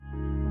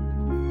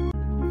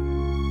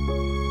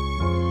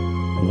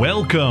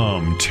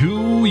Welcome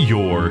to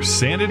your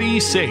Sanity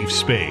Safe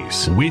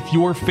Space with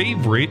your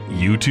favorite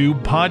YouTube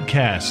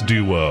podcast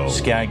duo.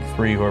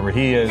 Skag3, whoever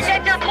he is.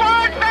 Get your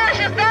blind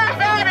fascist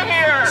ass out of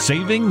here!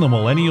 Saving the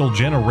millennial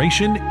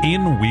generation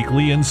in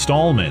weekly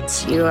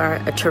installments. You are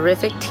a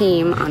terrific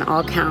team on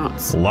all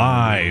counts.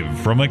 Live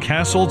from a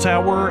castle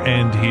tower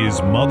and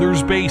his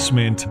mother's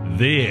basement,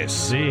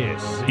 this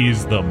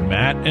is the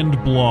Matt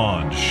and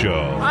Blonde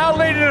Show. I'll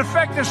lead an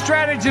effective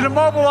strategy to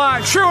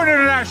mobilize true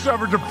international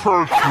effort to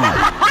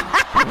pursue.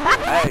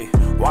 Hey,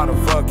 why the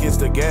fuck is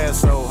the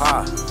gas so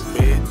high,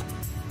 bitch?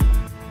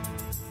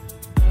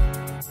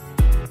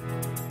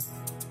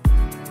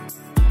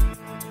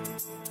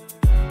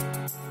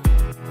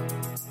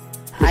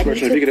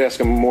 If you could ask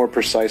a more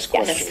precise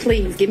question. Yes,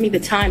 please, give me the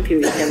time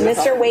period.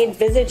 Mr. Wade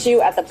visits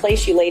you at the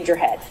place you laid your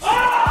head.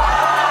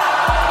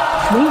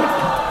 When?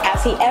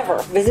 Has he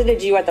ever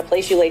visited you at the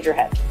place you laid your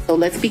head? So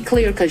let's be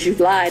clear, because you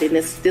lied in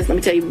this. Let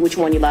me tell you which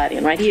one you lied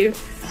in. Right here.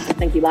 I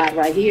think you lied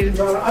right here.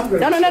 No.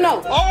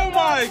 Oh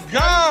my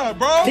God,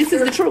 bro! This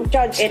is the truth,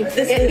 Judge. And it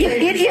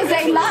is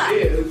a lie.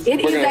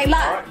 It is a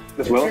lie.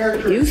 Ms.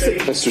 Will? You see.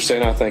 Mr.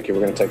 Sena, thank you.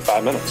 We're going to take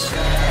 5 minutes.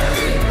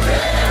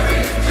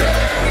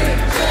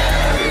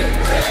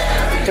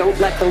 Don't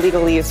let the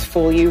legalese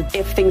fool you.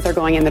 If things are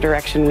going in the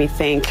direction we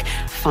think,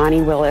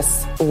 Fani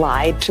Willis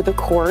lied to the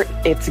court.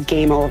 It's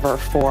game over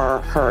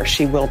for her.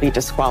 She will be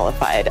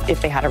disqualified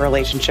if they had a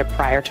relationship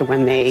prior to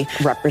when they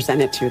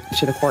represented to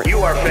the court. You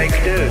are fake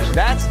news.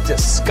 That's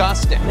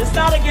disgusting. It's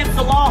not against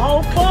the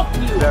law, ho, fuck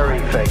you. Very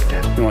fake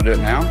news. You want to do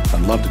it now?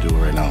 I'd love to do it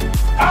right now.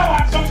 I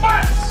want some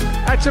butts!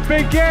 That's a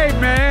big game,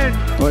 man.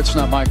 Well, it's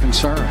not my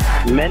concern.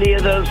 Many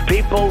of those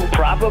people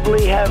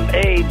probably have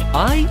AIDS.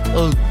 I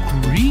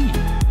agree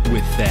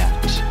with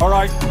that. All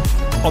right,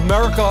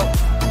 America,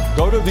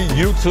 go to the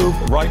YouTube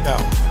right now.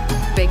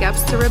 Big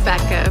ups to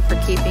Rebecca for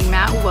keeping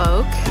Matt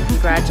woke.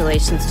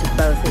 Congratulations to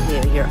both of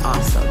you. You're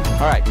awesome.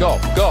 All right, go.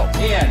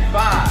 In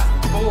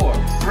 5, 4,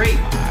 3.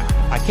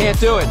 I can't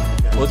do it.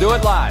 We'll do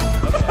it live.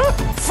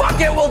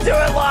 Fuck it, we'll do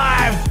it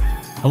live!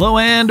 Hello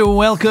and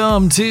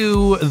welcome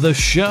to the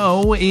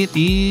show. It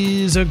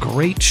is a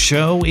great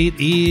show. It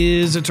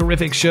is a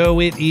terrific show.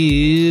 It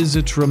is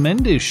a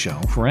tremendous show,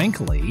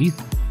 frankly.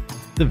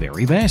 The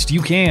very best.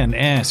 You can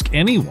ask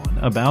anyone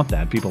about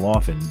that. People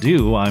often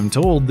do. I'm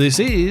told this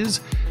is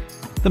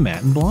the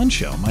Matt and Blonde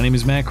Show. My name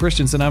is Matt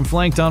Christensen. I'm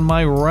flanked on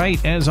my right,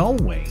 as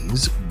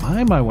always,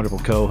 by my wonderful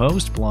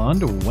co-host,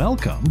 Blonde.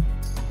 Welcome.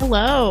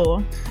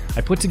 Hello.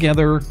 I put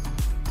together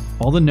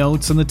all the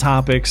notes and the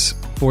topics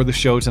for the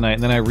show tonight,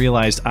 and then I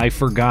realized I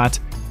forgot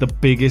the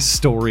biggest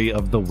story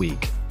of the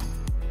week.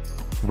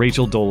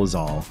 Rachel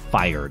Dolezal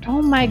fired.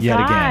 Oh my yet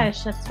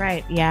gosh, again. that's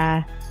right.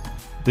 Yeah.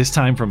 This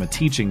time from a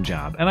teaching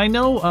job. And I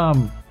know...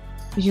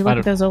 Did you look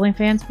at those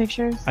OnlyFans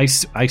pictures?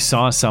 I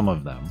saw some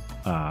of them.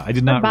 I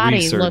did not body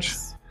research.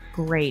 Looks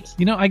great.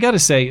 You know, I got to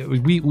say,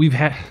 we've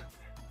had...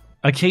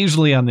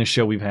 Occasionally on this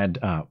show, we've had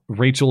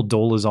Rachel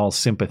Dolezal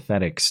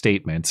sympathetic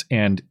statements,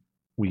 and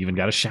we even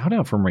got a shout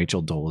out from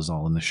Rachel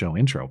Dolezal in the show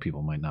intro.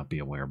 People might not be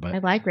aware, but I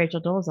like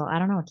Rachel Dolezal. I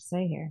don't know what to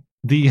say here.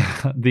 The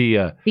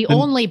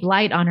only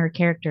blight on her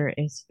character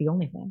is the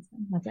OnlyFans.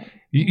 That's it.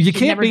 You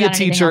can't be a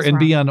teacher and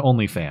be on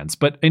OnlyFans,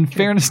 but in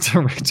fairness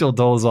to Rachel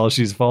Dolezal,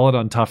 she's fallen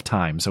on tough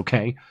times.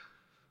 Okay.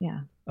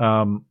 Yeah.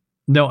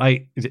 No,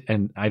 I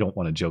don't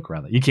want to joke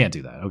around that. You can't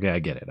do that. Okay, I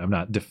get it.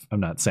 I'm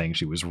not saying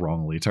she was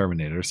wrongly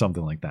terminated or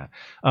something like that.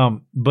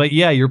 But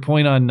yeah, your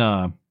point on.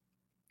 I'm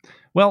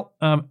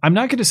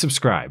not going to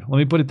subscribe. Let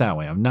me put it that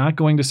way. I'm not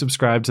going to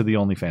subscribe to the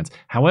OnlyFans.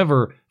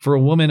 However, for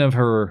a woman of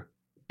her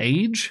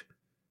age,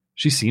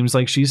 she seems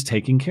like she's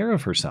taking care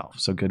of herself.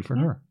 So good for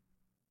her.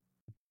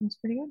 That's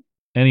pretty good.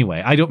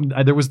 Anyway,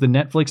 there was the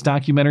Netflix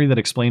documentary that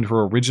explained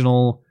her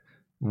original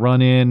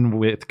run-in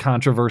with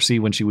controversy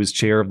when she was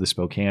chair of the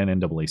Spokane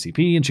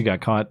NAACP, and she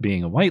got caught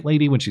being a white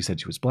lady when she said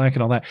she was black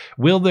and all that.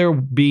 Will there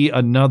be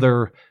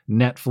another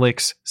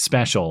Netflix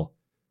special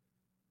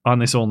on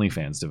this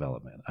OnlyFans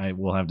development? I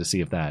will have to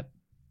see if that.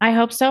 I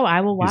hope so.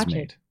 I will watch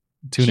it.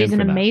 She's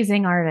an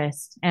amazing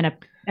artist and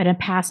a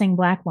passing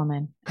black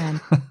woman, and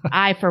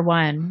I, for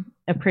one,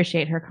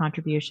 appreciate her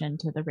contribution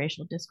to the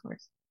racial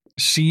discourse.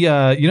 She,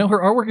 her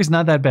artwork is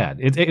not that bad.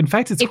 In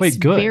fact, it's quite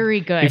good. Very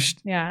good.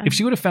 If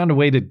she would have found a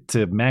way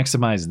to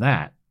maximize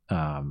that,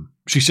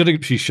 she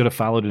should have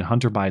followed in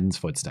Hunter Biden's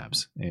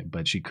footsteps,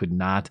 but she could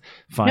not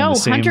find the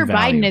same Hunter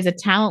value. Biden is a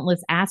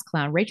talentless ass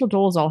clown. Rachel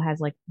Dolezal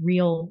has like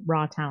real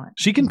raw talent.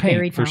 She can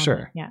paint for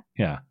sure.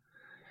 Yeah.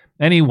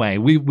 Anyway,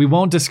 we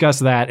won't discuss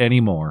that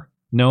anymore.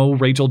 No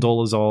Rachel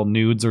Dolezal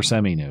nudes or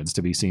semi-nudes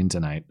to be seen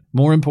tonight.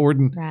 More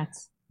important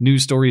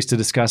news stories to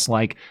discuss,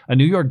 like a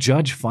New York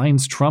judge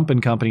fines Trump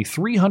and company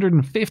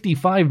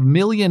 $355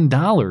 million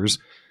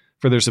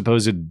for their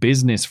supposed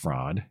business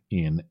fraud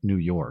in New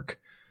York.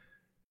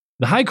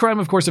 The high crime,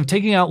 of course, of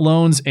taking out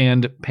loans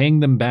and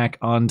paying them back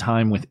on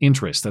time with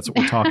interest. That's what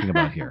we're talking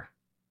about here.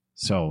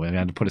 So we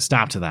had to put a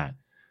stop to that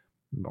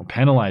or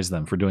penalize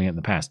them for doing it in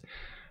the past.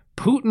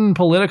 Putin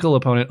political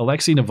opponent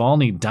Alexei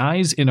Navalny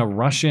dies in a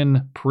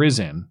Russian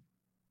prison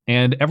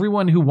And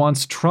everyone who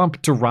wants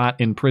Trump to rot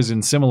in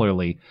prison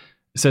similarly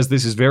says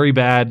this is very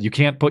bad. You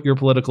can't put your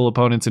political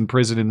opponents in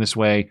prison in this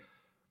way.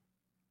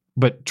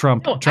 But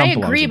Trump I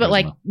agree, but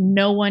like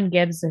no one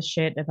gives a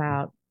shit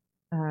about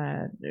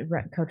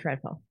Coach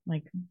Redfield.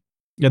 Like,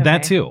 yeah, okay.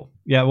 That too.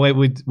 Yeah,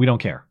 we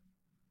don't care.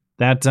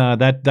 That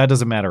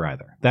doesn't matter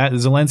either. That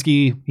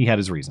Zelensky, he had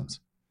his reasons.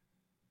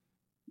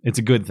 It's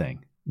a good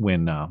thing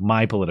when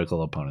my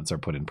political opponents are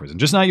put in prison,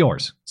 just not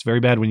yours. It's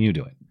very bad when you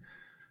do it.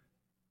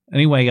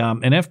 Anyway,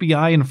 an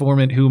FBI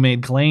informant who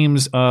made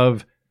claims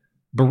of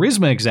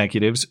Burisma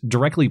executives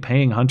directly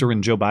paying Hunter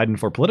and Joe Biden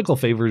for political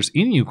favors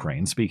in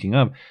Ukraine, speaking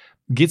of,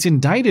 gets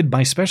indicted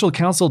by special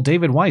counsel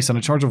David Weiss on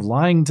a charge of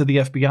lying to the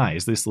FBI.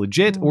 Is this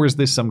legit or is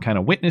this some kind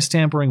of witness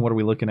tampering? What are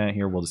we looking at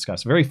here? We'll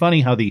discuss. Very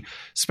funny how the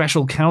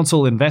special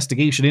counsel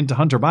investigation into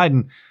Hunter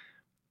Biden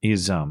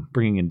is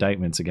bringing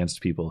indictments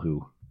against people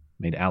who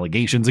made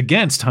allegations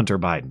against Hunter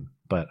Biden.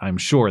 But I'm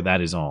sure that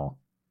is all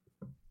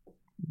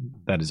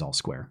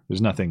square.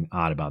 There's nothing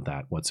odd about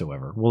that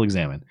whatsoever. We'll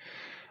examine.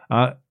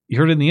 You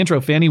heard it in the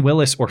intro, Fani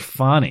Willis, or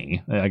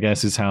Fani, I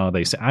guess is how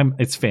they say.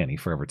 It's Fani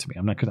forever to me.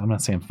 I'm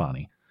not saying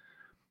Fani.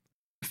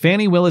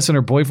 Fani Willis and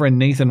her boyfriend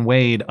Nathan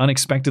Wade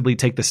unexpectedly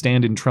take the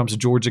stand in Trump's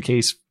Georgia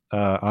case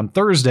on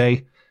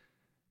Thursday,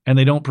 and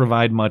they don't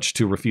provide much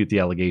to refute the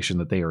allegation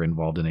that they are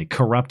involved in a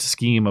corrupt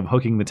scheme of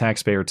hooking the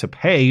taxpayer to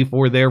pay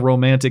for their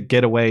romantic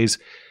getaways.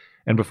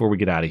 And before we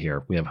get out of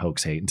here, we have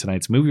Hoax Hate, and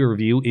tonight's movie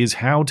review is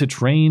How to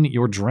Train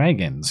Your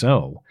Dragon.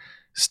 So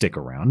stick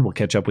around. We'll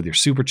catch up with your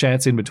super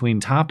chats in between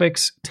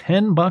topics.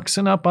 $10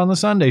 and up on the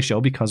Sunday show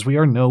because we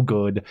are no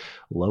good,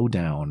 low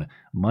down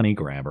money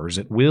grabbers.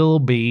 It will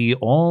be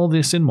all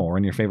this and more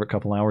in your favorite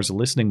couple hours of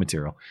listening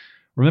material.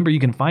 Remember, you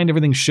can find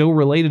everything show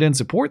related and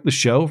support the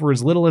show for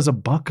as little as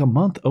 $1 a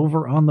month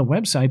over on the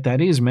website.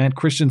 That is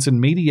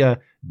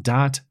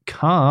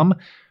mattchristiansenmedia.com.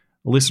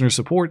 Listener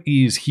support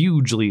is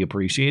hugely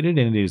appreciated,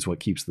 and it is what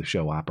keeps the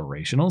show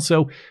operational.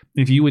 So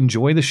if you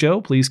enjoy the show,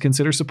 please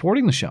consider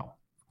supporting the show.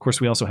 Of course,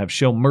 we also have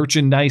show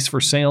merchandise for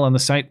sale on the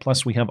site,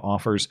 plus we have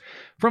offers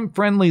from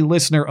friendly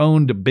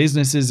listener-owned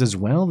businesses as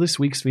well. This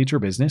week's feature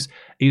business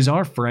is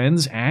our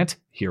friends at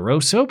Hero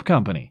Soap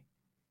Company.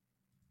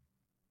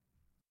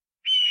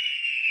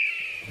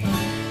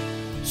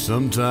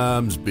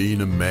 Sometimes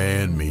being a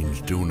man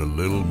means doing a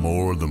little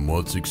more than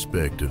what's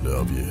expected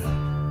of you,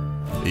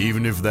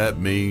 even if that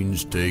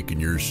means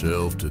taking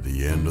yourself to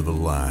the end of the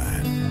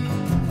line.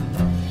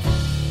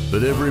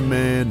 But every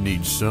man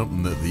needs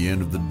something at the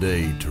end of the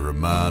day to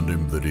remind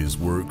him that his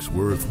work's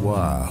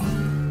worthwhile.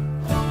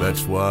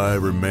 That's why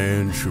every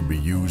man should be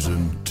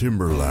using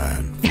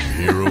Timberline from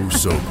Hero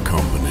Soap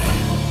Company.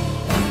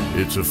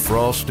 It's a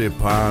frosty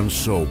pine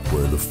soap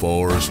where the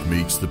forest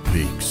meets the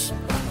peaks.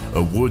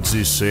 A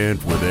woodsy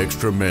scent with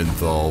extra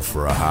menthol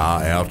for a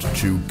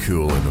high-altitude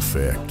cooling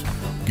effect,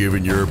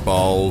 giving your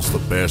balls the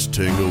best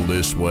tingle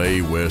this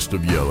way west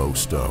of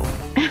Yellowstone.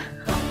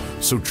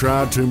 So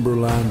try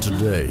Timberline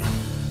today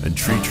and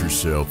treat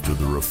yourself to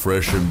the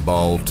refreshing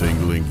ball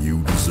tingling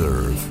you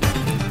deserve.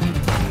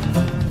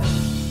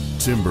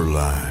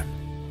 Timberline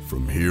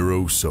from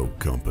Hero Soap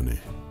Company.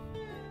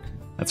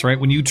 That's right.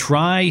 When you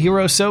try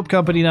Hero Soap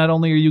Company, not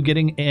only are you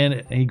getting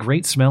a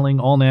great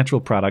smelling all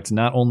natural product,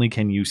 not only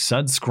can you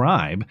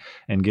subscribe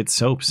and get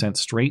soap sent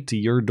straight to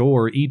your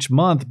door each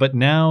month, but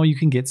now you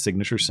can get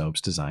signature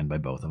soaps designed by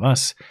both of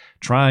us.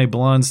 Try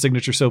Blonde's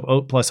Signature Soap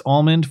Oat Plus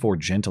Almond for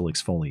gentle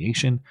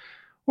exfoliation.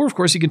 Or, of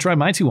course, you can try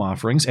my two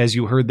offerings. As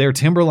you heard there,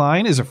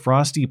 Timberline is a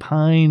frosty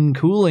pine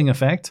cooling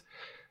effect.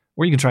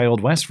 Or you can try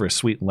Old West for a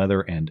sweet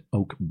leather and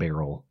oak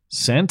barrel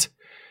scent.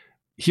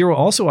 Hero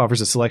also offers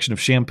a selection of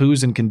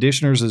shampoos and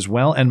conditioners as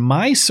well. And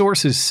my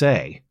sources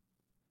say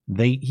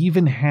they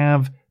even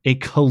have a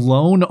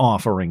cologne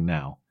offering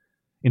now.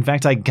 In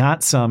fact, I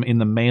got some in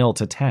the mail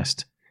to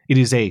test. It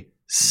is a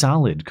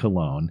solid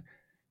cologne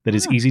that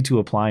is easy to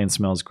apply and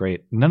smells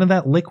great. None of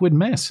that liquid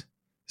mess.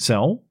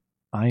 So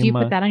do you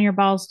put that on your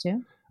balls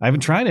too? I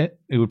haven't tried it.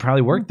 It would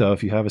probably work, though,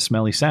 if you have a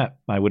smelly set,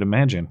 I would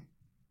imagine.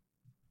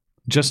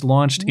 Just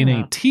launched in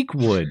a teak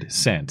wood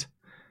scent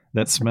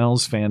that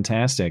smells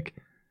fantastic.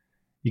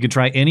 You can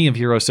try any of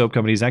Hero Soap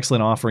Company's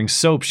excellent offerings,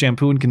 soap,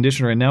 shampoo, and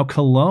conditioner, and now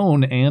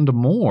cologne and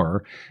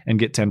more, and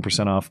get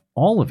 10% off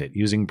all of it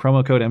using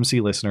promo code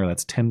MCListener.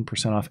 That's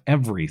 10% off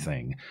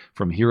everything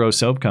from Hero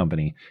Soap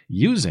Company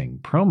using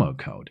promo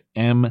code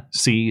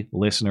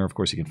MCListener. Of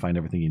course, you can find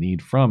everything you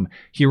need from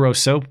Hero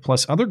Soap,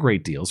 plus other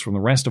great deals from the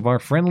rest of our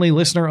friendly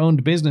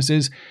listener-owned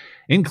businesses,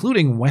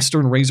 including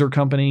Western Razor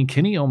Company,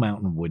 Kinney-O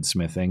Mountain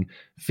Woodsmithing,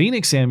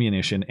 Phoenix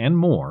Ammunition, and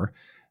more.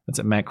 That's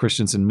at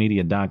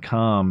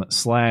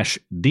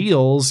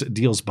mattchristiansenmedia.com/deals.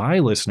 Deals by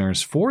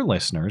listeners for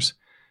listeners.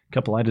 A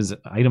couple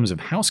items of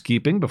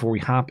housekeeping before we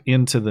hop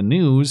into the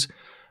news.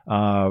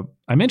 I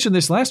mentioned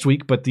this last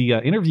week, but the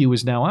interview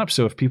is now up.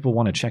 So if people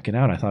want to check it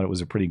out, I thought it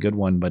was a pretty good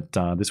one. But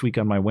this week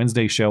on my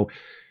Wednesday show,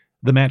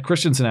 the Matt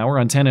Christiansen Hour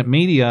on Tenet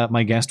Media,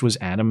 my guest was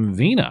Adam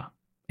Vina,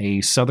 a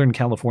Southern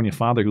California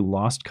father who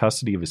lost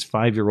custody of his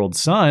 5-year-old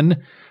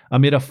son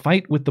amid a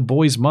fight with the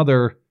boy's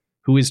mother,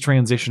 who is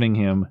transitioning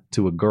him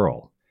to a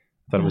girl.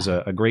 Thought it was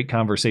a great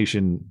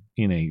conversation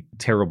in a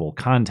terrible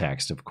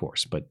context, of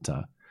course. But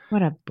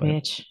what a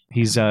bitch.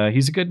 He's a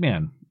good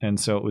man, and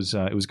so it was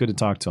good to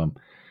talk to him.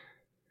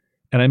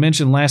 And I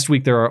mentioned last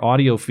week there are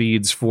audio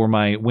feeds for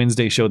my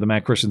Wednesday show, the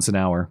Matt Christensen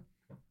Hour.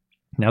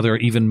 Now there are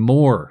even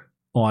more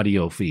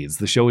audio feeds.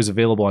 The show is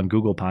available on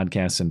Google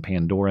Podcasts and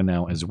Pandora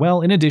now as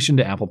well, in addition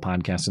to Apple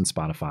Podcasts and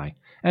Spotify,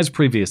 as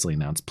previously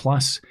announced.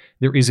 Plus,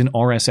 there is an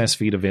RSS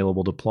feed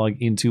available to plug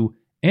into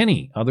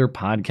any other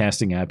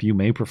podcasting app you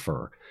may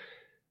prefer.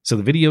 So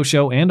the video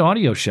show and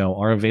audio show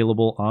are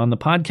available on the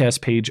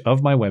podcast page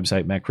of my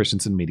website,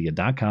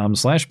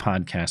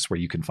 mattchristensenmedia.com/podcasts, where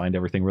you can find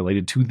everything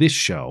related to this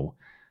show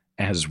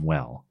as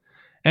well.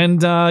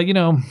 And,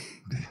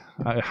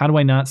 how do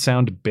I not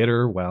sound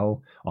bitter?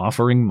 Well,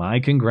 offering my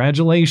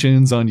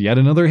congratulations on yet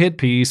another hit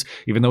piece,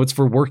 even though it's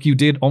for work you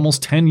did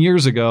almost 10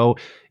 years ago.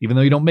 Even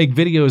though you don't make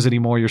videos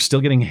anymore, you're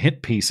still getting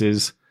hit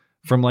pieces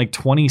from like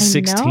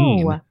 2016.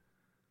 I know.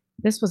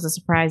 This was a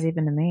surprise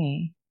even to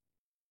me.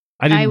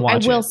 I didn't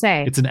watch it. I will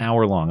say. It's an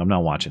hour long. I'm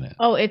not watching it.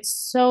 Oh, it's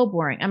so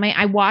boring. I mean,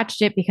 I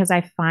watched it because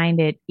I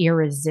find it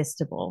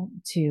irresistible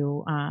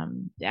to,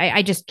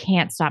 I just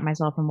can't stop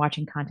myself from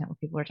watching content where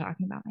people are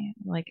talking about me.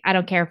 Like, I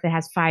don't care if it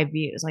has 5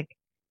 views. Like,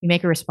 you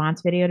make a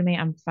response video to me,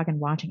 I'm fucking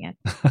watching it.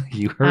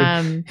 You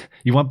heard.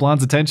 You want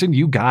Blonde's attention?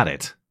 You got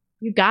it.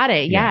 You got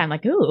it. Yeah. I'm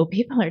like, ooh,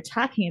 people are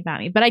talking about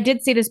me. But I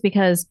did see this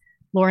because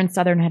Lauren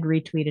Southern had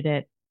retweeted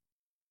it.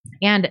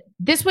 And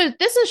this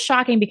is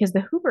shocking because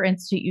the Hoover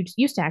Institute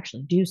used to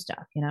actually do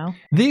stuff,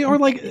 They are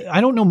like, I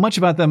don't know much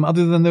about them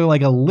other than they're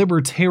like a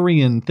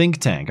libertarian think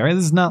tank. All right.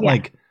 This is not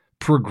like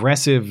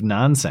progressive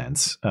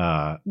nonsense.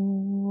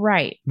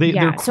 Right.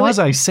 They're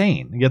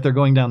quasi-sane, yet they're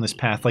going down this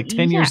path like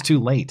 10 years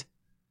too late.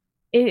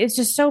 It's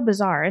just so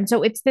bizarre. And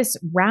so it's this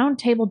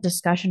roundtable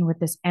discussion with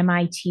this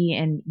MIT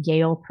and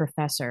Yale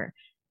professor.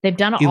 They've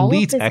done all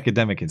elite of this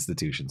academic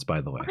institutions,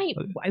 by the way.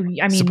 I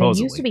mean, supposedly.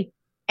 They used to be.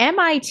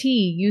 MIT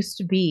used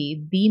to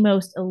be the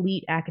most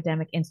elite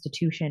academic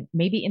institution,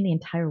 maybe in the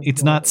entire world.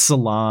 It's not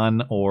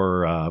Salon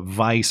or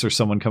Vice or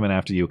someone coming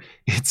after you.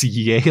 It's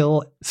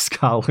Yale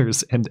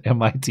scholars and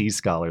MIT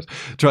scholars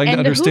trying to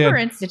understand. And the Hoover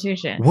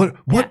Institution.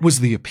 What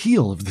was the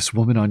appeal of this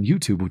woman on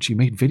YouTube when she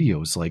made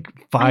videos like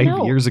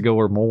 5 years ago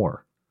or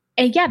more?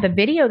 And the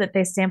video that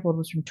they sampled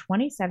was from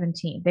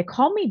 2017. They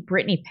call me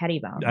Brittany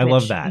Pettibone. I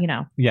love that.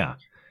 Yeah.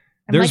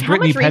 There's how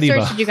much Brittany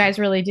research did you guys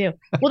really do?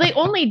 Well, they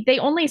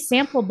only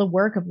sampled the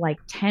work of like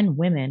 10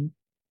 women.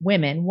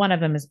 One of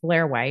them is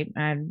Blair White.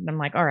 And I'm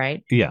like, all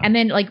right. Yeah. And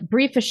then like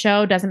Brief a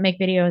Show doesn't make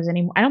videos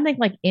anymore. I don't think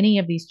like any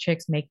of these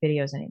chicks make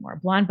videos anymore.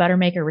 Blonde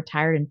Buttermaker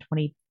retired in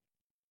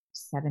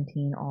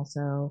 2017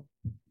 also.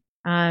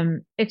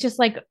 It's just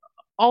like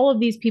all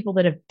of these people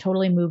that have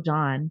totally moved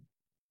on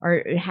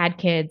or had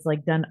kids,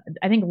 like done.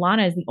 I think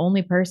Lana is the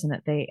only person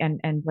that they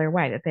and Blair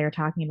White that they are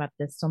talking about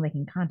this still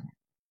making content.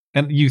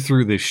 And you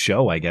through this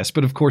show, I guess.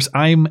 But of course,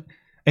 I'm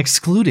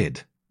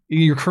excluded.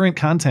 Your current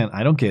content,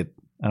 I don't get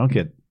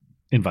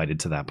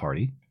invited to that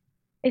party.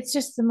 It's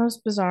just the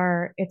most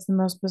bizarre. It's the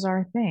most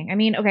bizarre thing. I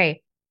mean,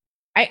 okay.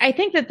 I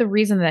think that the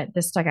reason that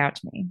this stuck out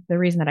to me, the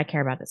reason that I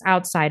care about this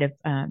outside of,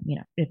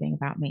 it being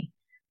about me,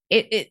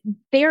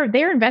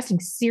 they're investing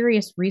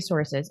serious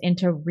resources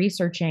into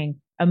researching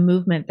a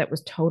movement that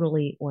was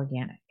totally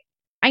organic.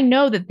 I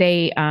know that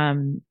they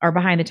are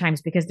behind the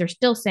times because they're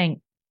still saying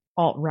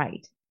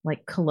alt-right.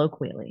 Like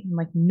colloquially,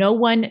 like no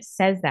one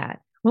says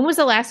that. When was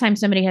the last time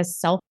somebody has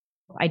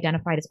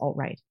self-identified as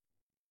alt-right?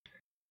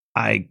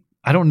 I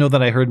don't know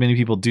that I heard many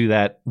people do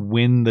that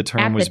when the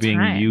term was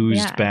being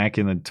used back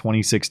in the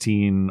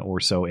 2016 or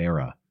so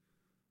era.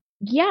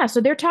 Yeah,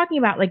 so they're talking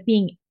about like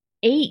being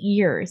 8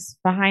 years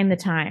behind the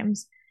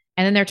times,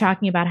 and then they're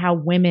talking about how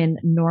women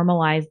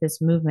normalize this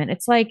movement.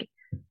 It's like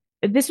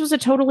this was a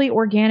totally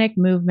organic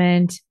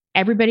movement.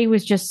 Everybody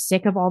was just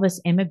sick of all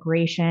this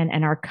immigration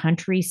and our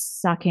country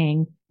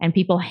sucking and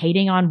people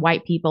hating on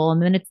white people.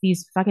 And then it's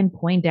these fucking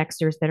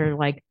Poindexters that are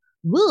like,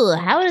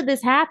 how did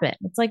this happen?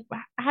 It's like,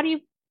 how do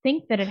you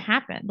think that it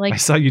happened? Like, I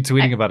saw you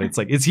tweeting about it. It's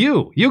like, it's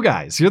you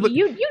guys. You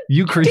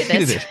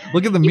created it.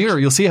 Look in the mirror.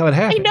 You'll see how it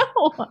happened. I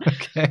know.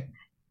 Okay.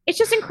 It's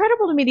just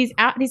incredible to me.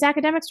 These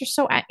academics are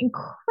so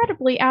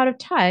incredibly out of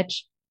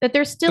touch that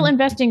they're still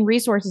investing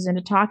resources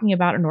into talking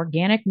about an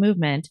organic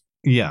movement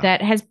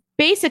that has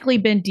basically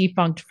been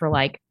defunct for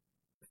like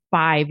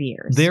 5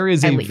 years. There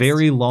is a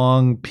very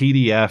long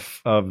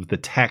PDF of the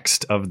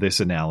text of this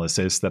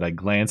analysis that I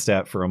glanced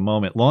at for a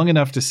moment, long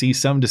enough to see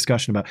some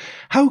discussion about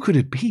how could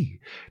it be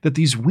that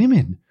these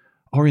women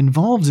are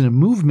involved in a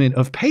movement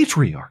of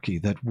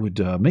patriarchy that would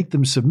make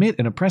them submit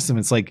and oppress them.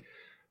 It's like,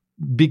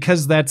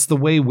 because that's the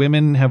way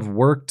women have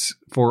worked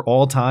for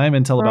all time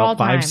until about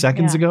 5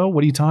 seconds ago.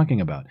 What are you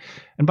talking about?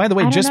 And by the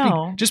way,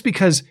 just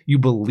because you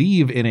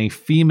believe in a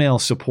female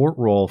support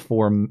role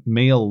for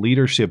male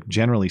leadership,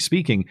 generally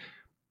speaking,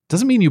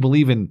 doesn't mean you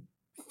believe in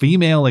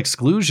female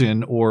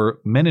exclusion or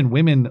men and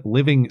women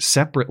living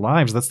separate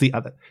lives. It's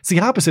the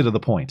opposite of the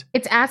point.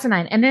 It's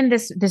asinine. And then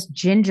this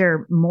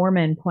ginger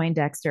Mormon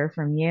Poindexter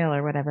from Yale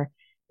or whatever,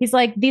 He's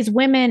like, these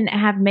women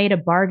have made a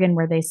bargain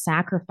where they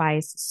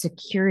sacrifice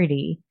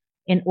security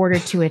in order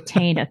to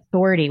attain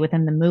authority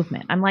within the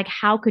movement. I'm like,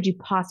 how could you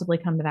possibly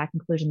come to that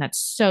conclusion? That's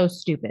so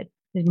stupid.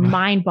 It's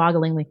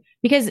mind-bogglingly,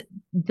 because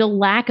the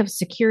lack of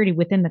security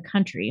within the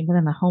country,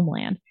 within the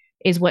homeland,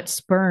 is what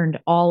spurned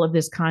all of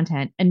this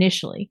content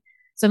initially.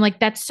 So I'm like,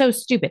 that's so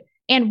stupid.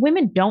 And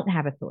women don't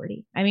have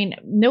authority. I mean,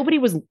 nobody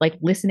was like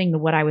listening to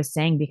what I was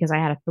saying because I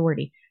had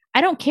authority.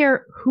 I don't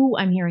care who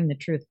I'm hearing the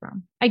truth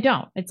from. I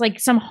don't. It's like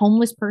some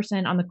homeless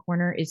person on the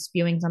corner is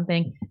spewing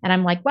something, and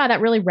I'm like, wow, that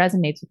really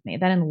resonates with me.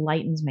 That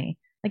enlightens me.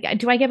 Like,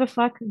 do I give a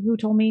fuck who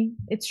told me?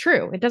 It's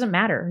true. It doesn't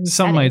matter.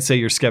 Some might say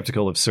you're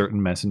skeptical of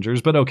certain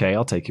messengers, but okay,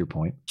 I'll take your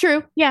point.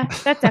 True. Yeah,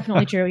 that's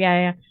definitely true.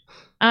 Yeah.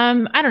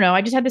 I don't know.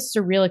 I just had this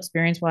surreal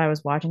experience while I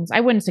was watching this.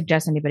 I wouldn't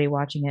suggest anybody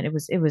watching it. It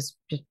was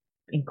just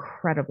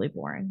incredibly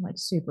boring, like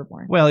super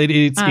boring. Well, it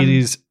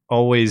is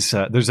always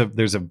there's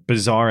a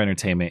bizarre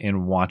entertainment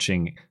in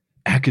watching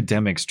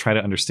academics try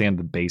to understand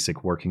the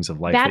basic workings of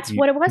life. That's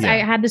what it was. Yeah. I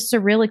had this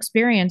surreal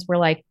experience where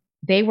like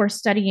they were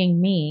studying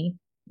me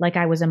like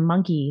I was a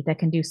monkey that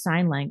can do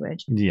sign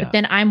language. Yeah. But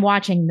then I'm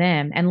watching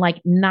them, and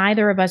like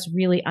neither of us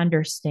really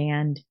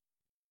understand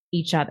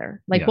each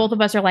other. Like both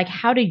of us are like,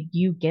 how did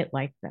you get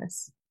like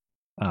this?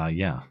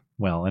 Yeah.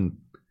 Well, and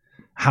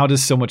how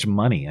does so much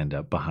money end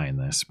up behind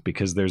this?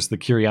 Because there's the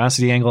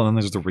curiosity angle and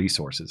then there's the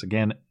resources.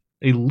 Again,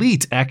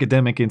 elite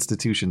academic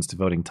institutions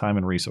devoting time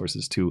and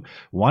resources to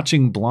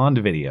watching blonde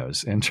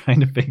videos and trying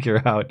to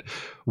figure out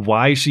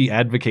why she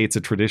advocates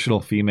a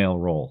traditional female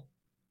role.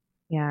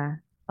 Yeah.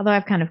 Although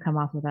I've kind of come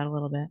off with that a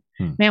little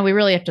bit. Man, we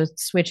really have to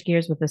switch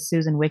gears with the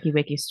Susan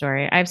Wiki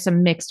story. I have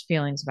some mixed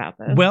feelings about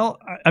this. Well,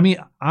 I mean,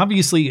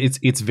 obviously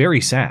it's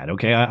very sad.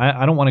 Okay.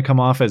 I don't want to come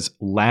off as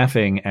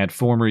laughing at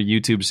former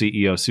YouTube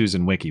CEO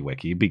Susan Wiki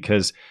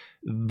because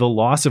the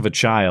loss of a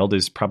child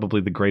is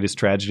probably the greatest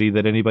tragedy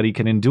that anybody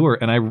can endure.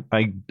 And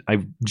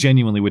I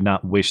genuinely would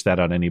not wish that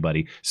on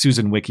anybody,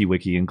 Susan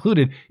Wiki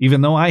included, even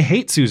though I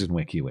hate Susan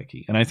Wiki.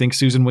 And I think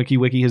Susan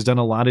Wiki has done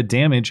a lot of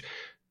damage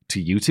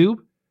to YouTube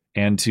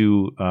and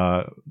to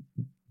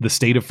the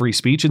state of free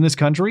speech in this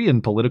country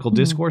and political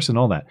discourse and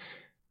all that.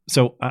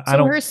 So I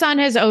don't. Her son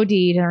has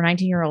OD'd, her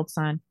 19-year-old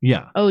son.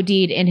 Yeah. OD'd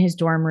in his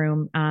dorm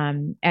room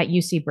at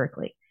UC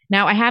Berkeley.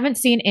 Now, I haven't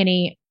seen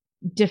any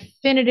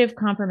definitive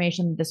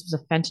confirmation that this was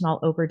a fentanyl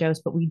overdose,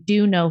 but we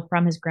do know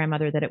from his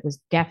grandmother that it was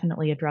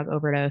definitely a drug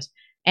overdose.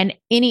 And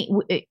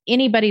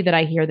anybody that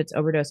I hear that's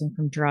overdosing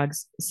from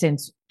drugs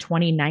since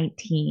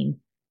 2019,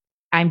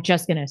 I'm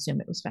just going to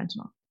assume it was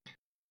fentanyl.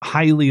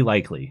 Highly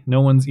likely.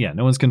 No one's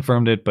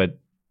confirmed it, but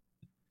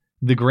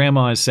the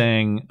grandma is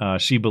saying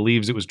she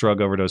believes it was drug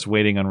overdose,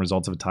 waiting on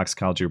results of a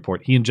toxicology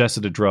report. He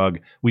ingested a drug.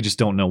 We just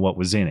don't know what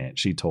was in it,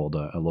 she told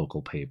a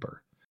local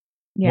paper.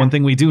 Yeah. One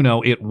thing we do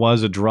know, it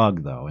was a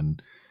drug, though.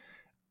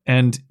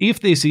 And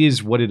if this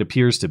is what it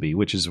appears to be,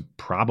 which is a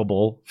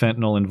probable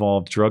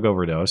fentanyl-involved drug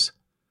overdose,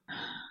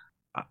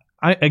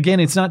 again,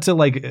 it's not to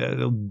like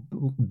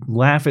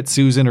laugh at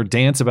Susan or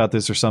dance about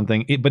this or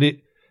something, but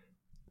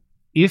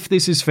if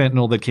this is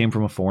fentanyl that came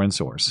from a foreign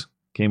source,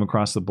 came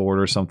across the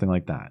border or something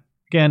like that.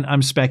 Again,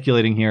 I'm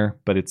speculating here,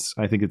 but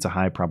I think it's a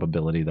high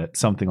probability that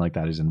something like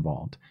that is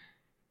involved.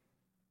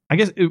 I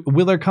guess,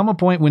 will there come a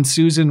point when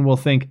Susan will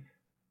think,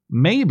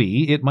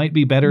 maybe it might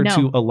be better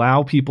to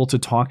allow people to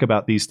talk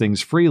about these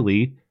things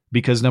freely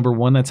because, number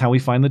one, that's how we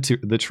find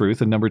the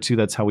truth, and number two,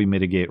 that's how we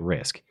mitigate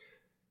risk.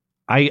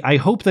 I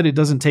hope that it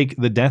doesn't take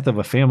the death of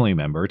a family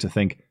member to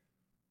think,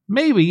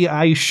 maybe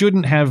I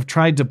shouldn't have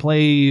tried to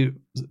play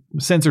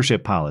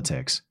censorship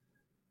politics.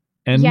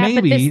 And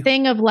maybe, but this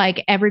thing of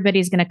like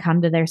everybody's going to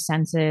come to their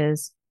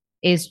senses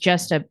is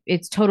just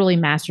it's totally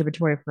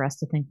masturbatory for us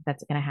to think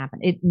that's going to happen.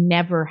 It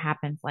never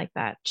happens like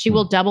that. She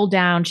will double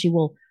down. She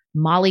will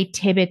Molly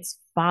Tibbetts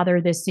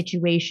father this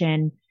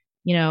situation,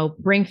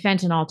 bring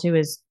fentanyl to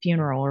his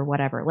funeral or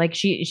whatever. Like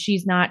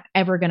she's not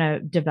ever going to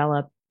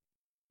develop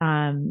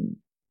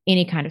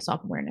any kind of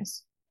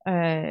self-awareness.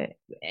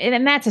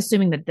 And that's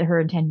assuming that her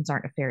intentions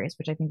aren't nefarious,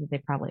 which I think that they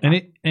probably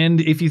are. And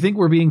if you think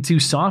we're being too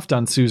soft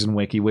on Susan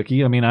Wiki,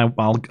 I mean,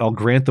 I'll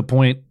grant the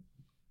point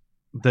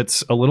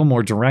that's a little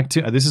more direct.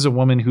 This is a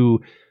woman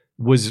who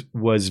was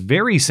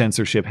very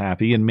censorship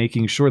happy and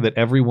making sure that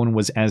everyone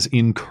was as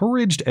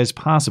encouraged as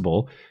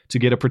possible to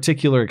get a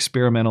particular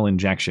experimental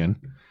injection.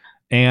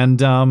 And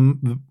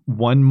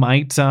one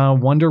might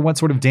wonder what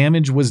sort of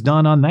damage was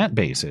done on that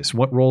basis.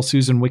 What role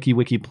Susan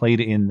Wiki played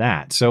in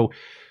that. So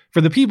for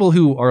the people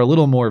who are a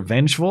little more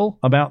vengeful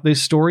about this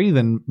story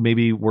than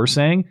maybe we're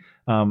saying,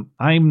 I'm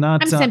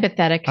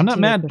sympathetic. I'm not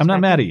mad. I'm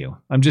not mad at you.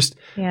 I'm just,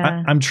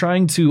 I'm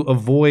trying to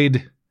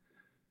avoid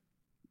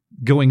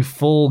going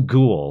full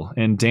ghoul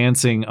and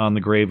dancing on the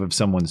grave of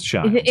someone's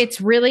child.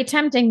 It's really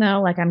tempting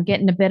though. Like I'm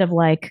getting a bit of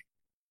like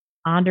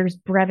Anders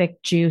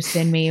Breivik juice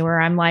in me where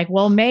I'm like,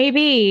 well,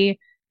 maybe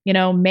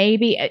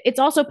it's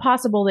also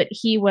possible that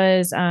he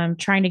was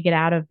trying to get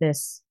out of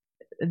this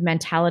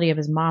mentality of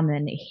his mom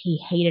and he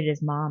hated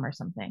his mom or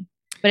something.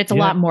 But it's a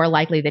lot more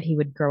likely that he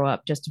would grow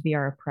up just to be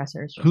our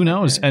oppressors. Who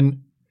knows?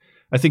 And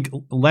I think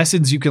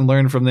lessons you can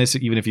learn from this,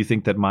 even if you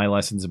think that my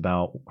lessons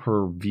about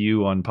her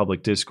view on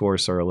public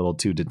discourse are a little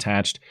too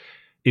detached.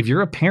 If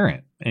you're a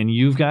parent and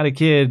you've got a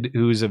kid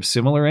who's of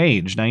similar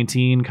age,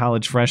 19,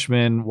 college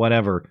freshman,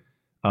 whatever,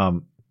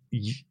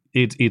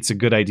 it's a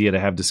good idea to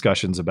have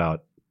discussions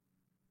about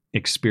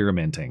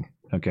experimenting.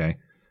 Okay.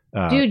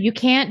 Dude, you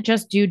can't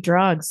just do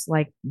drugs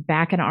like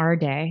back in our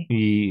day.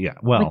 Yeah.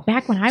 Well, like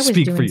back when I was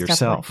speak doing for stuff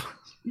yourself.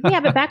 yeah,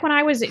 but back when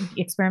I was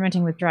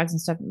experimenting with drugs and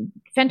stuff,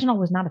 fentanyl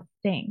was not a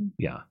thing.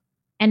 Yeah.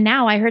 And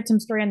now I heard some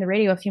story on the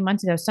radio a few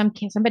months ago.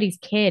 Somebody's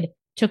kid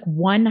took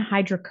one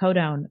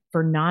hydrocodone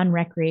for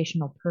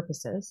non-recreational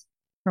purposes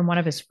from one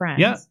of his friends.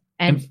 Yeah.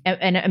 And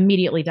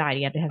immediately died.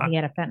 He had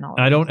a fentanyl.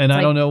 I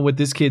don't know what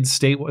this kid's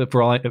state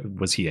for all.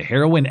 Was he a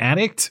heroin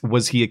addict?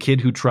 Was he a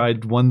kid who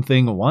tried one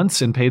thing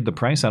once and paid the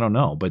price? I don't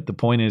know. But the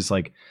point is,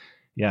 like,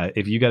 yeah,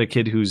 if you got a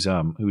kid who's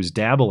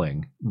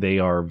dabbling, they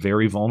are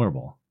very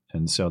vulnerable.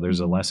 And so there's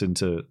a lesson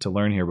to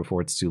learn here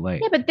before it's too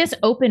late. Yeah, but this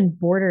open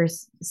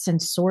borders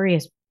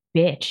censorious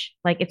bitch,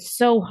 like, it's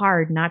so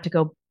hard not to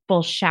go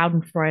full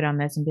Schadenfreude on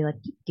this and be like,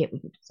 you get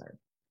what you deserve.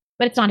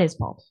 But it's not his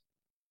fault.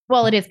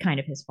 Well, it is kind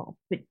of his fault,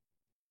 but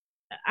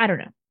I don't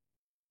know.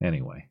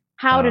 Anyway,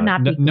 how to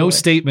not be no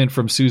statement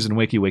from Susan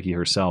WikiWiki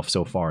herself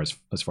so far, as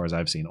far as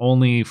I've seen.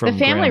 Only from the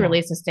family Grandma.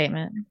 released a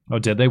statement. Oh,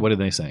 did they? What did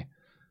they say?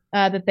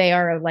 That they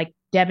are like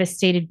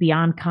devastated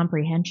beyond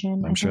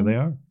comprehension. I'm sure they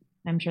are.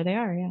 I'm sure they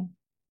are. Yeah.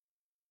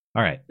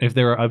 All right. If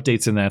there are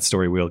updates in that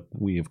story,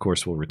 we of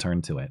course will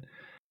return to it.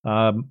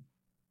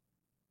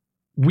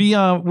 We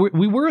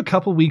were a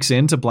couple weeks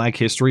into Black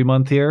History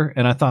Month here,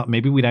 and I thought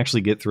maybe we'd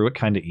actually get through it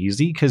kind of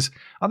easy, because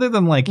other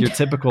than like your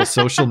typical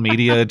social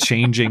media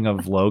changing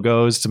of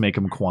logos to make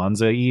them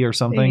Kwanzaa-y or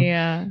something,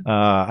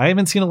 I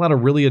haven't seen a lot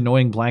of really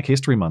annoying Black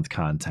History Month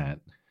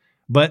content.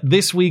 But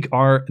this week,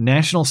 our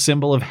national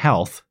symbol of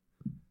health,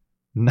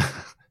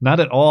 not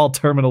at all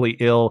terminally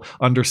ill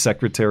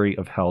Undersecretary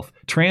of Health,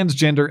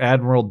 Transgender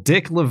Admiral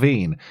Dick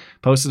Levine,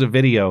 posted a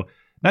video.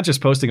 Not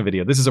just posting a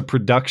video. This is a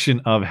production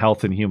of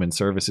Health and Human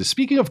Services.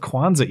 Speaking of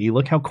Kwanzaa-y,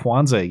 look how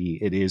Kwanzaa-y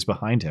it is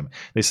behind him.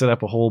 They set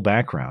up a whole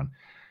background.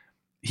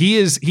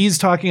 He's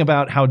talking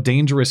about how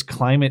dangerous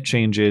climate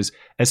change is,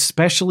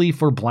 especially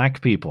for Black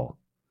people.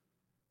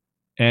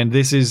 And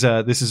this is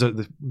a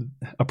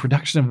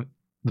production of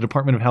the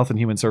Department of Health and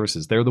Human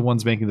Services. They're the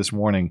ones making this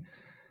warning,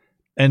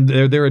 and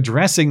they're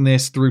addressing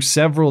this through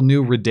several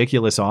new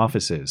ridiculous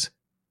offices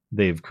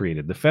they've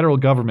created. The federal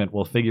government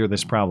will figure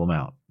this problem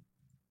out.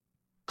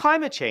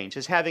 Climate change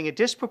is having a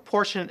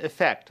disproportionate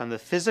effect on the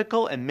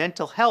physical and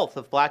mental health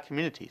of Black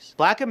communities.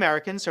 Black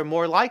Americans are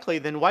more likely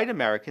than white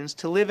Americans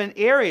to live in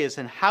areas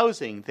and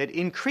housing that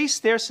increase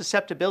their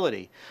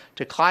susceptibility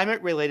to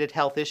climate-related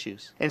health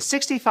issues. And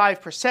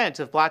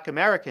 65% of Black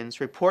Americans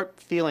report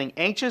feeling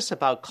anxious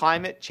about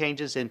climate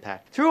change's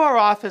impact. Through our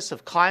Office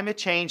of Climate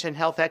Change and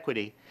Health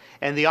Equity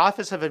and the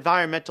Office of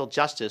Environmental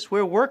Justice,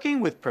 we're working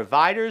with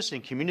providers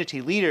and community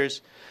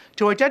leaders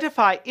to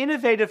identify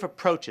innovative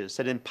approaches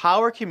that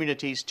empower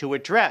communities to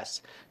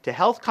address the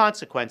health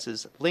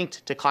consequences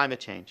linked to climate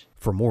change.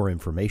 For more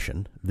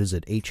information,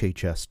 visit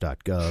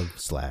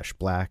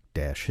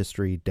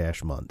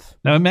hhs.gov/black-history-month.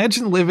 Now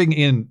imagine living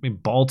in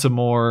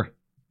Baltimore,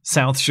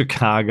 South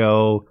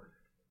Chicago,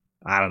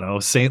 I don't know,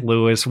 St.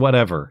 Louis,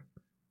 whatever.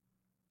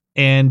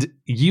 And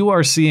you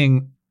are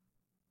seeing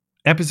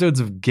episodes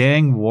of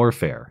gang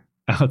warfare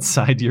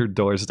outside your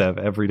doorstep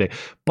every day.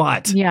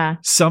 But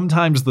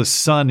sometimes the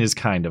sun is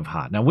kind of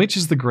hot. Now, which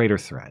is the greater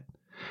threat?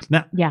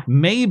 Now,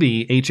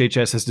 maybe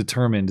HHS has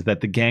determined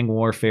that the gang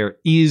warfare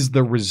is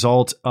the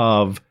result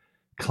of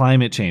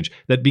climate change,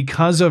 that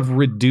because of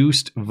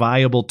reduced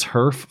viable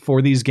turf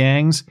for these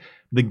gangs,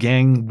 the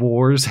gang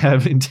wars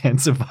have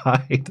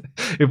intensified.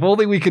 If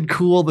only we could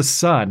cool the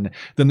sun,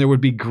 then there would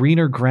be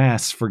greener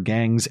grass for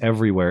gangs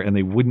everywhere, and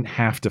they wouldn't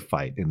have to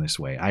fight in this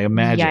way. I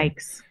imagine.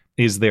 Yikes.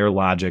 Is their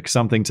logic,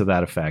 something to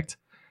that effect.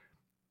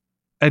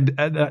 And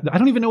I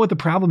don't even know what the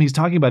problem he's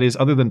talking about is,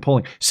 other than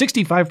polling.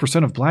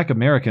 65% of Black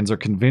Americans are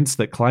convinced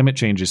that climate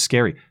change is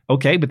scary.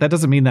 Okay, but that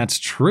doesn't mean that's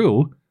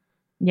true.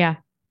 Yeah.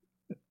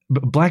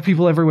 Black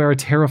people everywhere are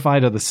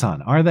terrified of the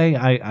sun. Are they?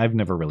 I've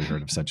never really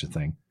heard of such a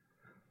thing.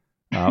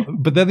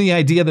 But then the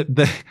idea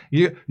that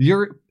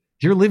you're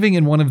living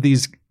in one of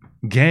these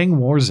gang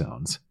war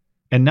zones,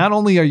 and not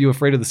only are you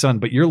afraid of the sun,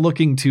 but you're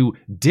looking to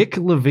Dick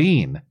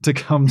Levine to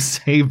come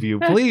save you.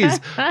 Please.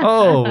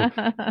 Oh,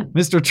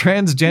 Mr.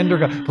 Transgender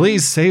guy,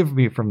 please save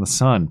me from the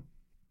sun.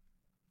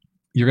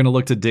 You're going to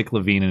look to Dick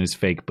Levine and his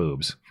fake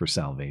boobs for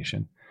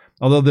salvation.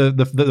 Although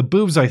the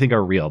boobs, I think,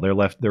 are real.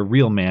 They're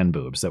real man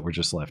boobs that were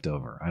just left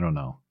over. I don't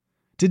know.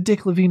 Did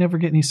Dick Levine ever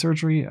get any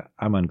surgery?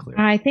 I'm unclear.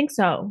 I think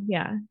so.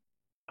 Yeah.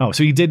 Oh,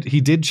 so he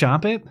did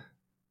chop it?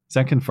 Is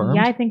that confirmed?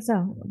 Yeah, I think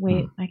so.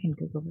 Wait, I can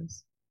Google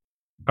this.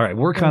 All right,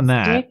 work on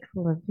that. Dick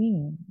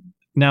Levine.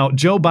 Now,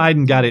 Joe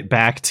Biden got it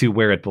back to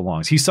where it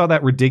belongs. He saw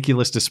that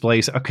ridiculous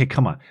display. So, okay,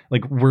 come on.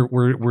 Like,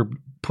 we're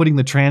putting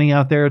the tranny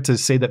out there to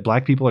say that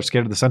Black people are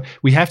scared of the sun.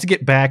 We have to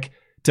get back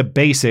to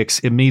basics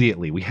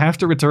immediately. We have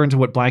to return to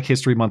what Black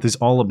History Month is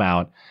all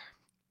about.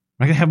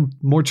 We're going to have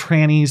more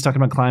trannies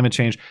talking about climate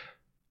change.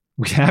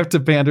 We have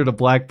to pander to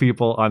black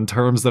people on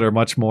terms that are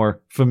much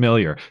more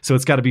familiar. So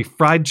it's got to be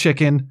fried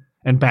chicken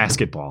and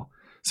basketball.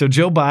 So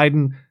Joe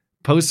Biden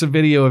posts a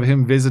video of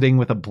him visiting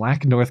with a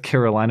black North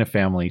Carolina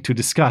family to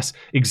discuss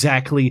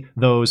exactly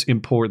those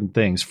important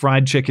things.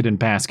 Fried chicken and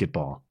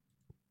basketball.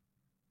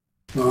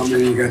 Oh, man,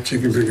 you got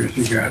chicken fingers.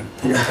 You got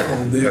the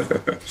whole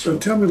deal. So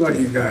tell me about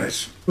you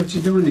guys. What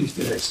you doing these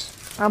days?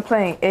 I'm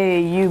playing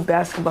AAU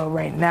basketball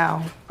right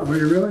now. Are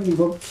you really?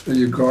 Are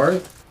you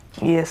guard?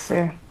 Yes,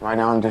 sir. Right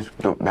now, I'm just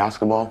doing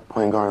basketball,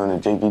 playing guard on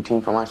the JV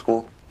team for my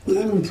school.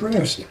 I'm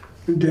impressed.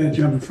 Your dad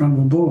jumped in front of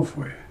a bull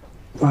for you.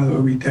 By the way,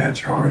 we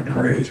dads are hard to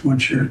raise.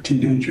 Once you're a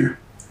teenager,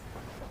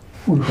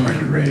 we're hard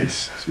to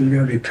raise. So you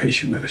got to be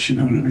patient with us, you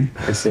know what I mean?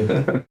 I see.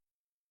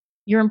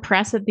 You're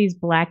impressed that these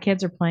black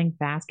kids are playing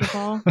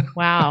basketball?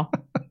 Wow.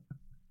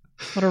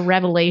 What a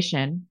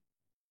revelation.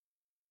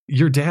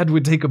 Your dad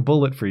would take a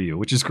bullet for you,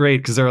 which is great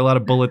because there are a lot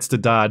of bullets to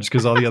dodge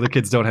because all the other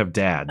kids don't have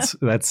dads.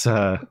 That's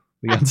the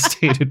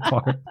unstated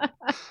part.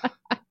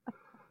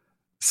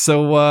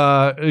 So,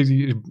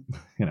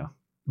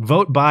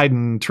 vote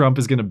Biden. Trump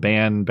is going to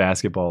ban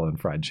basketball and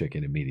fried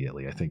chicken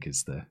immediately, I think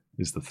is the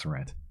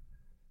threat.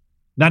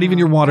 Not even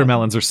your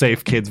watermelons are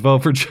safe, kids.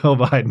 Vote for Joe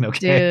Biden,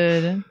 okay?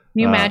 Dude, can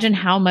you imagine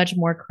how much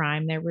more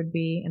crime there would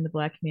be in the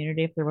black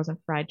community if there wasn't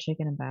fried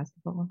chicken and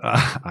basketball?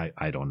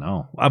 I don't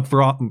know.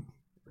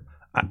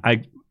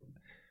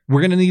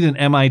 We're going to need an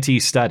MIT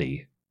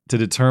study to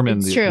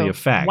determine the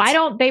effects. Why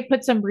don't they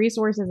put some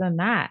resources in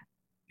that?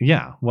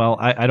 Yeah, well,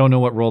 I don't know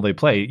what role they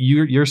play.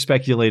 You're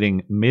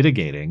speculating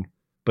mitigating,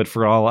 but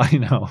for all I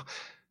know,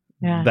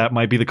 that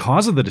might be the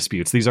cause of the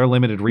disputes. These are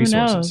limited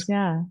resources. Who knows?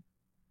 Yeah.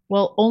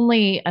 Well,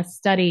 only a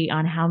study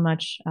on how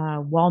much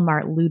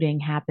Walmart looting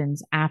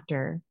happens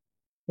after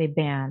they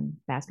ban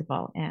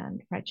basketball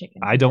and fried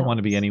chicken. I don't want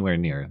to be anywhere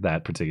near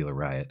that particular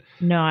riot.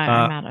 No,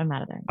 I'm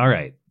out of there. All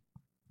right.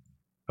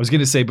 I was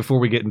going to say before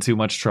we get in too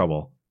much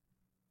trouble,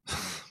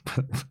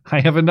 but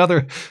I have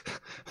another.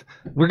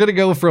 We're going to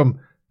go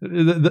from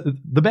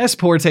the best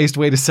poor taste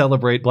way to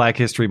celebrate Black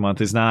History Month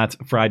is not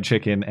fried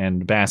chicken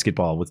and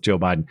basketball with Joe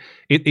Biden.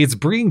 It's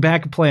bringing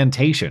back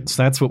plantations.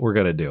 That's what we're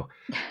going to do.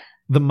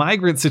 The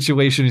migrant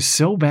situation is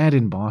so bad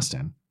in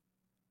Boston,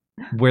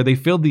 where they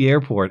filled the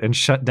airport and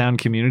shut down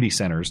community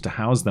centers to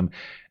house them,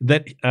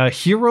 that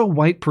hero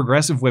white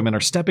progressive women are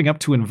stepping up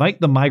to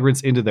invite the migrants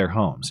into their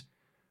homes.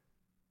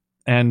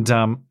 And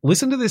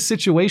listen to this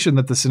situation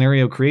that the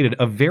scenario created.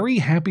 A very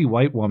happy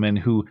white woman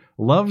who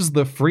loves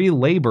the free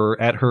labor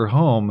at her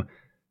home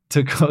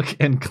to cook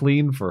and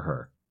clean for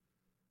her.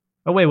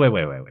 Oh, wait.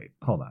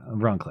 Hold on.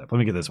 Wrong clip. Let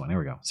me get this one. Here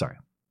we go. Sorry.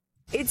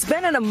 It's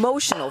been an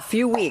emotional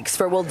few weeks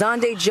for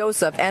Wildande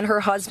Joseph and her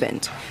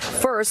husband.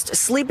 First,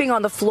 sleeping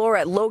on the floor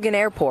at Logan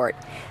Airport,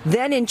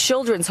 then in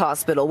Children's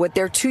Hospital with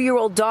their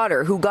 2-year-old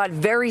daughter who got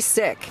very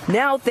sick.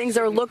 Now things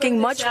are looking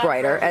much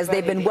brighter as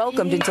they've been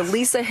welcomed into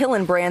Lisa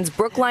Hillenbrand's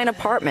Brookline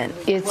apartment.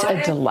 It's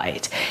a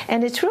delight,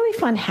 and it's really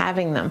fun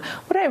having them.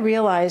 What I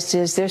realized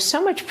is there's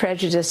so much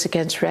prejudice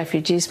against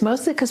refugees,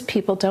 mostly because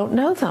people don't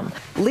know them.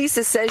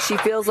 Lisa says she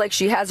feels like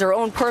she has her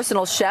own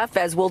personal chef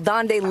as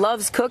Wildande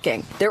loves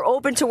cooking. They're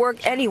open to work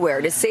anywhere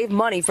to save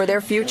money for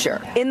their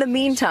future. In the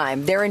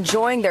meantime, they're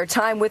enjoying their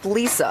time with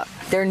Lisa,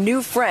 their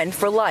new friend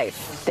for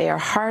life. They are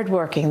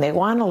hardworking. They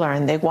want to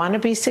learn. They want to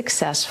be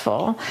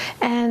successful.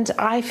 And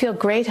I feel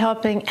great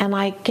helping, and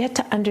I get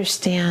to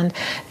understand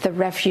the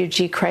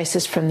refugee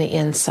crisis from the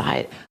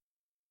inside.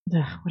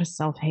 Ugh, what a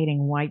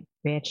self-hating white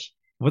bitch.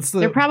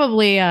 They're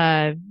probably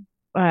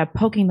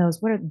poking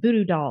those, what are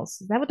voodoo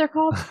dolls? Is that what they're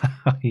called?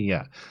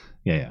 Yeah.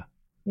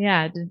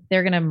 Yeah,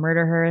 they're going to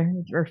murder her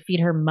or feed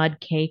her mud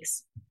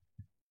cakes.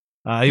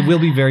 It will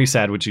be very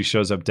sad when she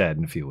shows up dead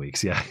in a few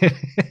weeks. Yeah.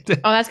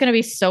 Oh, that's going to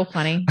be so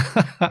funny.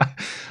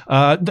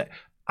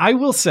 I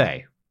will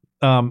say,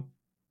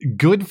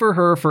 good for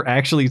her for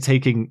actually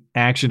taking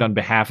action on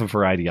behalf of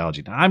her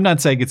ideology. Now, I'm not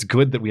saying it's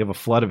good that we have a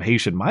flood of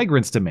Haitian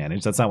migrants to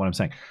manage. That's not what I'm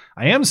saying.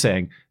 I am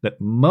saying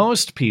that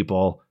most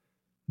people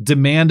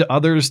demand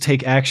others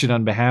take action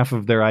on behalf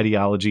of their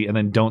ideology and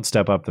then don't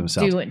step up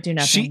themselves. Do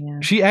nothing.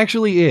 She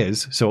actually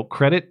is. So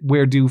credit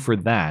where due for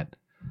that.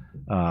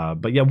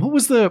 But yeah, what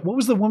was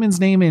the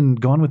woman's name in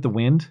Gone with the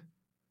Wind?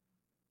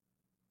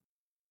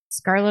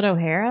 Scarlett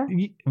O'Hara?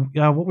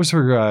 What was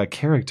her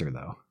character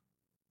though?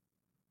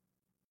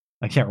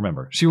 I can't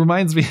remember. She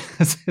reminds me.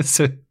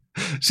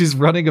 She's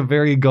running a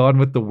very Gone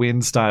with the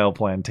Wind style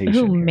plantation.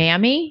 Who,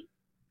 Mammy?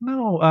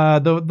 No,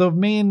 the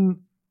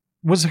main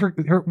was her.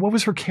 What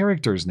was her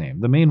character's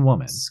name? The main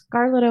woman.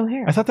 Scarlett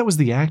O'Hara. I thought that was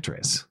the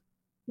actress.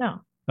 No.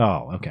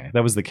 Oh, okay.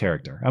 That was the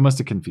character. I must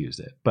have confused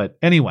it. But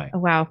anyway. Oh,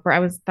 wow. Thought I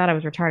was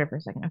retarded for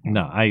a second. Okay.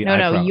 No,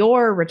 No,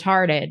 you're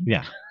retarded.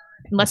 Yeah.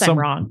 Unless I'm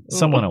wrong.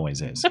 Someone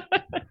always is.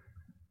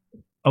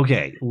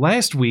 Okay.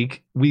 Last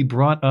week we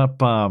brought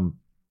up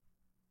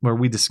where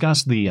we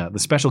discussed the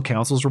special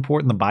counsel's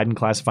report and the Biden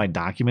classified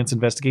documents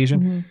investigation.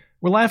 Mm-hmm.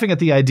 We're laughing at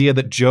the idea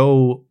that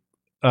Joe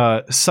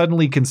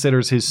suddenly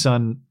considers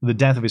the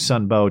death of his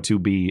son Beau to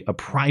be a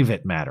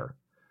private matter.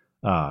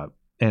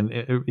 And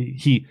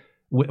he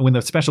when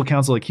the special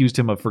counsel accused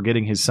him of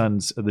forgetting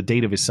the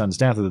date of his son's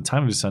death or the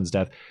time of his son's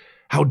death,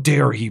 how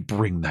dare he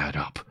bring that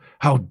up?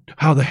 How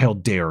the hell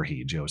dare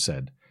he? Joe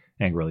said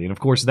angrily. And of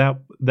course,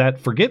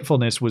 that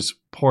forgetfulness was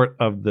part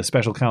of the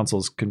special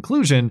counsel's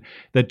conclusion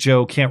that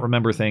Joe can't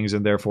remember things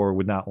and therefore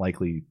would not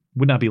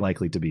be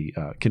likely to be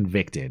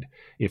convicted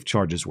if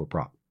charges were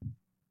brought.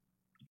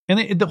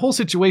 And the whole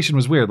situation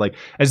was weird, like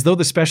as though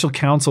the special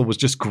counsel was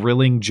just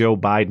grilling Joe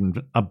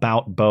Biden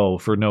about Bo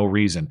for no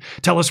reason.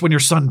 Tell us when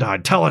your son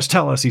died. Tell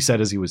us, he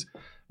said as he was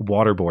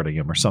waterboarding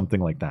him or something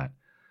like that.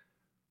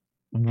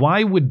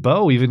 Why would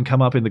Bo even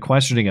come up in the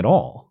questioning at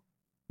all?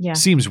 Yeah.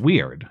 Seems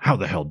weird. How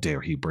the hell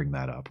dare he bring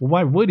that up? Well,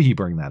 why would he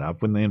bring that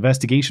up when the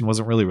investigation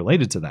wasn't really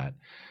related to that?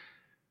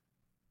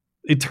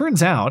 It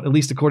turns out, at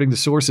least according to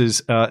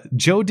sources,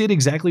 Joe did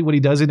exactly what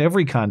he does in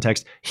every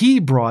context. He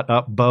brought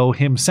up Bo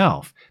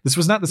himself. This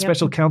was not the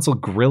special counsel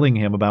grilling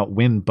him about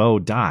when Bo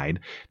died.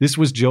 This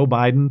was Joe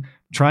Biden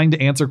trying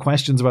to answer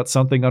questions about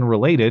something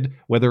unrelated,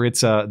 whether it's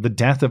the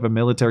death of a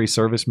military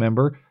service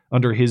member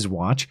under his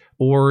watch,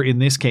 or in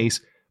this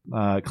case,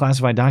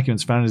 classified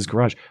documents found in his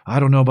garage.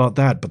 I don't know about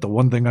that, but the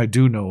one thing I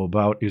do know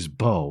about is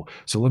Bo.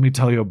 So let me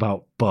tell you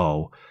about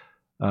Bo.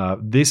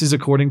 This is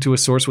according to a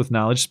source with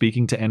knowledge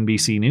speaking to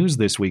NBC News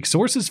this week.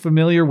 Sources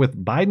familiar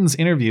with Biden's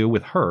interview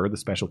with her, the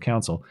special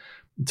counsel,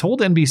 told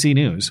NBC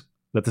News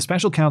that the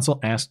special counsel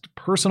asked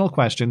personal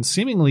questions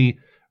seemingly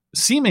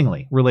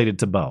related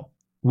to Bo,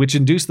 which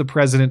induced the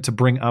president to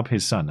bring up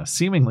his son. Now,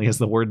 seemingly is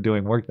the word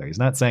doing work there. He's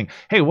not saying,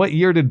 hey, what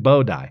year did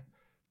Bo die?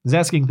 He's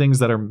asking things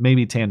that are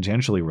maybe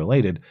tangentially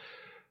related.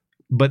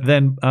 But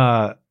then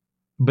Joe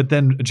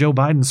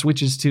Biden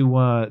switches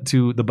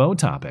to the Bo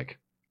topic.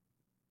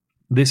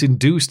 This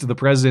induced the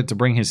president to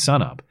bring his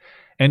son up.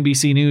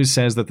 NBC News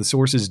says that the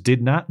sources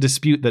did not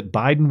dispute that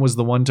Biden was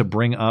the one to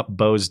bring up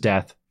Bo's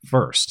death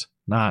first,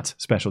 not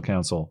special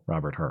counsel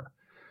Robert Hur.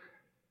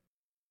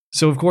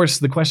 So, of course,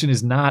 the question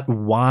is not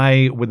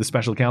why would the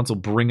special counsel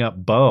bring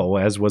up Bo,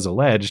 as was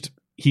alleged.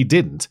 He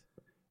didn't.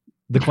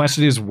 The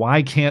question is,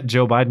 why can't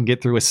Joe Biden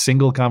get through a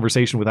single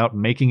conversation without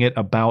making it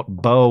about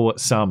Bo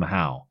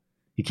somehow?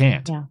 He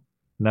can't. Yeah.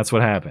 And that's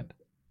what happened,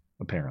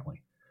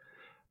 apparently.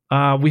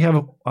 We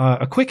have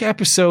a quick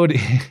episode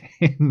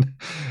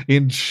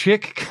in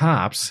Chick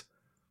Cops.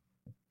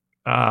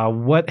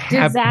 What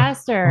happened?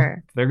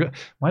 Disaster.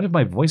 Why did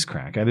my voice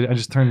crack? I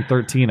just turned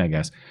 13, I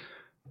guess.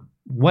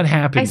 What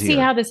happened here? I see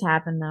how this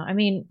happened, though. I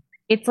mean,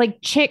 it's like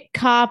Chick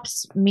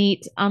Cops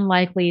meet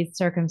unlikely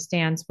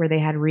circumstance where they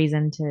had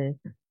reason to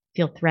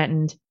feel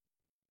threatened.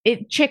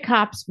 Chick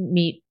Cops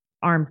meet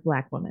armed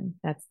black women.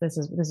 This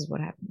is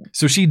what happened here.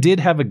 So she did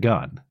have a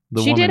gun.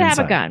 She did have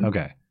a gun.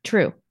 Okay.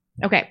 True.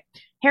 Okay.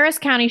 Harris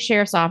County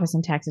Sheriff's Office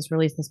in Texas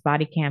released this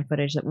body cam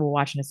footage that we'll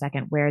watch in a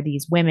second, where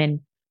these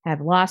women have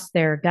lost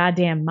their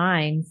goddamn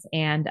minds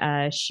and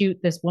shoot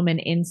this woman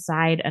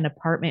inside an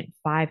apartment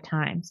 5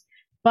 times.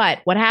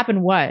 But what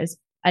happened was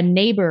a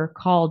neighbor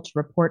called to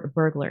report a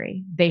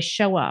burglary. They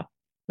show up.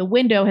 The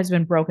window has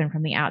been broken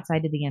from the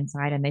outside to the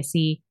inside, and they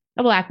see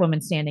a black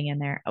woman standing in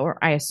there, or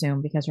I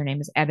assume because her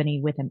name is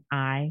Ebony with an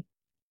I,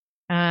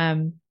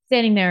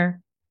 standing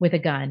there with a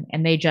gun,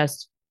 and they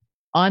just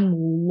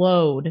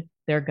unload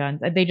their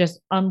guns. They just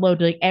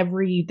unload like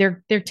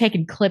they're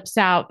taking clips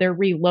out, they're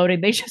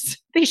reloading. They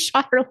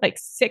shot her like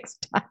 6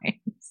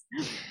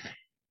 times.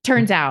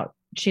 Turns out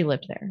she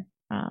lived there.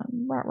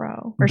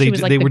 Or she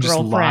was like they the were just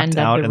girlfriend locked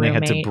out of the and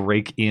roommate. they had to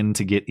break in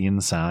to get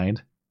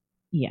inside.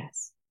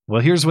 Yes.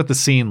 Well, here's what the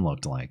scene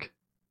looked like.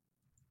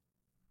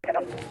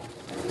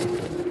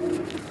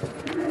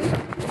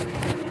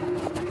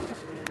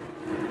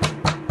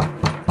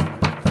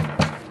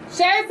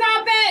 Sheriff's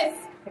Office!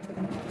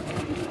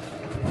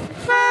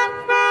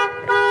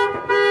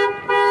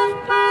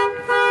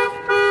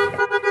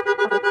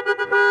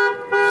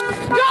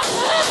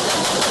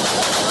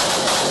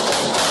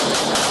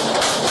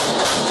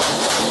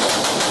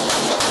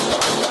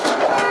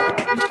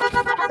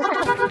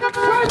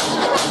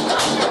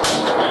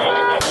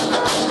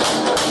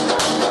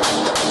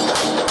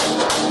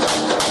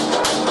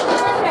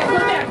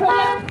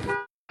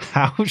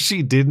 How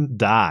she didn't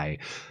die.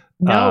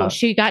 No,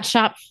 she got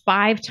shot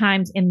 5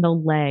 times in the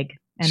leg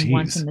and Jeez.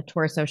 once in the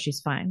torso. She's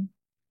fine.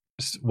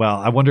 Well,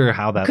 I wonder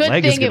how that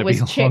leg is going to be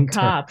long term. Good thing it was Chick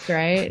Cops,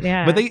 right?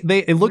 Yeah. But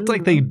it looked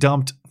like they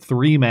dumped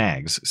 3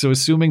 mags. So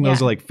assuming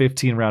those are like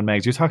 15 round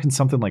mags, you're talking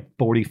something like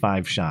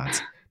 45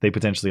 shots they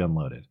potentially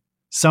unloaded.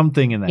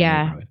 Something in that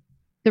neighborhood.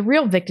 The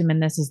real victim in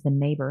this is the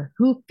neighbor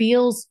who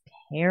feels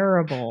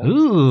terrible.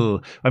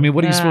 Ooh. I mean,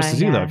 what are you supposed to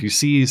do, though? If you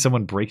see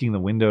someone breaking the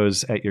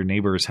windows at your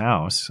neighbor's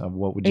house,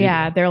 what would you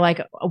do? They're like,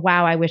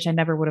 wow, I wish I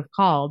never would have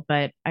called.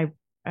 But I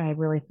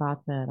really thought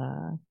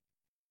that,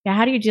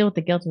 how do you deal with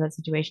the guilt of that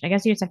situation? I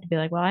guess you just have to be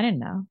like, well, I didn't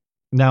know.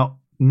 Now,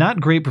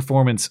 not great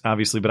performance,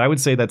 obviously, but I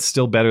would say that's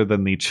still better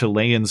than the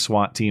Chilean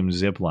SWAT team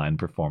zipline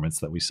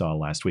performance that we saw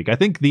last week. I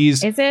think these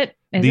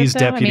deputies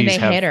they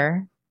hit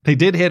her. They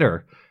did hit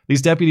her.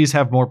 These deputies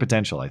have more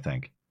potential, I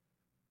think.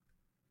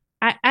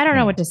 I don't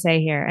know what to say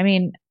here. I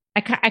mean,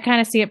 I kind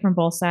of see it from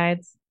both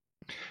sides.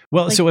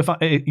 Well, so if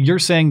you're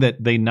saying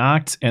that they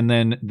knocked and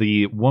then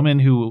the woman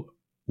who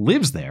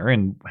lives there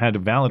and had a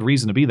valid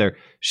reason to be there,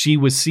 she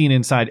was seen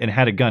inside and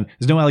had a gun.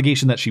 There's no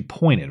allegation that she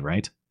pointed,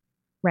 right?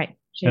 Right.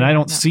 And I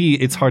don't see,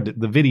 it's hard to,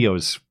 the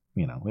videos,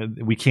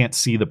 we can't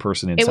see the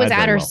person inside. It was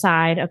at her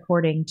side,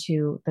 according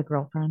to the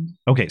girlfriend.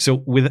 Okay. So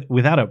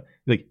without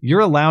you're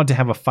allowed to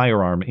have a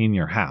firearm in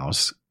your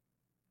house,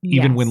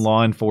 even when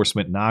law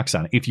enforcement knocks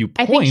on it. If you point,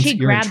 I think she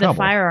you're grabbed in trouble. The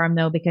firearm,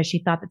 though, because she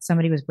thought that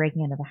somebody was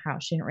breaking into the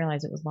house. She didn't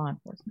realize it was law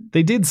enforcement.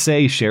 They did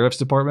say sheriff's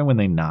department when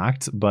they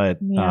knocked, but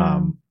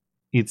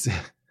it's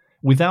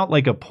without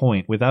like a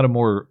point, without a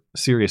more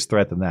serious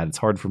threat than that, it's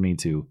hard for me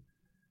to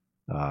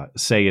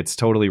say it's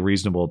totally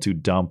reasonable to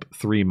dump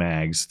 3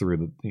 mags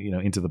through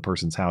into the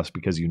person's house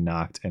because you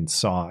knocked and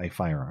saw a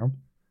firearm.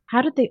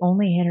 How did they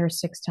only hit her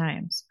 6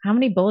 times? How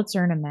many bullets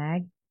are in a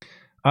mag?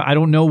 I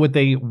don't know what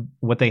they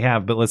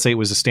have, but let's say it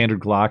was a standard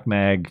Glock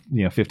mag,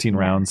 15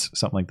 rounds,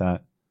 something like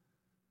that.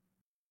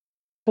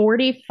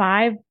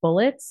 45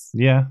 bullets?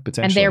 Yeah,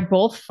 potentially. And they're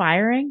both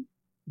firing?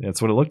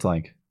 That's what it looked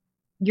like.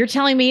 You're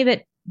telling me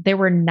that there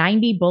were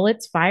 90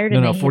 bullets fired?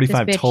 No,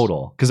 45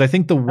 total. Because I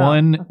think the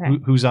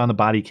one who's on the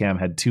body cam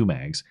had 2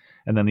 mags,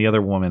 and then the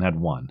other woman had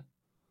 1.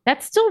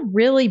 That's still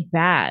really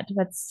bad.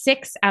 That's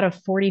 6 out of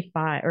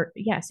 45.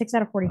 6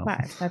 out of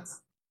 45. Oh.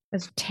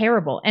 That's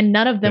terrible. And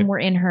none of them were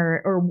in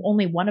her, or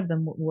only one of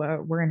them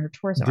were in her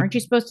torso. Aren't you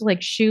supposed to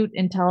shoot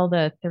until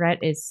the threat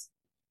is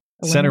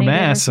eliminated? Center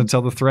mass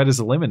until the threat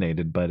is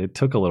eliminated, but it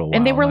took a little while.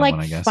 And they were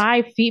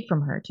 5 feet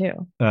from her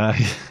too.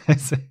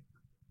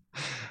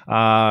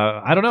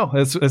 I don't know.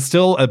 It's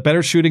still a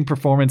better shooting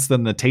performance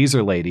than the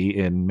taser lady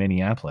in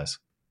Minneapolis.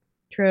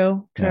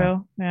 True. Yeah.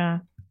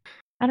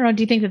 I don't know.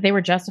 Do you think that they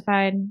were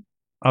justified?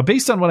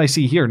 Based on what I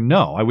see here,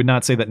 no. I would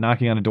not say that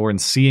knocking on a door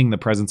and seeing the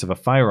presence of a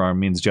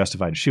firearm means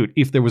justified to shoot.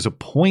 If there was a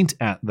point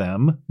at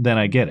them, then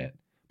I get it.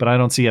 But I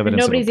don't see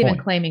evidence. Nobody's of a point.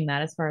 even claiming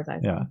that, as far as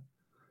I see. Yeah.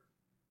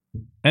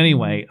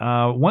 Anyway,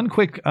 one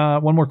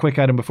more quick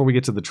item before we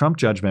get to the Trump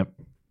judgment.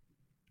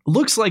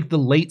 Looks like the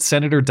late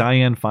Senator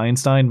Dianne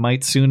Feinstein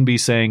might soon be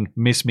saying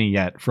 "Miss me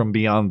yet" from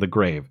beyond the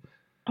grave.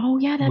 Oh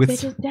yeah, that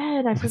bitch is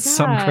dead. I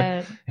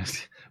forgot.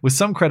 With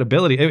some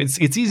credibility.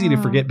 It's easy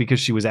to forget because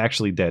she was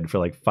actually dead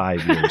for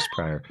 5 years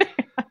prior.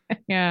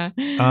 Yeah.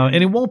 And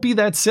it won't be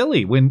that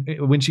silly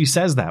when she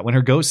says that, when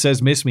her ghost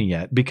says "Miss me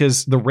yet,"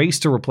 because the race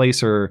to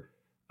replace her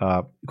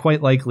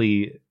quite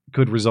likely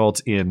could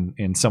result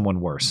in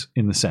someone worse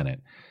in the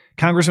Senate.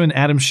 Congressman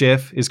Adam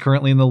Schiff is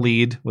currently in the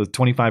lead with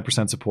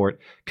 25% support.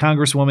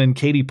 Congresswoman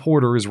Katie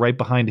Porter is right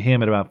behind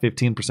him at about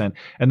 15%.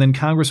 And then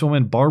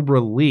Congresswoman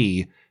Barbara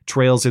Lee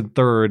trails in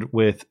third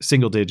with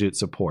single-digit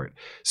support.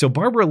 So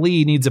Barbara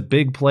Lee needs a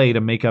big play to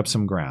make up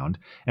some ground.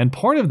 And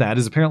part of that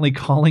is apparently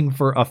calling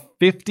for a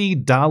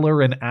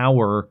 $50 an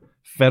hour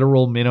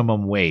federal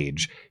minimum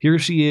wage. Here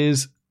she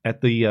is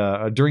at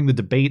the during the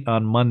debate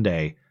on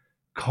Monday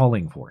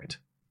calling for it.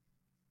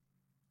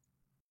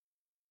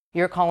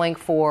 You're calling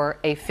for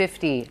a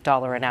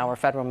 $50 an hour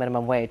federal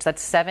minimum wage.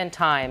 That's 7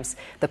 times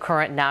the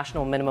current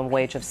national minimum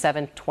wage of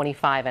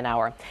 $7.25 an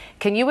hour.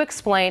 Can you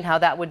explain how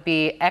that would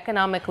be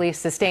economically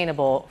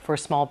sustainable for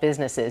small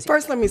businesses?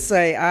 First, let me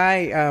say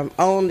I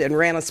owned and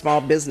ran a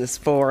small business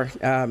for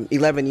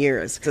 11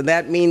 years. So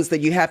that means that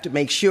you have to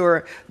make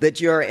sure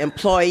that your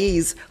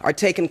employees are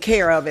taken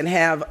care of and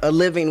have a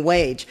living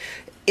wage.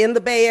 In the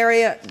Bay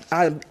Area,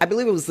 I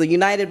believe it was the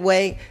United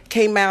Way,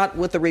 came out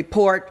with a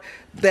report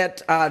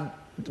that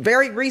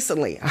very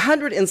recently,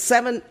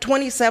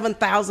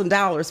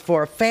 $127,000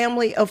 for a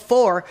family of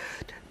 4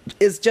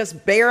 is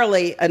just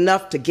barely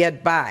enough to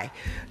get by.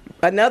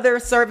 Another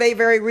survey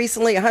very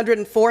recently,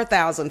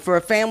 $104,000 for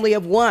a family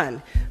of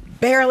 1.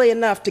 Barely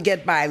enough to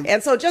get by.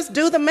 And so just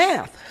do the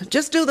math.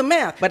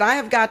 But I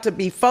have got to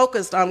be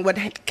focused on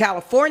what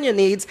California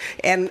needs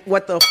and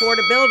what the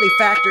affordability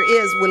factor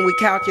is when we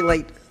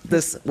calculate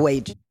this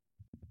wage.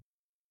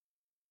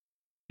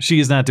 She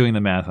is not doing the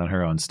math on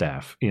her own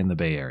staff in the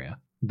Bay Area.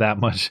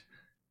 That much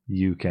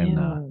you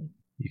can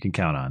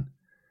count on.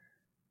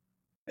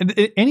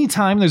 And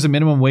anytime there's a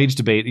minimum wage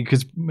debate,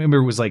 because remember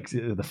it was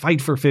the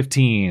fight for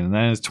 15 and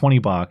then it's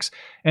 $20,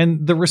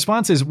 and the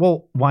response is,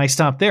 well, why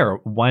stop there?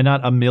 Why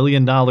not $1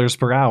 million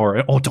per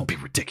hour? Oh, don't be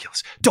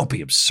ridiculous. Don't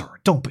be absurd.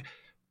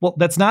 Well,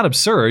 that's not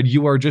absurd.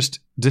 You are just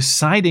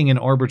deciding an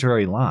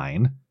arbitrary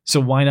line. So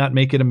why not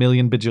make it $1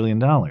 million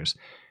bajillion? And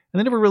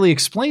they never really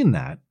explained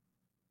that.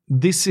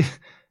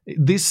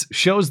 This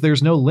shows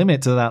there's no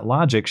limit to that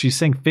logic. She's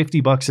saying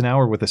 $50 an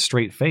hour with a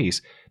straight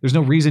face. There's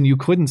no reason you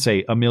couldn't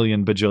say $1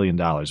 million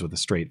bajillion with a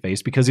straight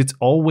face, because it's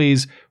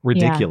always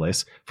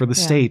ridiculous for the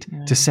state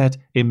to set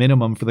a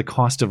minimum for the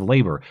cost of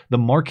labor. The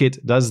market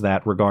does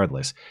that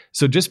regardless.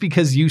 So just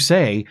because you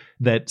say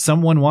that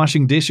someone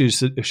washing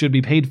dishes should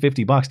be paid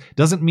 $50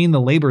 doesn't mean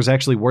the labor is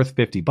actually worth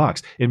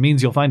 $50. It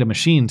means you'll find a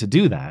machine to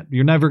do that.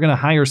 You're never going to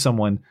hire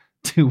someone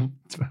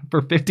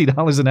for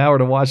 $50 an hour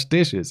to wash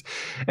dishes.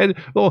 And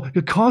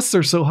the costs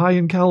are so high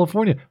in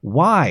California.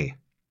 Why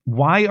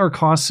are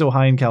costs so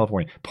high in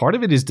California? Part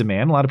of it is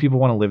demand. A lot of people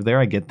want to live there.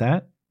 I get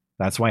that.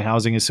 That's why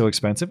housing is so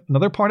expensive.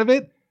 Another part of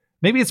it,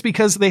 Maybe it's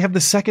because they have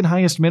the second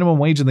highest minimum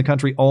wage in the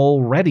country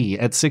already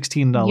at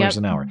 $16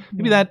 an hour.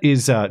 Maybe that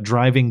is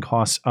driving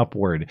costs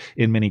upward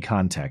in many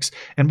contexts.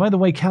 And by the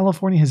way,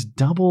 California has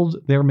doubled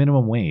their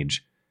minimum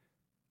wage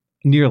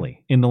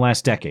nearly in the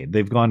last decade.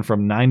 They've gone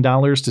from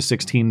 $9 to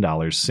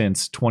 $16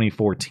 since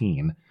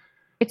 2014.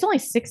 It's only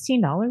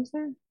 $16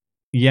 there?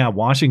 Yeah,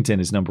 Washington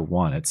is number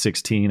one at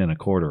 16 and a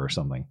quarter or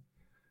something.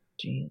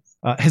 Jeez.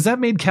 Has that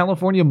made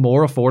California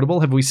more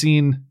affordable? Have we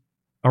seen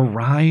a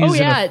rise? Oh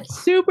yeah, it's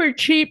super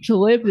cheap to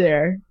live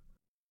there.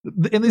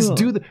 And this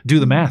do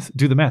the math.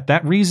 Do the math.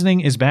 That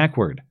reasoning is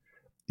backward.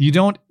 You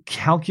don't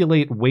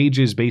calculate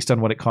wages based on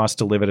what it costs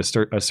to live at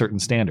a certain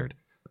standard.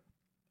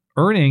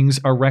 Earnings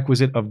are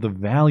requisite of the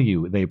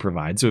value they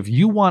provide. So if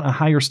you want a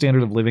higher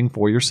standard of living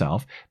for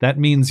yourself, that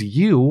means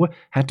you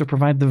have to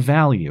provide the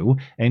value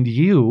and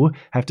you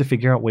have to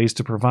figure out ways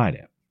to provide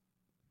it.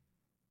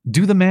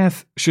 Do the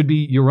math should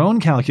be your own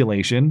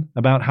calculation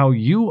about how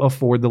you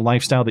afford the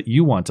lifestyle that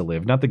you want to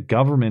live, not the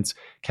government's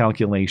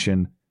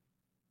calculation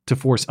to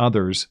force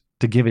others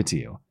to give it to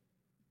you.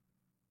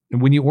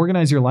 And when you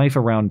organize your life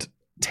around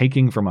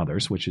taking from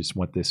others, which is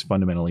what this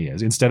fundamentally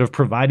is, instead of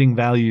providing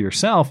value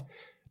yourself,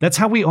 that's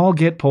how we all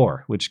get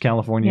poor, which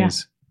California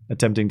is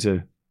attempting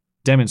to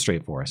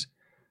demonstrate for us.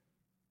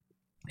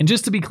 And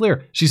just to be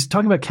clear, she's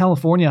talking about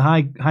California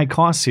high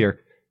costs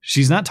here.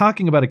 She's not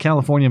talking about a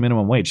California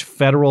minimum wage,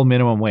 federal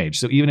minimum wage.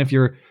 So even if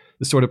you're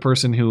the sort of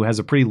person who has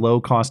a pretty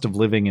low cost of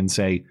living in,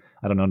 say,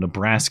 I don't know,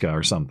 Nebraska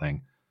or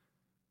something,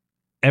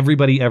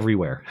 everybody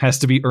everywhere has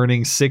to be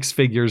earning six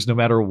figures no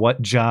matter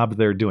what job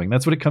they're doing.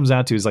 That's what it comes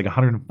out to, is like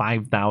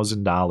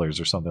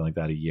 $105,000 or something like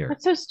that a year.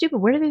 That's so stupid.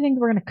 Where do they think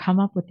we're going to come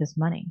up with this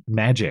money?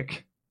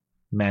 Magic.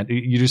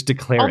 You just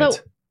declare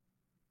it.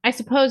 I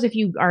suppose if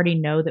you already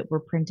know that we're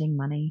printing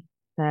money,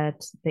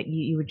 that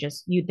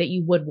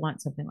you would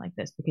want something like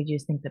this because you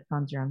just think that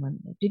funds are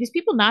unlimited. Do these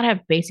people not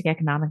have basic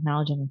economic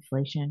knowledge of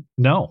inflation?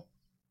 No,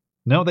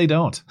 they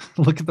don't.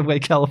 Look at the way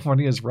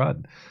California is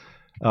run.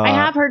 I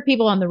have heard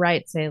people on the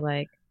right say,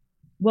 like,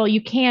 well,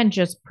 you can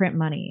just print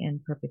money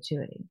in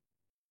perpetuity.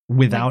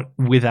 Without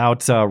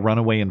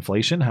runaway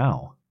inflation?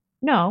 How?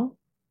 No,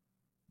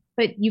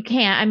 but you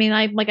can't. I mean,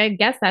 I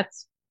guess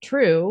that's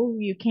true.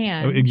 You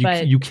can.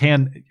 You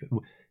can.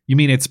 You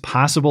mean it's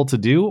possible to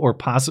do, or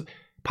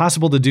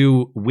possible to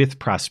do with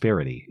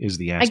prosperity is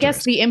the asterisk. I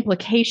guess the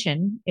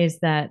implication is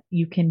that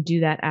you can do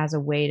that as a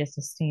way to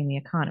sustain the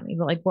economy.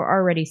 But like, we're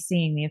already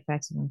seeing the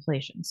effects of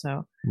inflation.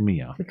 So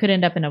we could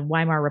end up in a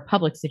Weimar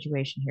Republic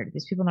situation here. Do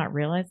these people not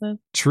realize this?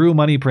 True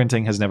money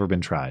printing has never been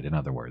tried. In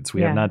other words,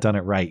 we have not done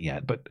it right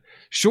yet. But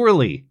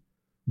surely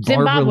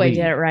Zimbabwe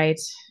did it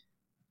right.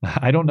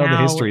 I don't know the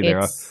history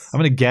there. I'm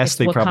going to guess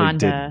they probably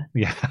did.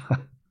 Yeah.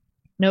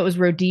 No, it was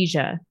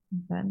Rhodesia.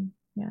 Then,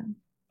 yeah.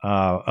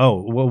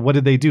 Well, what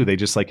did they do? They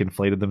just like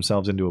inflated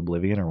themselves into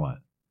oblivion, or what?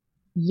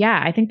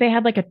 Yeah, I think they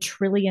had like $1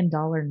 trillion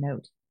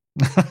note.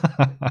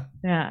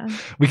 Yeah.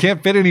 We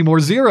can't fit any more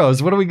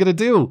zeros. What are we going to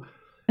do?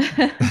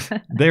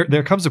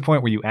 There comes a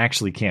point where you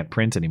actually can't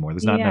print anymore.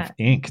 There's not enough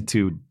ink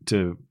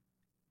to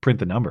print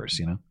the numbers,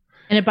 you know?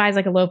 And it buys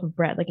like a loaf of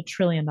bread, like $1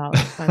 trillion. All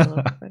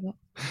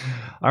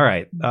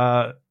right.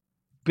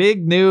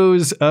 Big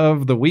news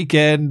of the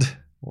weekend,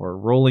 or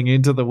rolling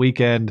into the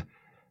weekend.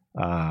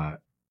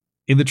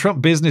 In the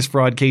Trump business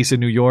fraud case in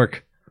New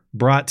York,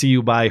 brought to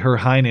you by Her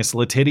Highness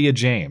Letitia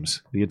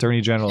James, the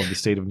Attorney General of the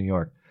state of New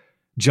York.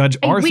 Judge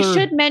Arthur... We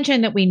should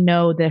mention that we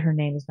know that her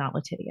name is not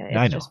Letitia. It's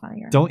I know. Just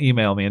funnier. Don't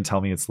email me and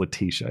tell me it's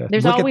Letitia.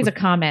 There's always a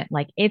comment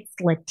like, it's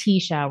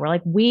Letitia. We're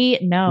like, we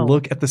know.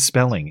 Look at the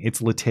spelling.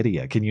 It's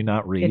Letitia. Can you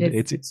not read?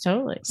 It's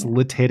totally. It's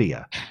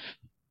Letitia.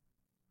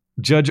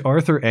 Judge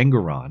Arthur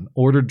Engeron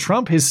ordered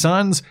Trump, his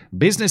sons,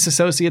 business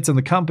associates, and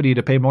the company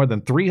to pay more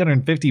than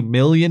 $350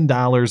 million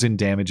in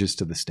damages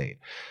to the state.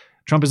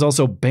 Trump is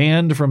also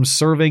banned from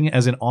serving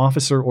as an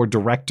officer or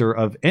director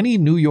of any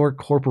New York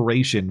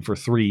corporation for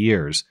 3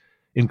 years,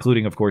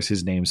 including, of course,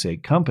 his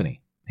namesake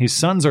company. His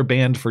sons are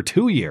banned for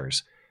 2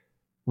 years.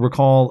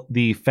 Recall,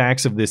 the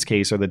facts of this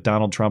case are that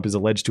Donald Trump is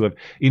alleged to have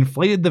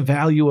inflated the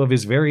value of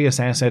his various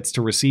assets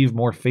to receive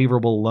more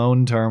favorable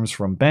loan terms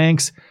from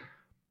banks.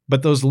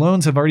 But those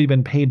loans have already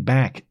been paid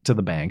back to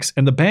the banks,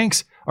 and the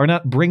banks are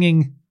not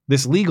bringing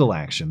this legal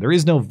action. There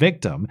is no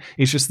victim.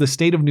 It's just the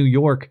state of New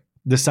York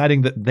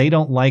deciding that they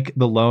don't like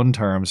the loan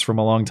terms from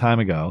a long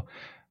time ago,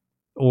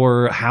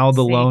 or how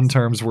the loan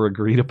terms were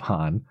agreed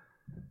upon.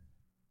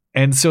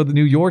 And so the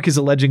New York is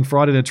alleging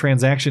fraud in a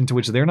transaction to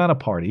which they're not a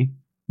party.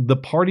 The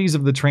parties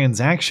of the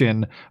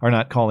transaction are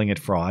not calling it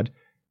fraud.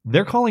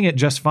 They're calling it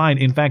just fine.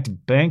 In fact,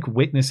 bank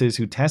witnesses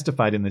who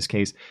testified in this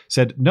case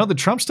said, no, the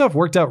Trump stuff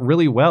worked out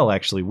really well,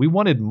 actually. We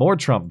wanted more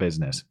Trump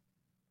business.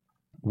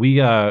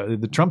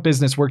 The Trump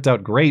business worked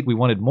out great. We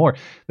wanted more.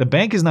 The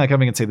bank is not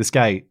coming and say, this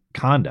guy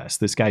conned us.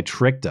 This guy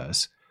tricked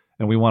us,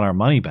 and we want our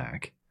money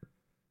back.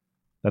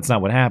 That's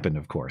not what happened,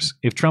 of course.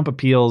 If Trump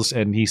appeals,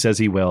 and he says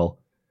he will,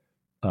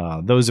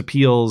 those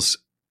appeals,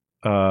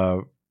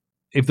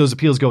 if those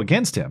appeals go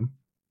against him,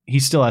 he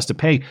still has to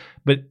pay.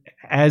 But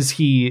as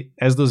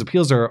those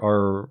appeals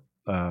are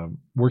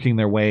working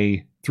their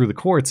way through the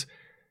courts,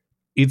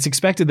 it's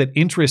expected that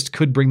interest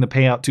could bring the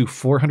payout to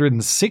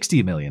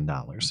 $460 million,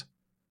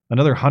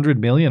 another $100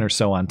 million or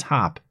so on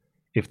top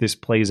if this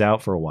plays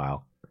out for a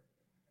while.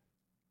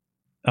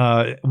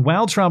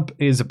 While Trump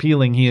is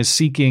appealing, he is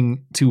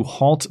seeking to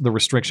halt the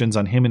restrictions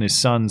on him and his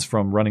sons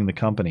from running the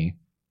company.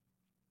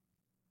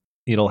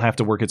 It'll have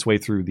to work its way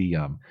through the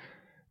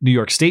New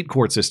York State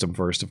court system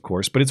first, of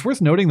course, but it's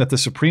worth noting that the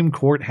Supreme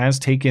Court has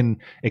taken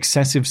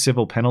excessive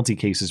civil penalty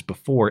cases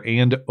before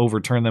and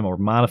overturned them or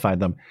modified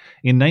them.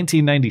 In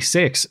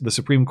 1996, the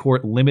Supreme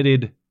Court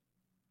limited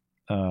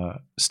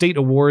state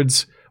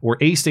awards or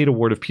a state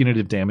award of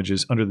punitive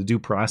damages under the Due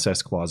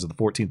Process Clause of the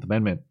 14th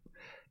Amendment.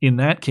 In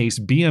that case,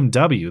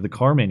 BMW, the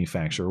car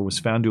manufacturer, was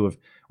found to have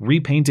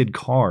repainted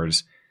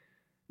cars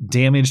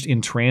damaged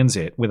in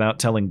transit without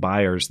telling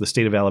buyers. The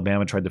state of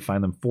Alabama tried to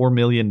fine them $4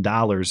 million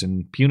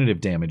in punitive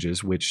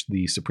damages, which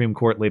the Supreme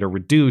Court later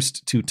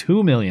reduced to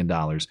 $2 million,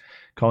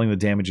 calling the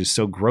damages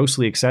so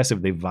grossly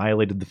excessive they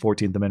violated the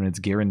 14th Amendment's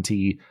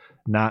guarantee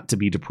not to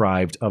be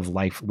deprived of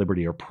life,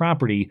 liberty, or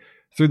property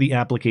through the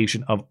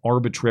application of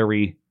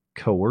arbitrary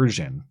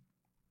coercion.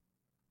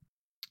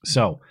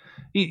 So,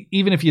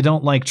 even if you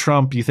don't like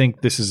Trump, you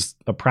think this is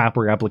a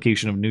proper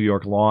application of New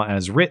York law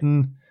as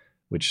written,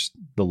 which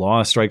the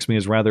law strikes me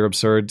as rather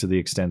absurd to the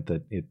extent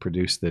that it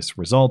produced this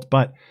result.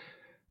 But,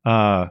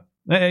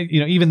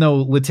 even though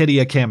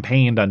Letitia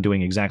campaigned on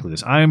doing exactly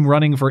this, I'm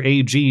running for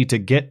AG to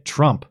get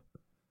Trump.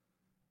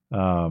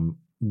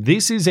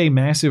 This is a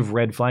massive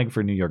red flag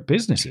for New York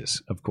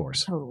businesses, of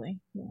course. Totally.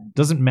 Yeah.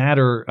 Doesn't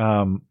matter.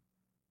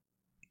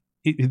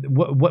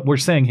 What we're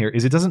saying here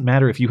is it doesn't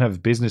matter if you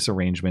have business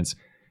arrangements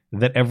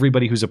that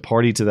everybody who's a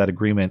party to that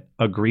agreement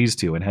agrees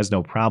to and has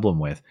no problem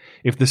with.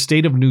 If the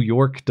state of New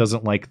York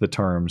doesn't like the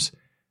terms,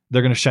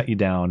 they're going to shut you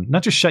down.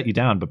 Not just shut you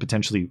down, but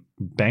potentially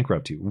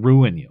bankrupt you,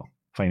 ruin you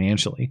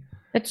financially.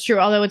 That's true.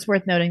 Although it's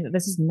worth noting that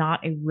this is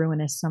not a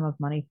ruinous sum of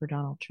money for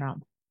Donald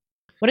Trump.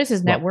 What is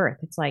his net worth?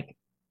 It's like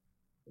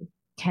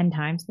 10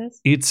 times this.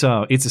 It's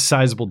a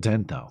sizable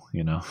dent, though.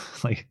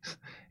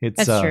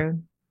 That's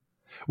true.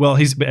 Well,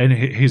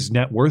 his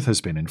net worth has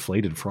been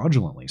inflated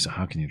fraudulently, so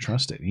how can you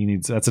trust it?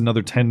 That's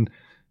another $10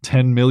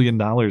 million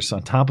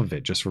on top of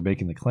it just for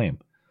making the claim.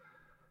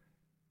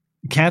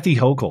 Kathy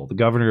Hochul, the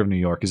governor of New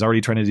York, is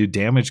already trying to do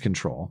damage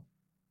control.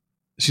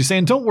 She's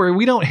saying, don't worry,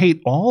 we don't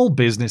hate all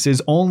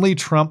businesses, only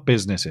Trump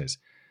businesses,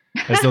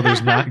 as though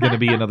there's not going to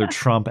be another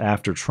Trump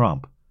after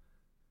Trump.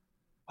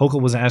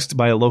 Hochul was asked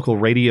by a local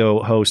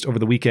radio host over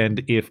the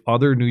weekend if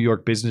other New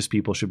York business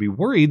people should be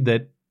worried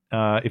that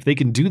if they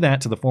can do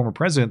that to the former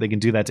president, they can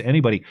do that to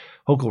anybody.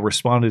 Hochul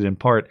responded in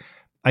part,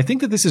 I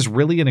think that this is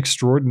really an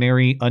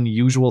extraordinary,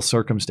 unusual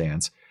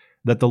circumstance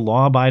that the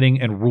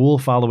law-abiding and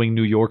rule-following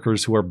New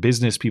Yorkers who are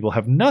business people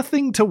have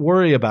nothing to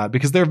worry about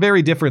because they're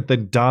very different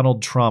than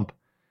Donald Trump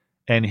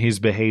and his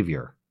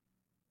behavior.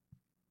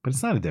 But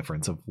it's not a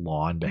difference of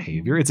law and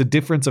behavior. It's a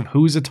difference of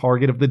who's a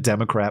target of the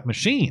Democrat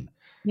machine.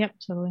 Yep,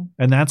 totally.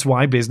 And that's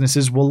why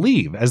businesses will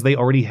leave, as they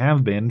already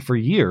have been for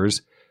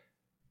years.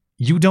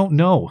 You don't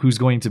know who's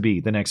going to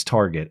be the next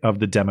target of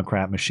the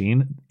Democrat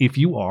machine. If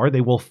you are, they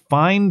will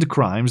find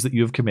crimes that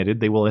you have committed.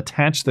 They will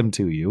attach them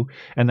to you.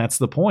 And that's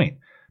the point.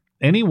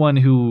 Anyone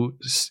who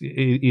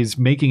is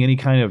making any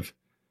kind of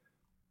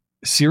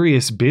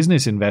serious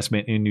business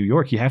investment in New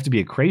York, you have to be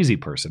a crazy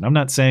person. I'm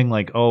not saying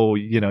like, oh,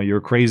 you're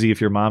crazy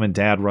if your mom and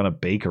dad run a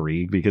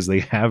bakery because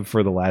they have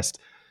for the last,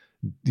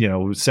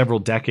 several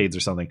decades or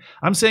something.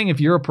 I'm saying if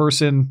you're a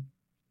person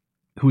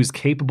who is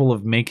capable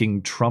of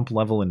making Trump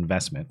level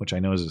investment, which I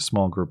know is a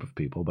small group of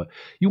people, but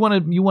you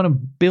want to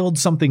build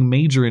something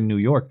major in New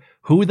York.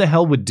 Who the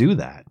hell would do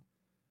that?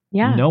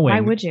 Yeah.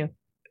 Why would you?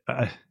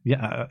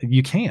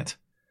 You can't.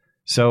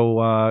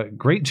 So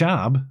great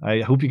job.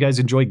 I hope you guys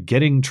enjoy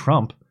getting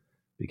Trump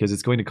because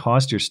it's going to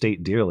cost your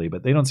state dearly,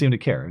 but they don't seem to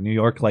care. New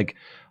York, like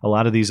a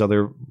lot of these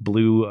other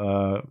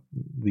blue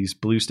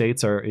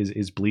states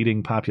is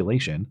bleeding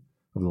population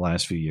over the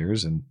last few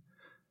years. And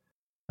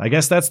I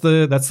guess that's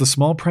the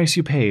small price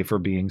you pay for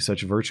being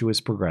such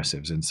virtuous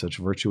progressives and such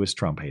virtuous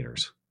Trump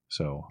haters.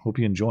 So hope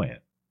you enjoy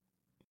it.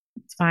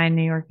 It's fine.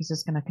 New York is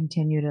just going to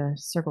continue to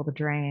circle the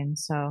drain,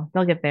 so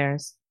they'll get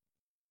theirs.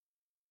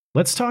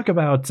 Let's talk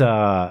about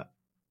the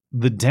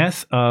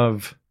death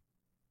of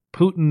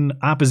Putin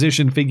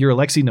opposition figure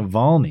Alexei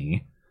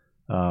Navalny.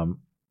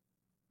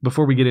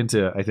 Before we get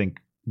into, I think,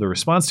 the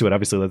response to it,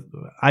 obviously,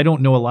 I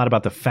don't know a lot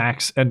about the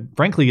facts, and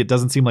frankly, it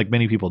doesn't seem like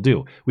many people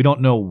do. We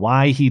don't know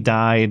why he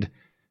died.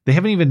 They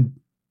haven't even,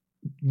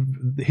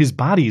 his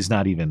body is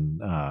not even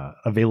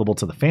available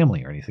to the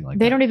family or anything like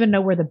that. They don't even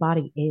know where the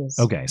body is.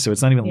 Okay, so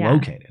it's not even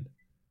located.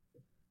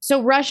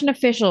 So Russian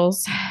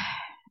officials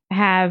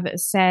have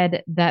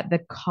said that the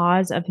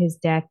cause of his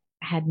death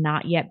had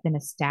not yet been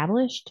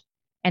established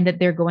and that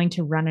they're going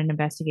to run an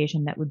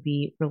investigation that would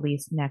be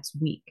released next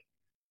week.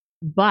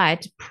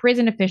 But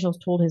prison officials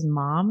told his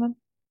mom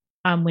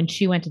when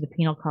she went to the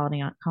penal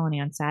colony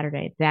on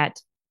Saturday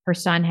that her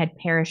son had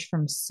perished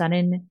from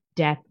sudden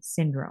death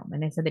syndrome,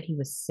 and they said that he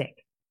was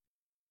sick.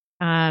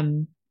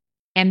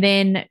 And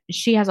then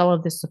she has all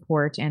of this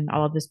support and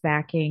all of this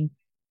backing.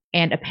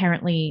 And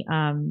apparently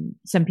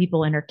some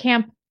people in her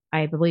camp,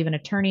 I believe an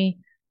attorney,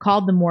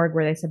 called the morgue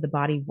where they said the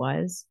body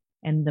was.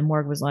 And the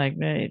morgue was like,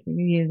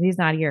 he's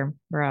not here,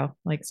 bro.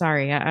 Like,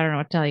 sorry, I don't know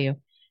what to tell you.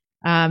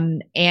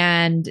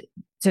 And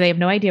so they have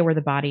no idea where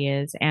the body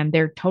is. And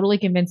they're totally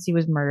convinced he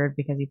was murdered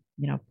because he,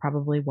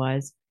 probably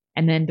was.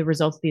 And then the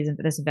results of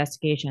this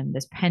investigation,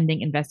 this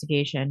pending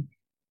investigation,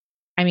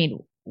 I mean,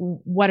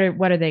 what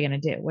are they going to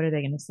do? What are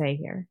they going to say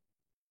here?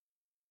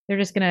 They're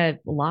just going to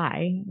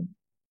lie.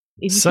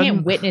 If you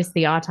can't witness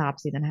the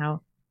autopsy, then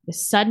how? The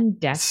sudden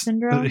death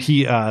syndrome?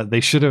 What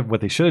they should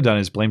have done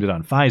is blamed it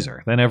on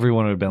Pfizer. Then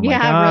everyone would have been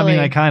like, really? I mean,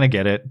 I kind of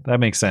get it.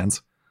 That makes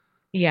sense.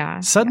 Yeah.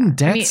 Sudden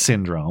death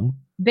syndrome.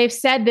 They've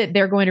said that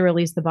they're going to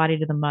release the body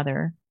to the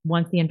mother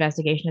once the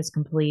investigation is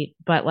complete.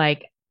 But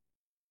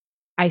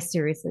I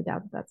seriously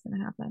doubt that that's going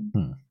to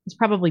happen. He's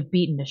probably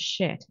beaten to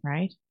shit,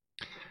 right?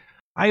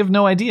 I have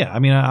no idea. I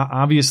mean,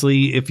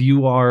 obviously, if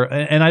you are,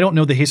 and I don't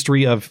know the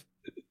history of,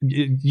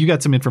 you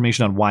got some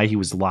information on why he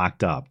was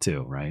locked up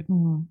too, right?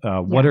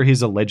 What are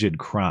his alleged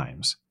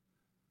crimes?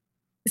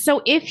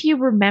 So if you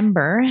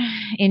remember,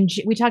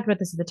 we talked about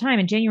this at the time,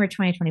 in January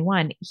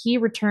 2021, he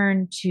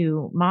returned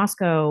to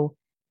Moscow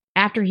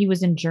after he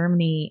was in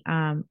Germany,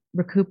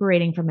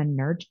 recuperating from a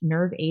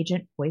nerve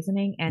agent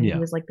poisoning. And he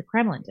was like, the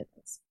Kremlin did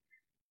this.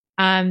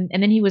 And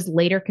then he was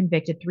later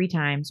convicted 3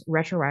 times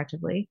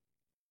retroactively.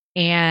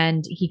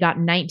 And he got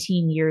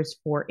 19 years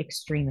for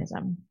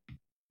extremism.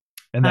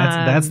 And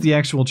that's the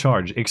actual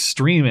charge.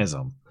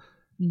 Extremism.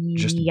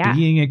 Just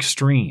being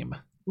extreme.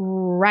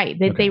 Right.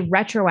 They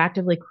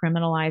retroactively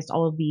criminalized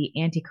all of the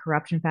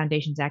Anti-Corruption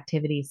Foundation's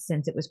activities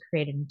since it was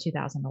created in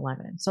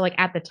 2011. So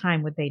at the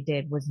time, what they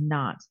did was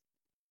not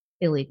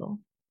illegal.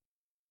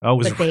 Oh,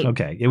 it was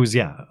okay. It was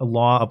a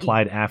law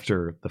applied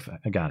after the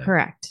fact. I got it.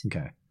 Correct.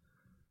 Okay.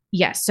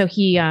 Yes. So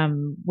he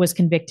was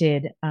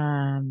convicted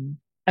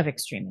of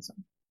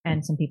extremism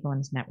and some people in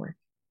his network.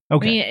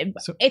 Okay. I mean,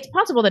 it's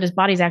possible that his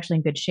body's actually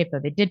in good shape, though.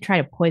 They did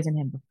try to poison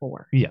him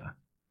before. Yeah.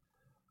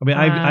 I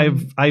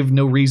mean, I've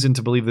no reason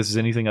to believe this is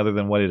anything other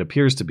than what it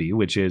appears to be,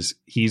 which is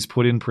he's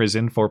put in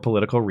prison for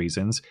political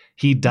reasons.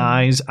 He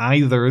dies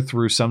either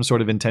through some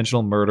sort of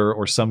intentional murder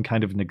or some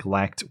kind of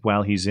neglect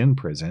while he's in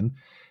prison.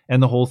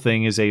 And the whole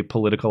thing is a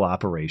political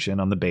operation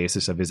on the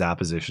basis of his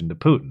opposition to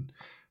Putin.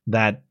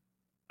 That,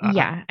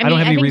 I don't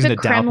have any reason to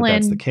doubt that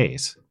that's the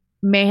case.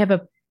 May have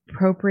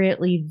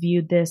appropriately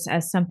viewed this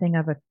as something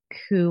of a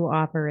coup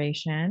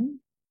operation.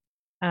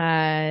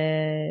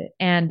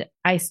 And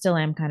I still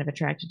am kind of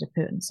attracted to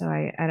Putin, so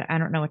I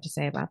don't know what to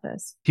say about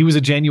this. He was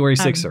a January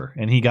 6er,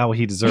 and he got what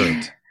he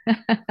deserved.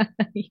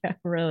 Yeah,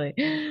 really.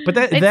 But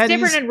it's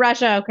different in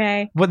Russia,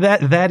 okay? But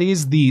that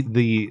is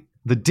the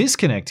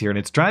disconnect here, and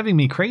it's driving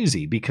me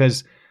crazy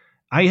because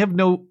I have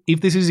if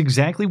this is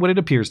exactly what it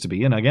appears to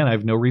be, and again, I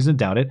have no reason to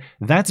doubt it,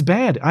 that's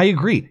bad. I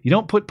agree. You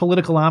don't put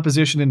political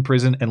opposition in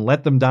prison and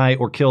let them die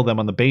or kill them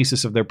on the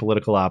basis of their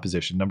political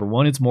opposition. Number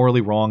one, it's morally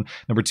wrong.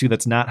 Number two,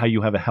 that's not how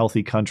you have a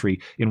healthy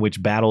country in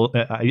which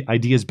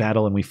ideas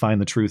battle and we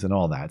find the truth and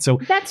all that. So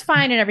that's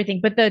fine and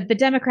everything, but the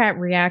Democrat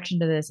reaction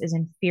to this is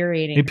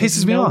infuriating. It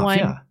pisses me off. No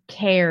one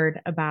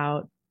cared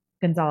about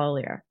Gonzalo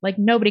Lira.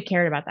 Nobody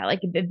cared about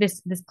that.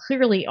 This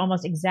clearly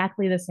almost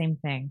exactly the same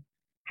thing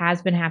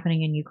has been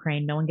happening in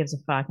Ukraine. No one gives a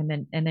fuck, and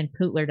then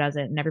Putler does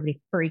it, and everybody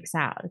freaks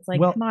out. It's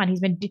come on,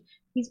 he's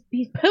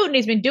Putin.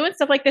 He's been doing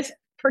stuff like this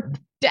for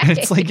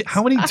decades. It's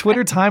how many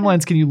Twitter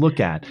timelines can you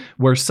look at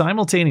where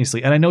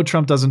simultaneously, and I know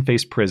Trump doesn't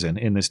face prison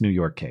in this New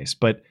York case,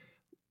 but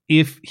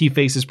if he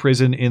faces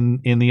prison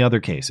in the other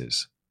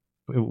cases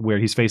where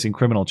he's facing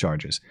criminal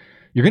charges,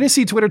 you're going to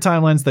see Twitter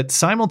timelines that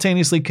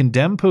simultaneously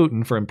condemn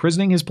Putin for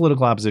imprisoning his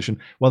political opposition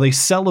while they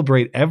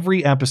celebrate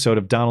every episode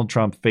of Donald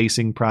Trump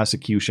facing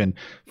prosecution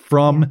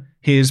from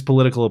his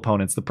political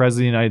opponents, the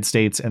president of the United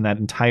States, and that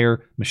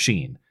entire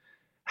machine.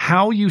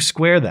 How you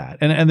square that?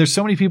 And there's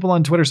so many people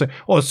on Twitter saying,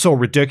 oh, it's so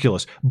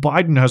ridiculous.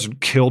 Biden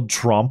hasn't killed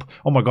Trump.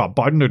 Oh my God,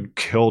 Biden didn't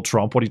kill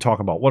Trump. What are you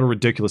talking about? What a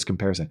ridiculous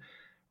comparison.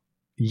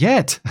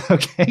 Yet,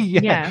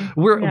 okay,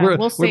 we're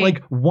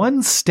like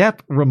one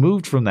step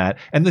removed from that,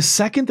 and the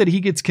second that he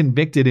gets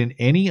convicted in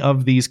any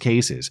of these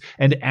cases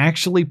and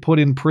actually put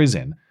in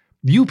prison,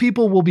 you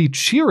people will be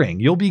cheering.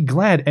 You'll be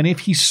glad. And if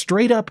he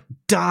straight up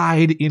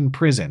died in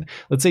prison,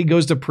 let's say he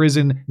goes to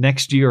prison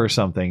next year or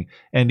something,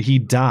 and he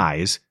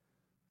dies,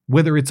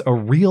 whether it's a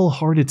real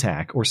heart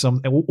attack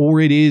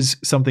or it is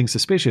something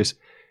suspicious,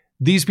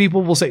 these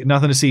people will say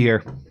nothing to see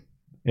here.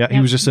 Yeah, he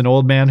was just an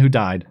old man who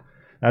died.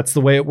 That's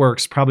the way it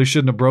works. Probably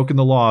shouldn't have broken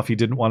the law if he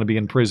didn't want to be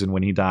in prison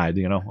when he died.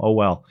 Oh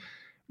well.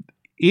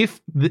 If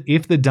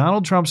the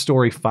Donald Trump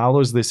story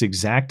follows this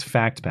exact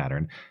fact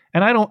pattern,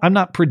 and I'm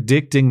not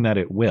predicting that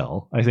it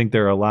will. I think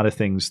there are a lot of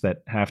things that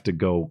have to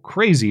go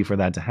crazy for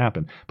that to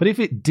happen. But if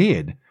it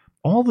did,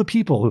 all the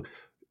people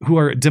who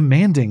are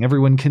demanding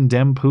everyone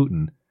condemn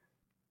Putin,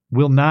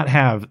 will not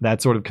have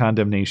that sort of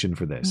condemnation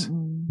for this.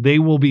 They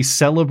will be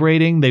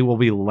celebrating. They will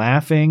be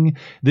laughing.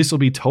 This will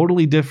be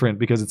totally different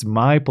because it's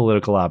my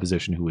political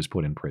opposition who was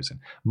put in prison.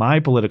 My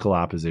political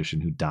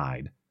opposition who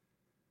died.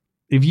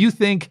 If you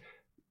think,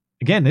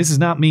 again, this is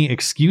not me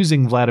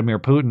excusing Vladimir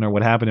Putin or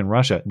what happened in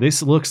Russia.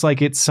 This looks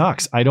like it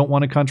sucks. I don't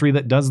want a country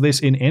that does this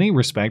in any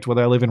respect,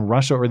 whether I live in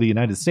Russia or the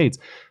United States.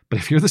 But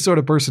if you're the sort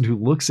of person who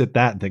looks at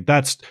that and think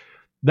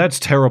that's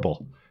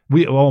terrible.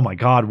 Oh my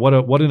God, what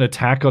an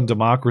attack on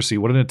democracy.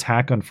 What an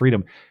attack on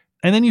freedom.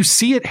 And then you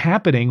see it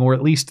happening, or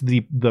at least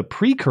the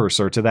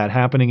precursor to that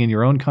happening in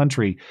your own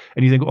country.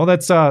 And you think, oh,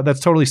 that's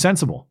totally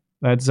sensible.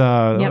 There's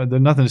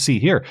nothing to see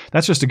here.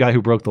 That's just a guy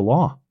who broke the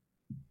law.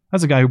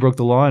 That's a guy who broke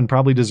the law and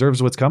probably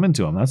deserves what's coming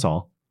to him. That's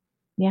all.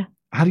 Yeah.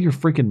 Out of your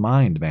freaking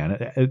mind,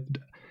 man.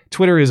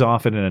 Twitter is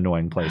often an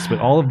annoying place, but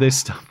all of this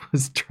stuff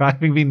was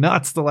driving me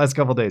nuts the last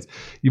couple of days.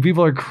 You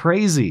people are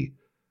crazy.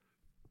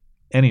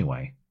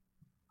 Anyway.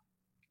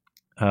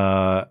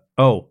 Let's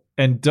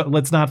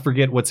not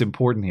forget what's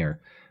important here,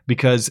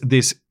 because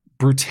this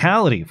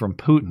brutality from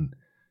Putin,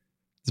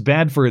 it's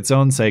bad for its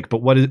own sake,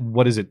 but what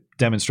does it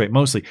demonstrate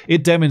mostly?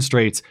 It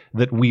demonstrates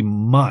that we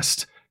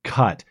must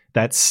cut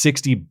that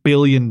 $60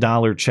 billion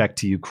check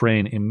to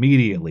Ukraine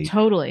immediately.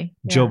 Totally.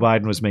 Yeah. Joe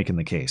Biden was making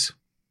the case.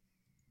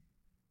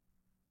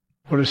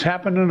 What has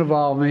happened in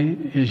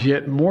Navalny is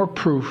yet more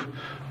proof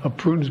of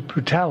Putin's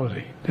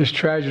brutality. This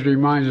tragedy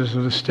reminds us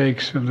of the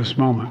stakes of this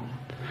moment.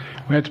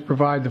 We have to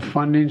provide the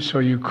funding so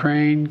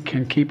Ukraine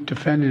can keep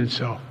defending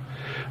itself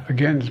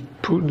against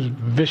Putin's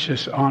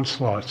vicious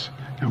onslaughts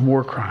and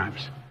war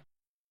crimes.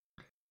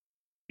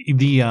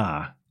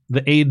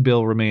 The aid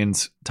bill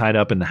remains tied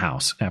up in the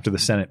House after the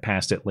Senate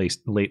passed it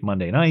late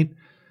Monday night.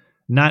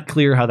 Not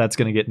clear how that's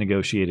going to get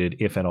negotiated,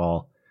 if at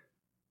all.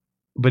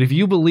 But if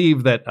you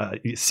believe that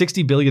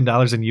 $60 billion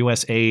in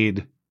U.S.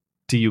 aid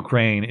to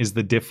Ukraine is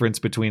the difference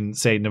between,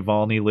 say,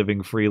 Navalny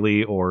living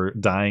freely or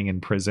dying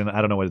in prison, I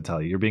don't know what to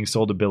tell you. You're being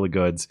sold a bill of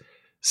goods.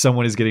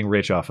 Someone is getting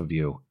rich off of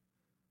you.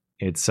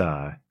 It's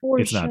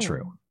not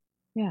true.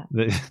 Yeah.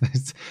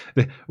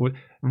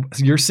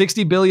 Your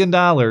 $60 billion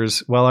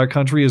while our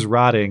country is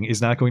rotting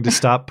is not going to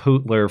stop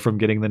Putler from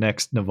getting the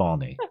next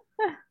Navalny.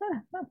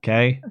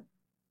 Okay?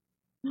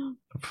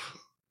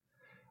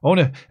 Oh,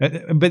 no.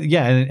 But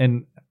yeah,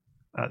 and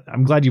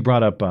I'm glad you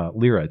brought up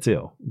Lira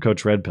too,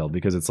 Coach Red Pill,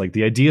 because it's like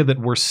the idea that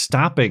we're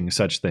stopping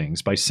such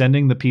things by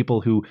sending the people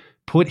who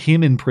put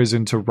him in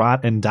prison to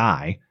rot and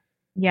die.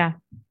 Yeah.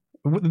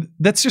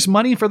 That's just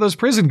money for those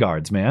prison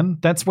guards, man.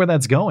 That's where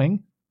that's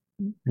going.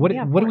 What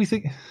do we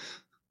think?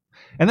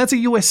 And that's a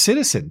U.S.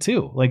 citizen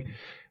too. Like,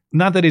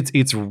 not that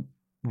it's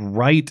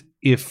right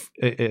if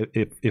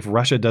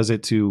Russia does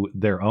it to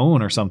their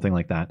own or something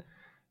like that,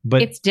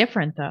 but it's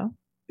different though.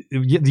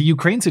 The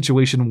Ukraine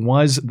situation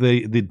was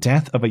the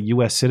death of a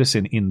U.S.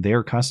 citizen in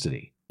their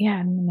custody.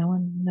 Yeah, no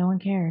one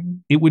cared.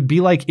 It would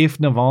be like if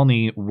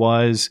Navalny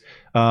was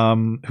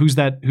who's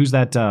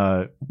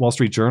that Wall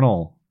Street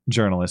Journal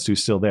journalist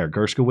who's still there,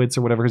 Gershkowitz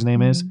or whatever his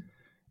name is.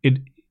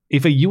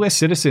 If a U.S.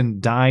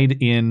 citizen died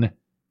in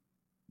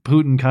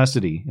Putin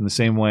custody in the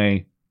same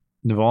way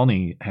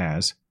Navalny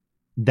has,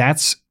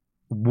 that's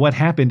what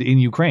happened in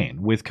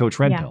Ukraine with Coach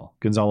Red Pill,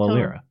 Gonzalo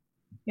Lira.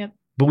 Yep.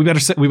 But we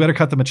better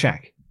cut them a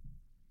check.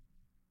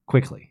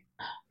 Quickly.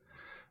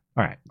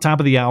 All right. Top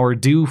of the hour,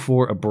 due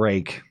for a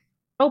break.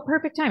 Oh,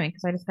 perfect timing,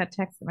 because I just got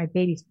text that my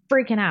baby's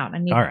freaking out. I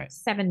need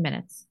 7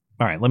 minutes.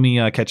 All right. Let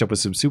me catch up with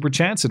some super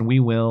chats and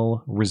we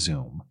will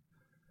resume.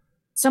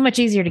 So much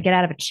easier to get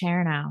out of a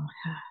chair now.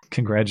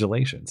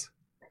 Congratulations.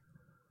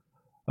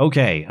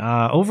 Okay.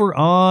 Over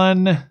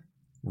on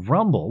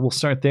Rumble, we'll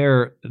start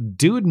there.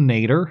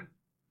 Dudenator.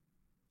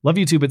 Love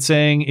YouTube at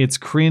saying it's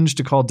cringe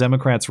to call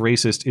Democrats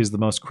racist is the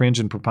most cringe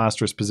and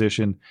preposterous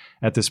position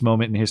at this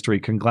moment in history.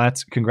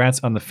 Congrats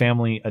on the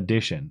family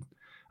edition.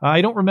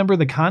 I don't remember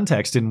the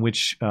context in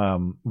which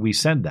we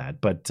said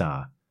that, but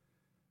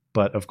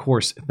of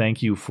course,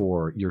 thank you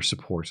for your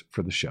support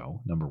for the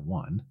show. Number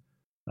one.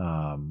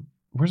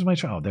 Where's my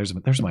Trump? Oh, there's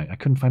my. I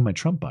couldn't find my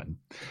Trump button.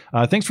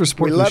 Thanks for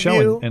supporting the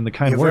show and the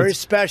kind words. You're very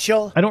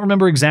special. I don't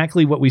remember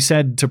exactly what we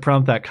said to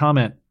prompt that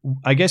comment.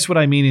 I guess what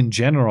I mean in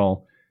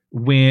general,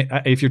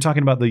 if you're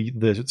talking about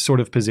the sort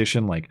of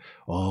position like,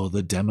 oh,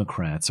 the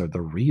Democrats are the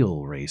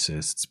real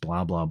racists,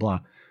 blah blah blah.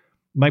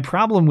 My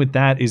problem with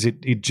that is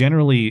it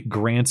generally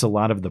grants a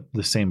lot of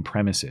the same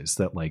premises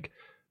that like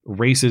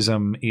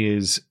racism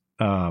is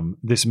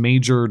this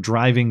major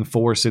driving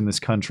force in this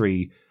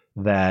country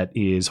that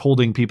is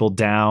holding people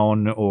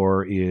down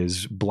or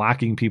is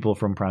blocking people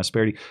from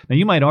prosperity. Now,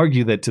 you might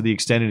argue that to the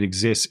extent it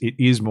exists, it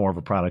is more of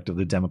a product of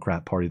the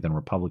Democrat Party than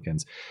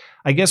Republicans.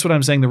 I guess what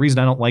I'm saying, the reason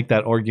I don't like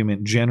that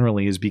argument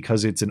generally is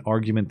because it's an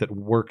argument that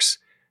works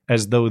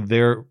as though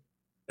their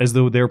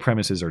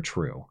premises are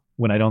true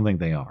when I don't think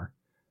they are.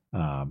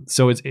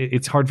 So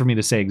it's hard for me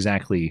to say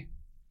exactly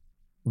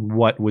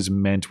what was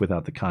meant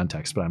without the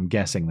context, but I'm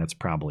guessing that's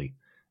probably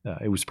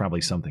it was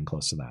probably something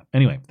close to that.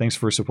 Anyway, thanks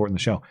for supporting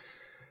the show.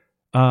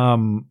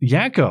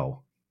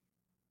 Yakko,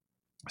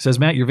 Says,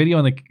 Matt, your video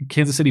on the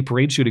Kansas City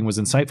parade shooting was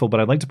insightful, but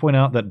I'd like to point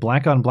out that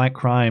black on black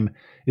crime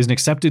is an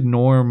accepted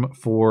norm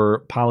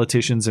for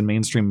politicians and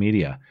mainstream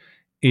media.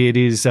 It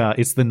is,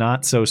 it's the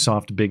not so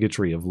soft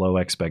bigotry of low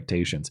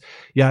expectations.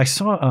 Yeah, I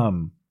saw,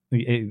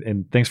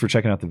 and thanks for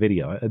checking out the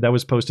video. That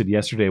was posted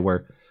yesterday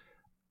where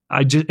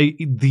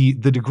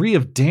the degree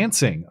of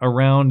dancing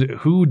around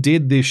who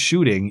did this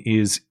shooting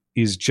is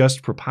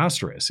just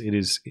preposterous. It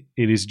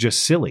is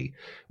just silly.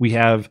 We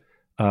have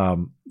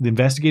the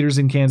investigators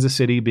in Kansas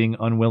City being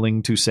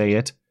unwilling to say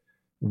it.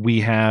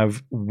 We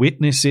have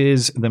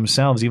witnesses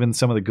themselves, even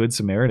some of the Good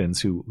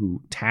Samaritans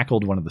who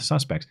tackled one of the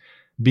suspects,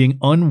 being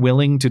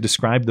unwilling to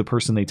describe the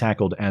person they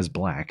tackled as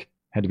black.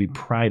 Had to be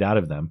pried out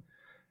of them.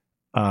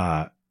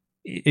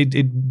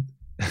 It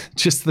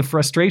just the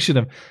frustration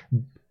of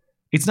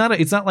it's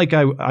not like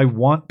I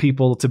want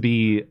people to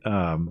be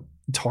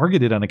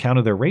targeted on account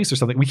of their race or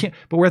something. We can't,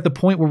 but we're at the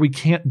point where we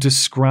can't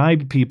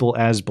describe people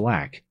as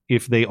black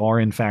if they are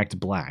in fact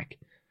black.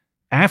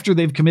 After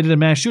they've committed a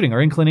mass shooting,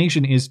 our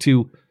inclination is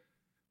to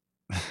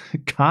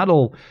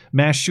coddle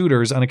mass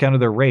shooters on account of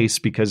their race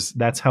because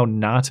that's how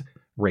not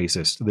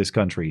racist this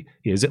country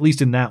is, at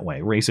least in that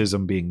way.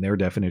 Racism being their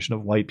definition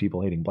of white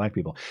people hating black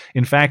people.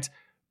 In fact,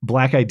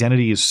 black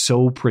identity is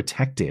so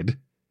protected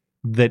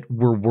that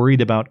we're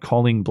worried about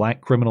calling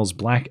black criminals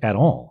black at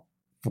all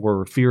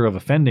for fear of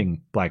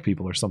offending black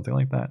people or something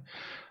like that.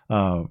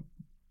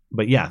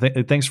 But yeah,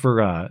 thanks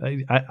for,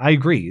 I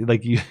agree.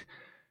 Like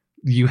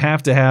you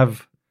have to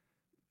have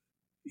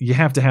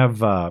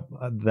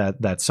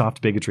that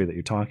soft bigotry that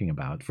you're talking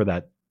about for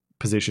that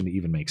position to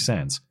even make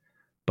sense.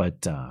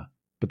 But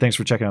thanks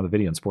for checking out the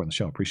video and supporting the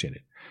show. Appreciate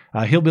it.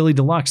 Hillbilly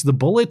Deluxe. The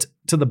bullet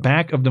to the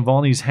back of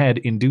Navalny's head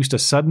induced a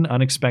sudden,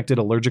 unexpected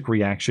allergic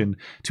reaction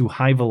to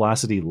high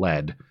velocity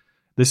lead.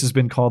 This has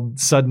been called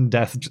sudden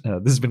death.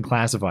 This has been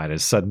classified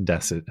as sudden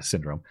death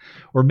syndrome.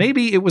 Or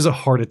maybe it was a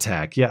heart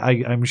attack. Yeah,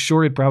 I'm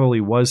sure it probably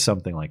was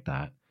something like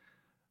that.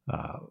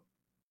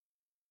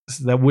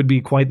 That would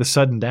be quite the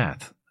sudden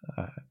death.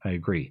 I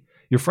agree.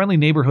 Your friendly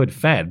neighborhood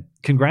Fed.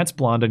 Congrats,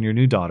 blonde, on your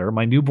new daughter.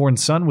 My newborn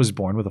son was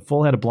born with a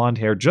full head of blonde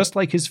hair, just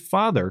like his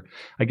father,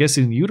 I guess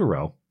in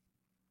utero.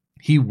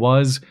 He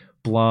was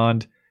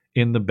blonde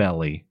in the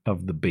belly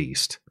of the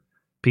beast.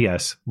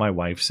 P.S. My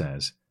wife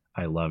says,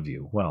 I love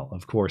you. Well,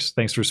 of course,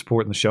 thanks for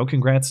supporting the show.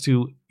 Congrats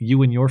to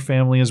you and your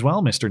family as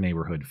well, Mr.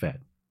 Neighborhood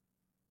Fed.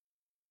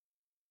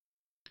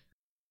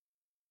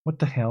 What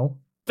the hell?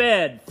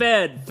 Fed.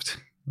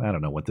 I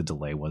don't know what the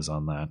delay was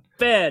on that.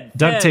 Fed.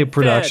 Duct tape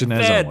production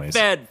as always.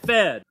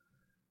 Fed.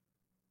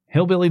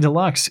 Hillbilly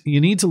Deluxe.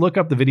 You need to look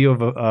up the video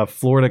of a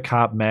Florida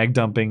cop mag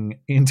dumping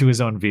into his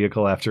own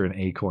vehicle after an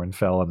acorn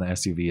fell on the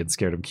SUV and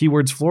scared him.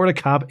 Keywords: Florida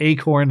cop,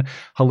 acorn,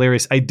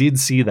 hilarious. I did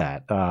see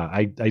that.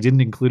 I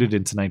didn't include it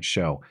in tonight's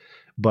show,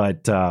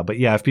 but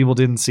yeah, if people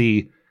didn't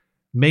see,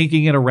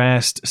 making an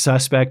arrest,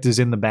 suspect is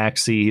in the back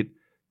seat,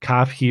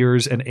 cop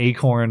hears an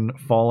acorn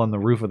fall on the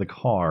roof of the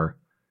car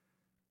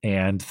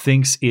and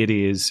thinks it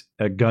is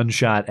a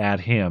gunshot at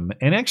him,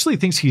 and actually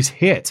thinks he's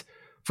hit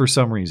for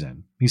some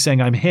reason. He's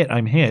saying, I'm hit.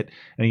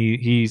 And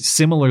he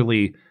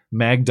similarly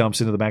mag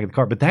dumps into the back of the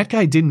car. But that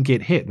guy didn't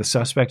get hit, the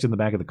suspect in the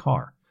back of the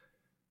car.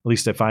 At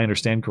least if I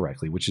understand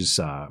correctly, which is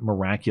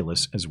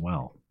miraculous as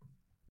well.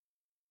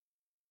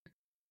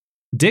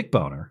 Dick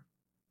Boner.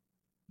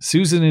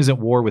 Susan is at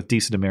war with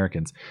decent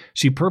Americans.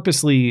 She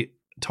purposely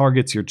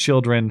targets your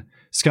children.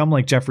 Scum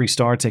like Jeffree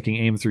Star taking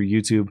aim through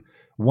YouTube.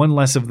 One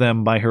less of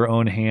them by her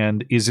own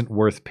hand isn't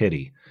worth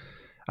pity.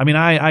 I mean,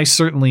 I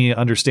certainly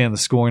understand the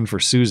scorn for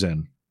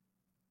Susan.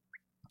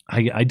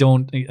 I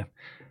don't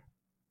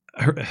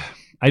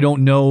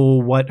know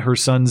what her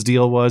son's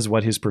deal was,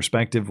 what his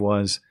perspective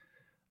was.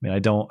 I mean, I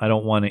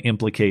don't want to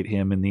implicate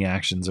him in the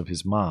actions of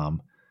his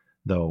mom,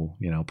 though,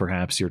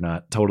 perhaps you're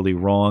not totally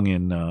wrong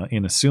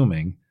in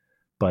assuming.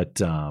 But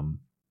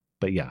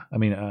yeah, I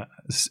mean,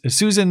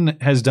 Susan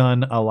has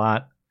done a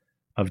lot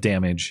of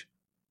damage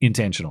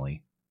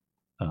intentionally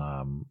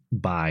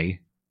by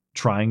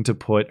trying to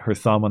put her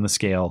thumb on the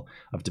scale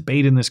of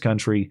debate in this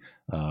country,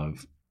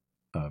 of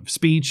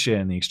speech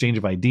and the exchange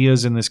of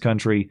ideas in this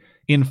country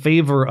in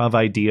favor of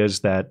ideas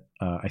that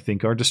I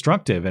think are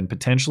destructive, and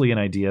potentially an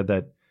idea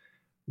that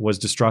was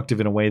destructive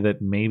in a way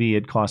that maybe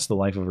it cost the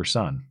life of her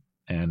son.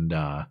 And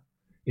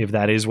if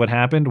that is what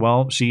happened,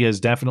 well, she has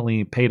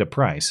definitely paid a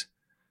price,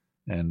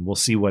 and we'll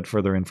see what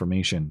further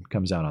information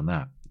comes out on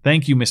that.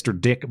 Thank you, Mr.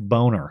 Dick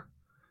Boner.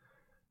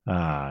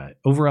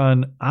 Over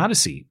on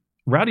Odyssey,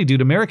 Rowdy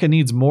Dude, America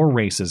needs more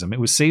racism. It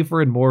was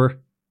safer and more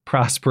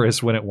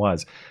prosperous when it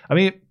was. I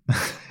mean,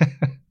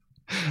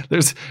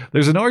 there's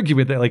an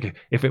argument that, like,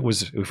 if it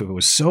was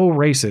so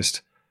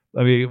racist,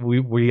 I mean,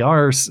 we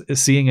are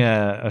seeing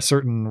a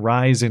certain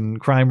rise in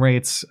crime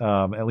rates,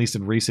 at least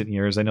in recent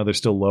years. I know they're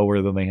still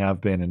lower than they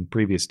have been in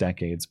previous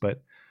decades,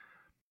 but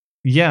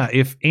yeah,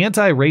 if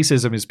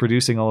anti-racism is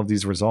producing all of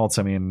these results,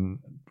 I mean,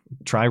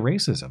 try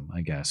racism,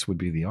 I guess, would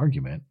be the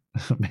argument.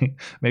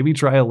 Maybe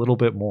try a little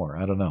bit more.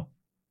 I don't know.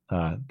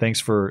 Thanks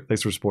for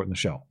supporting the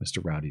show, Mr.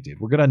 Rowdy Dude.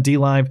 We're good on D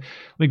Live.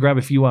 Let me grab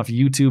a few off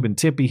YouTube and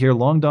Tippy here.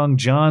 Long Dong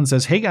John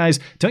says, hey guys,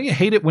 don't you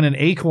hate it when an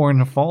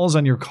acorn falls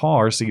on your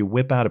car so you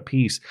whip out a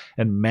piece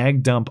and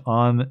mag dump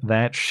on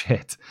that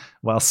shit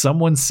while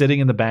someone's sitting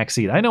in the back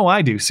seat? I know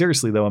I do.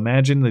 Seriously though,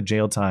 imagine the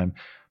jail time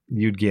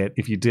you'd get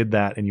if you did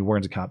that and you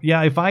weren't a cop.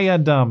 Yeah, if I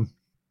had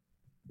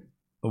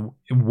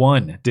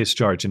one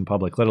discharge in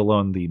public, let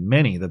alone the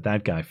many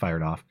that guy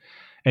fired off,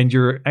 and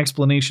your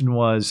explanation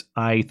was,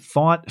 I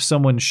thought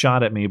someone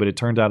shot at me, but it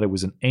turned out it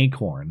was an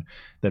acorn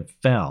that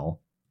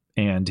fell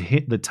and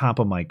hit the top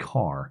of my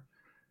car,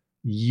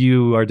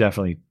 you are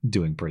definitely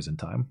doing prison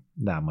time.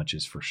 That much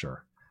is for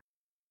sure.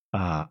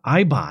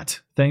 iBot,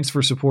 thanks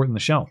for supporting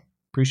the show.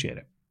 Appreciate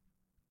it.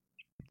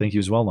 Thank you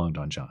as well, Long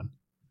Don John.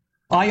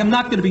 I am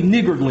not going to be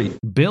niggardly.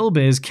 Bill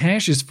Biz,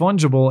 cash is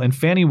fungible, and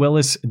Fani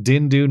Willis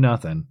didn't do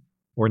nothing.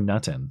 Or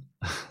nuttin'.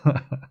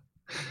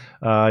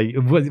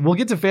 We'll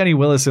get to Fani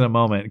Willis in a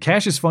moment.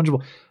 Cash is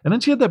fungible. And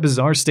then she had that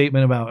bizarre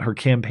statement about her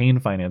campaign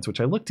finance,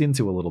 which I looked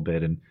into a little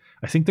bit. And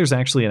I think there's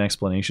actually an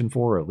explanation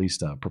for, or at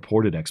least a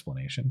purported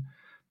explanation,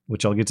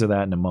 which I'll get to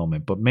that in a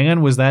moment. But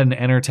man, was that an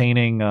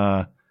entertaining,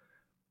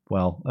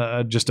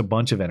 just a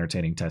bunch of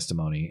entertaining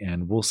testimony.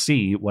 And we'll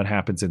see what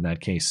happens in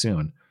that case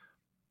soon.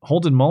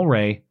 Holden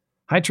Mulray,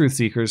 hi, Truth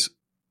Seekers.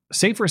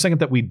 Say for a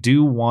second that we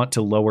do want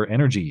to lower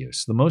energy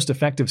use. The most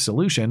effective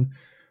solution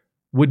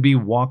would be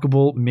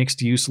walkable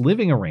mixed-use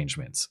living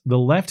arrangements. The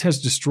left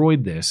has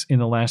destroyed this in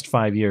the last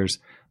 5 years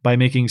by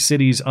making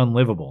cities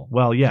unlivable.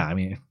 Well, yeah, I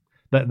mean,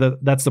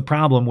 that's the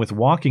problem with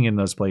walking in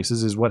those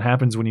places is what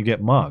happens when you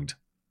get mugged.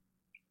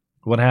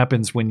 What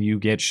happens when you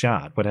get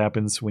shot? What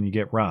happens when you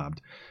get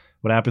robbed?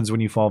 What happens when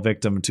you fall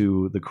victim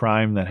to the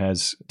crime that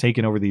has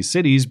taken over these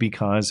cities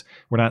because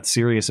we're not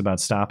serious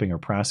about stopping or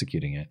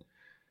prosecuting it?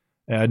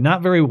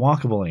 Not very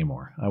walkable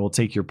anymore. I will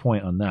take your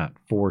point on that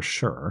for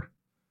sure.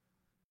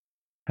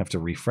 Have to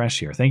refresh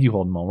here. Thank you,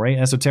 Holden Mulray.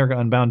 Esoterica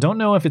Unbound. Don't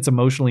know if it's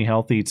emotionally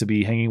healthy to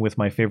be hanging with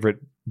my favorite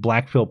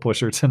black pill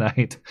pusher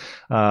tonight.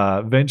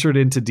 Ventured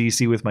into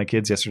DC with my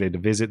kids yesterday to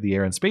visit the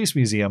Air and Space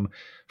Museum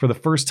for the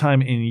first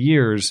time in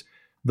years.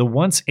 The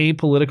once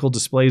apolitical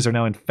displays are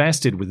now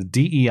infested with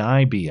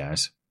DEI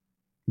BS.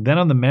 Then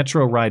on the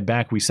metro ride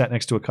back, we sat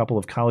next to a couple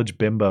of college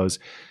bimbos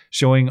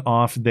showing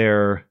off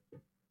their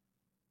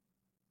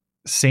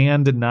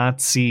sand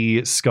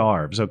Nazi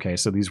scarves. Okay,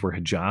 so these were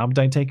hijabbed,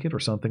 I take it, or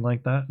something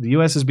like that. The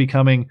U.S. is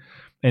becoming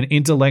an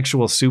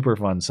intellectual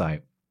Superfund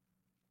site.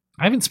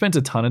 I haven't spent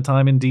a ton of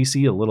time in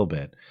D.C., a little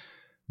bit,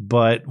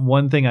 but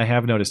one thing I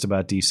have noticed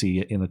about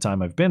D.C. in the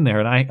time I've been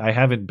there, and I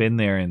haven't been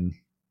there in,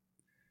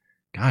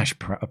 gosh,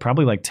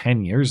 probably like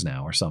 10 years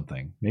now or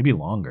something, maybe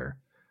longer.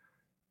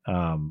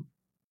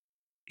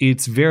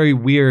 It's very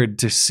weird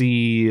to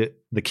see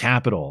the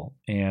Capitol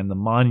and the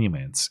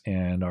monuments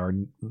and our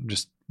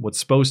just what's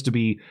supposed to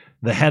be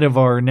the head of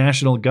our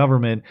national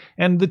government,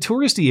 and the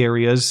touristy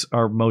areas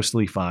are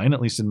mostly fine, at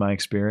least in my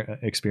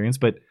experience.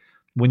 But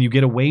when you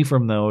get away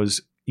from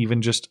those,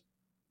 even just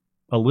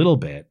a little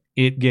bit,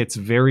 it gets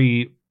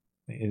very,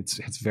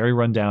 it's very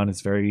run down.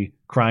 It's very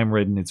crime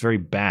ridden. It's very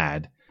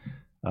bad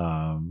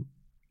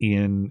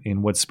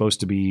in what's supposed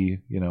to be,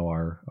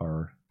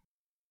 our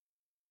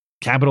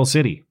capital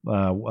city,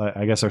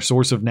 I guess our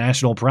source of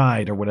national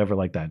pride or whatever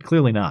like that.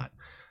 Clearly not.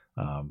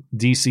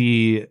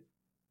 DC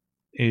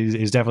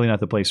is definitely not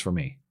the place for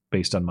me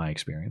based on my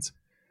experience.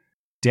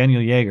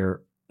 Daniel Yeager,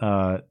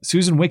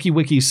 Susan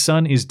Wiki's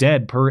son is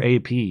dead per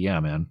AP.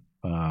 Yeah, man.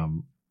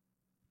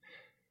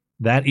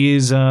 That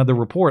is the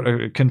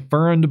report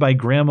confirmed by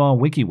Grandma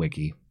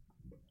Wiki.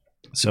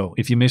 So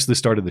if you missed the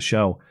start of the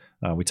show,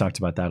 we talked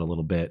about that a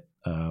little bit.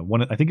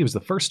 I think it was the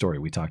first story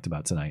we talked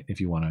about tonight, if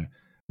you want to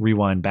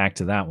rewind back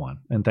to that one.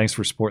 And thanks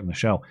for supporting the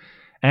show.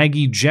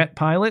 Aggie Jet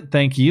Pilot,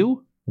 thank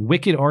you.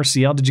 Wicked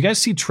RCL. Did you guys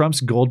see Trump's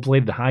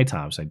gold-plated high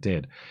tops? I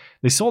did.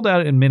 They sold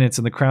out in minutes,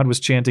 and the crowd was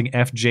chanting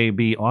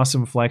FJB,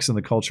 awesome flex in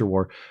the culture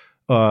war.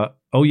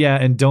 Oh, yeah,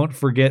 and don't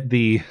forget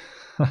the...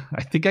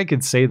 I think I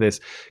could say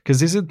this,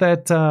 because isn't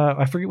that...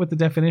 I forget what the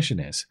definition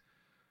is.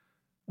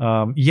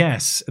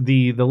 Yes,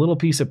 the little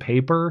piece of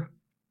paper.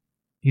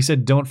 He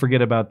said, don't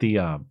forget about the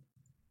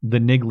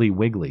Niggly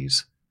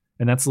Wigglies.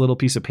 And that's the little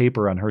piece of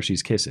paper on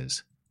Hershey's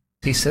Kisses.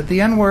 He said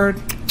the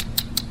N-word.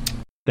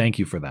 Thank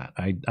you for that.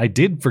 I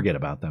did forget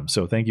about them,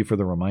 so thank you for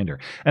the reminder.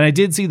 And I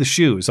did see the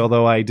shoes,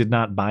 although I did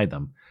not buy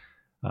them.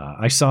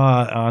 I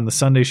saw on the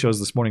Sunday shows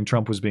this morning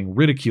Trump was being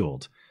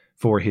ridiculed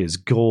for his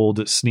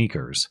gold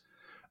sneakers.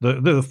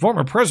 The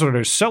former president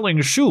is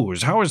selling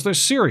shoes. How is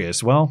this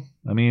serious? Well,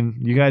 I mean,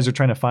 you guys are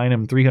trying to fine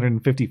him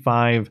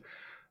 $355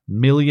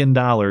 million.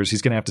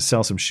 He's going to have to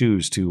sell some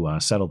shoes to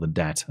settle the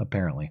debt,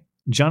 apparently.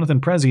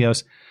 Jonathan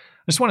Prezios,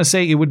 I just want to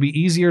say it would be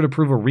easier to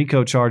prove a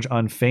RICO charge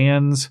on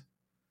fans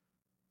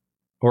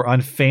or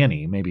on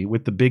Fani, maybe,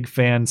 with the big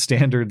fan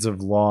standards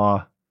of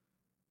law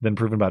than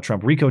proven about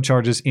Trump. RICO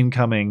charges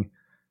incoming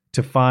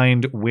to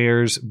find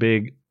where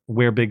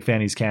Big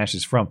Fani's cash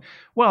is from.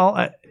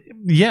 Well,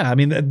 yeah, I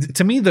mean,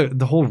 to me,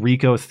 the whole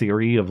RICO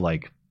theory of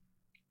like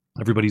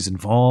everybody's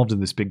involved in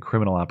this big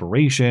criminal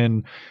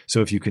operation.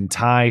 So if you can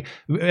tie,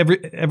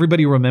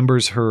 everybody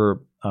remembers her,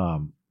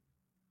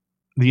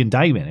 the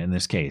indictment in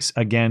this case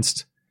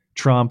against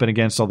Trump and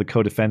against all the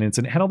co-defendants,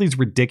 and it had all these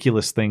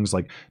ridiculous things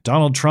like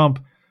Donald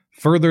Trump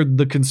furthered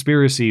the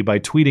conspiracy by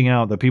tweeting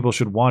out that people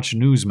should watch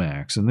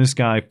Newsmax, and this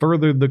guy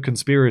furthered the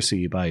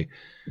conspiracy by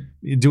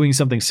doing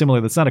something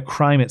similar that's not a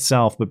crime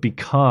itself, but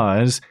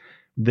because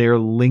they're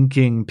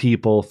linking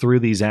people through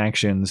these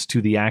actions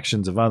to the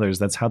actions of others,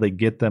 that's how they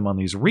get them on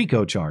these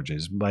RICO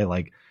charges, by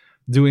like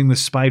doing the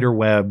spider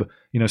web,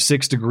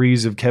 6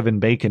 degrees of Kevin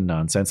Bacon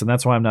nonsense. And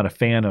that's why I'm not a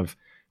fan of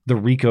the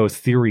RICO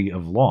theory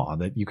of law,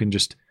 that you can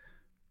just,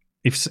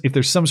 if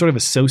there's some sort of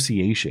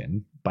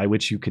association by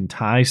which you can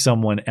tie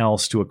someone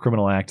else to a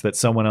criminal act that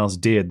someone else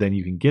did, then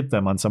you can get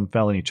them on some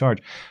felony charge.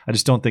 I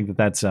just don't think that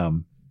that's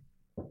a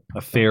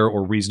fair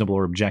or reasonable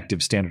or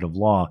objective standard of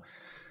law.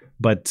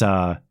 But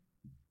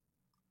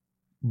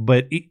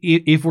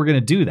if we're going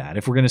to do that,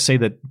 if we're going to say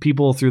that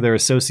people through their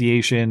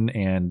association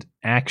and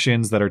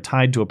actions that are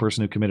tied to a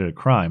person who committed a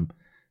crime,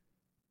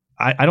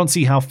 I don't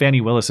see how Fani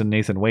Willis and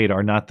Nathan Wade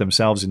are not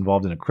themselves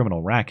involved in a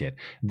criminal racket.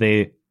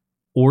 They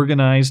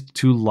organized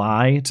to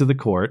lie to the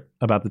court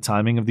about the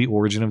timing of the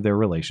origin of their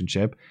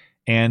relationship,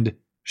 and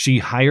she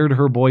hired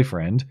her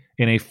boyfriend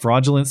in a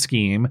fraudulent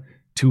scheme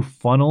to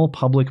funnel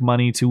public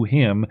money to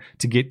him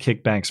to get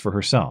kickbacks for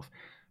herself.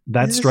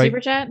 That's right.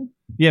 Super chat?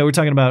 Yeah, we're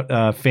talking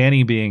about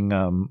Fani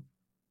being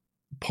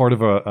part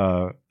of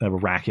a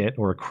racket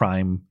or a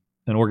crime,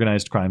 an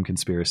organized crime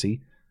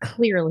conspiracy.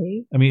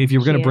 Clearly. I mean, if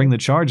you're going to bring the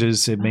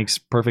charges, it makes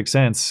perfect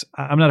sense.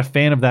 I'm not a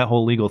fan of that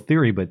whole legal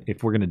theory, but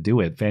if we're going to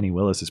do it, Fani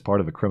Willis is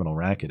part of a criminal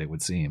racket, it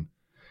would seem.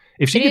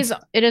 If she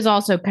it is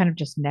also kind of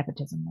just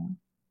nepotism,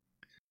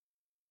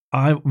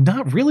 though.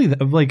 Not really.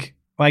 Like,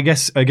 I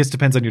guess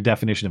depends on your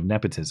definition of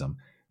nepotism.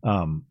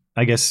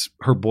 I guess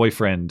her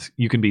boyfriend,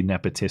 you can be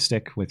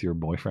nepotistic with your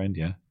boyfriend,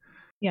 yeah.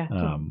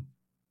 Yeah.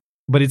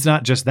 But it's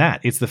not just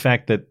that. It's the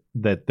fact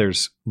that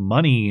there's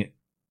money,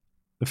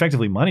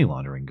 effectively money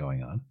laundering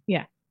going on.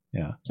 Yeah.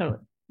 Yeah. Totally.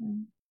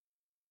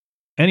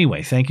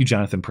 Anyway, thank you,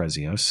 Jonathan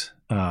Prezios.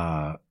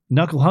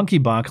 Knuckle Hunky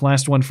Bach,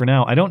 last one for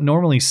now. I don't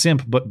normally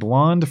simp, but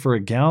blonde for a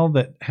gal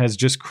that has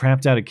just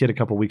crapped out a kid a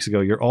couple weeks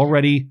ago. You're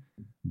already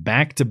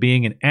back to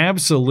being an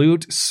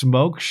absolute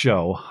smoke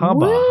show.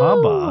 Hubba,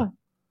 hubba.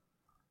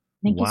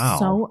 Thank you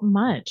so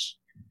much.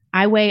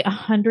 I weigh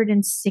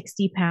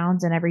 160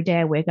 pounds, and every day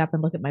I wake up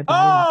and look at my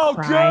body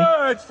and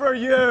cry. Good for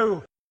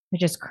you. I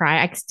just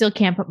cry. I still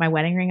can't put my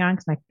wedding ring on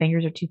because my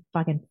fingers are too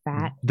fucking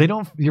fat.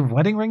 Your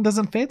wedding ring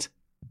doesn't fit?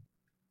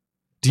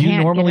 Do you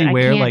normally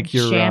wear like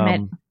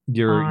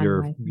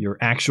your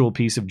actual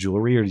piece of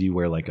jewelry, or do you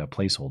wear like a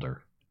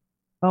placeholder?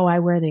 Oh, I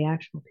wear the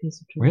actual piece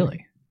of jewelry.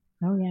 Really?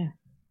 Oh yeah.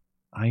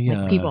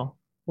 Like, people,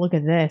 look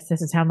at this.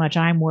 This is how much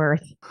I'm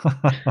worth.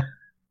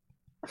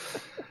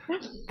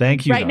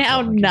 Thank you. Right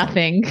now,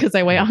 nothing, because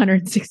I weigh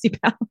 160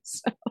 pounds.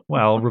 So.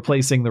 Well,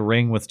 replacing the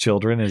ring with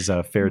children is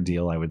a fair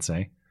deal, I would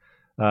say.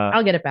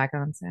 I'll get it back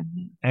on,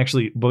 Sam.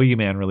 Actually,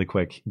 Boogeyman, really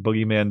quick.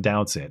 Boogeyman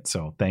doubts it,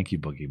 so thank you,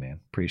 Boogeyman.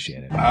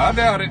 Appreciate it. I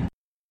doubt it.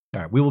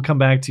 All right, we will come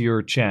back to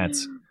your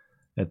chats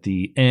at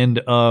the end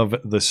of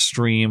the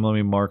stream. Let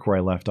me mark where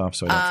I left off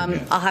so I don't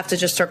forget. I'll have to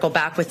just circle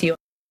back with you.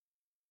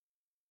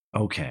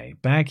 Okay,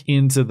 back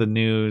into the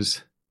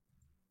news.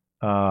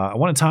 I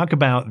want to talk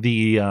about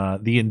the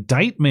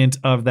indictment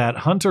of that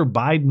Hunter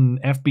Biden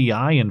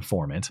FBI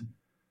informant,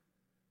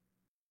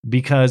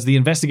 because the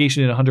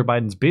investigation into Hunter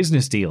Biden's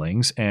business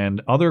dealings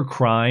and other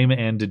crime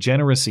and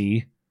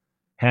degeneracy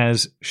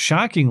has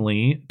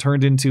shockingly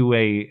turned into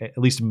at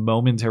least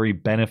momentary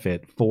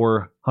benefit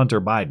for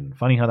Hunter Biden.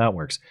 Funny how that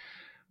works.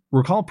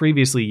 Recall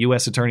previously,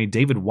 U.S. Attorney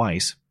David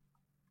Weiss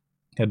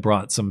had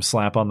brought some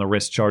slap on the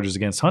wrist charges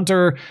against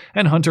Hunter,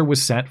 and Hunter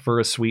was set for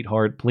a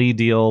sweetheart plea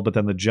deal, but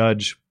then the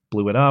judge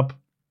blew it up.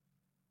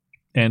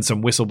 And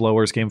some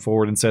whistleblowers came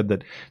forward and said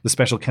that the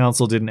special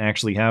counsel didn't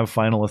actually have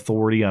final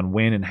authority on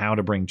when and how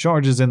to bring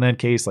charges in that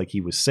case, like he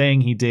was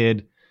saying he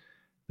did.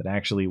 That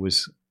actually it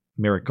was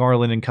Merrick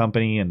Garland and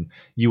company and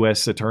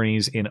U.S.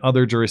 attorneys in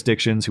other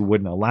jurisdictions who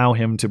wouldn't allow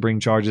him to bring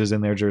charges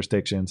in their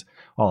jurisdictions,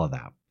 all of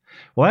that.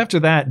 Well, after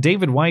that,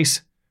 David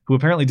Weiss, who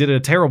apparently did a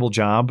terrible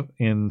job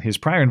in his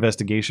prior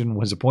investigation,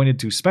 was appointed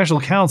to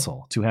special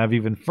counsel to have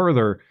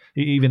to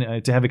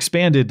have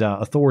expanded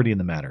authority in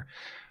the matter.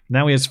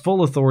 Now he has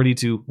full authority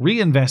to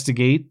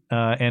reinvestigate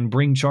and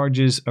bring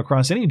charges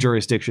across any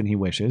jurisdiction he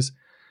wishes.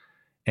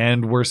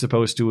 And we're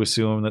supposed to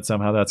assume that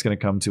somehow that's going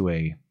to come to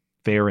a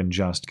fair and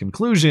just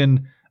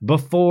conclusion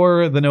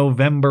before the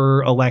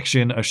November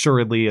election.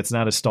 Assuredly, it's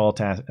not a stall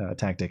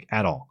tactic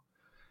at all.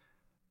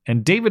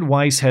 And David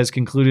Weiss has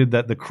concluded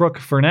that the crook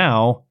for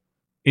now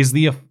is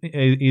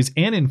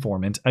an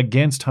informant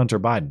against Hunter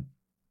Biden.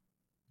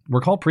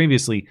 Recall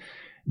previously,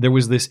 there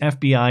was this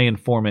FBI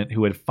informant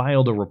who had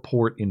filed a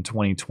report in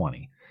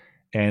 2020.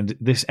 And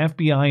this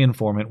FBI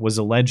informant was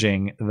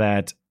alleging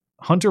that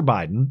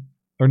the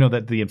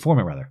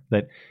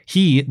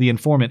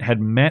informant had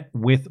met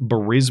with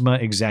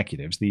Burisma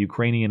executives, the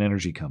Ukrainian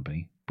energy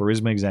company,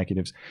 Burisma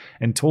executives,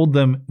 and told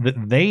them that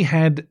they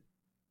had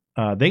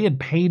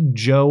paid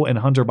Joe and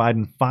Hunter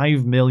Biden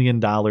 $5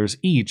 million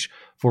each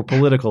for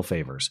political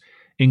favors,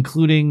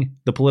 including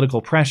the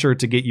political pressure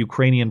to get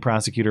Ukrainian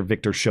prosecutor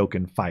Viktor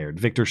Shokin fired.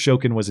 Viktor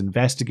Shokin was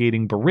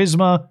investigating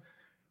Burisma.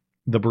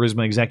 The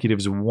Burisma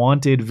executives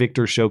wanted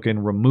Viktor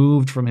Shokin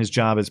removed from his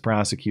job as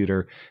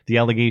prosecutor. The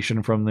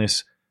allegation from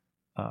this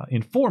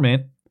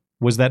informant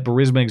was that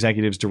Burisma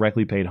executives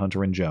directly paid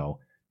Hunter and Joe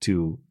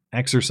to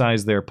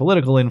exercise their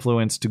political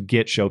influence to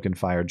get Shokin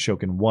fired.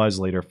 Shokin was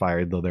later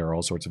fired, though there are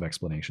all sorts of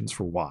explanations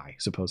for why,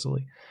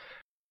 supposedly.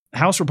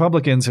 House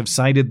Republicans have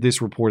cited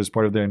this report as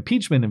part of their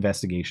impeachment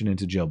investigation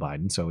into Joe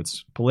Biden, so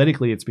it's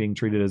politically it's being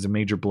treated as a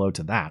major blow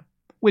to that,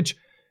 which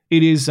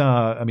it is.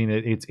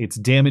 It's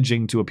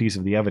damaging to a piece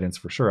of the evidence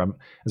for sure.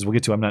 As we'll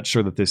get to, I'm not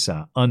sure that this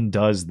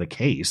undoes the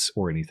case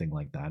or anything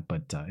like that,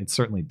 but it's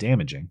certainly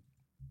damaging.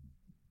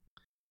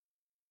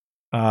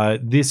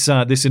 This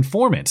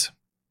informant,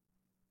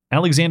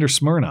 Alexander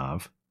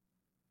Smirnov,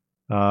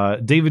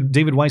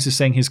 David Weiss is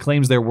saying his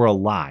claims there were a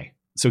lie.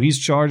 So he's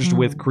charged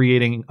with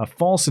creating a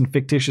false and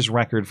fictitious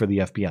record for the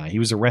FBI. He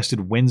was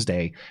arrested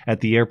Wednesday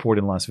at the airport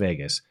in Las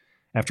Vegas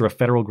after a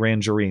federal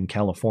grand jury in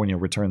California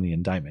returned the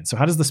indictment. So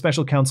how does the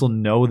special counsel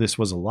know this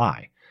was a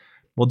lie?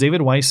 Well,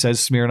 David Weiss says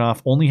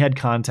Smirnov only had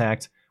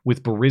contact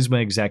with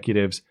Burisma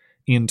executives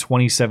in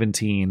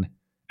 2017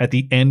 at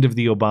the end of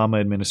the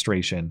Obama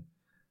administration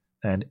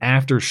and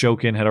after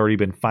Shokin had already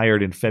been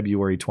fired in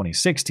February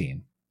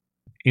 2016.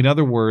 In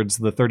other words,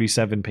 the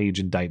 37-page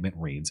indictment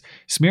reads,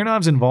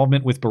 Smirnov's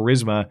involvement with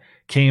Burisma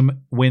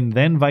came when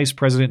then Vice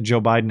President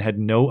Joe Biden had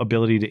no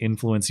ability to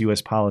influence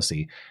U.S.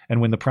 policy and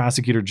when the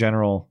prosecutor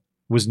general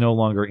was no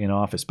longer in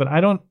office. But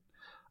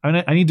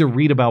I need to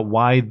read about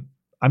why.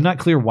 I'm not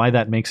clear why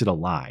that makes it a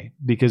lie,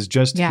 because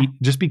just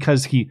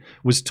because he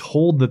was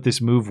told that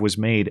this move was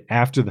made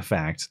after the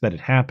fact that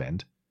it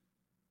happened,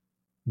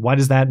 why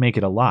does that make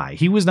it a lie?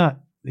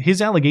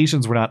 His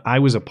allegations were not, I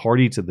was a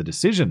party to the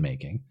decision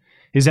making.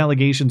 His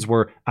allegations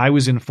were, I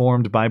was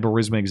informed by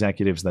Burisma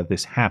executives that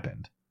this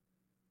happened.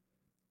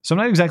 So I'm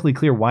not exactly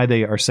clear why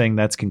they are saying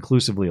that's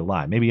conclusively a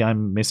lie. Maybe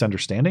I'm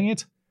misunderstanding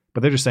it,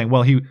 but they're just saying,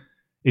 well,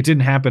 it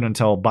didn't happen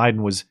until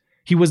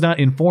he was not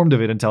informed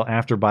of it until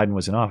after Biden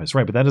was in office.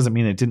 Right, but that doesn't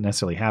mean it didn't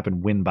necessarily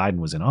happen when Biden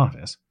was in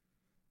office.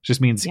 It just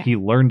means he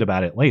learned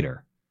about it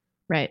later.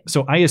 Right.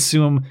 So I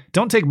assume,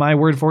 don't take my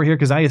word for it here,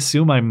 because I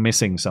assume I'm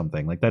missing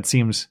something. Like that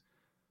seems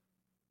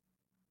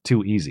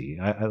too easy.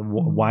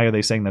 Why are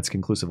they saying that's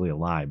conclusively a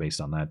lie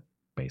based on that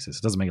basis?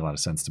 It doesn't make a lot of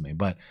sense to me,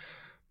 but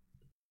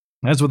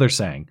that's what they're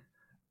saying.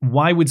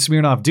 Why would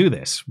Smirnov do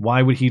this?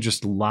 Why would he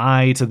just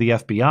lie to the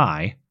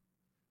FBI?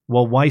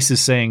 Well, Weiss is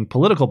saying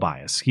political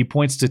bias. He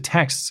points to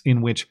texts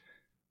in which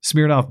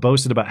Smirnov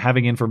boasted about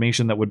having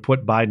information that would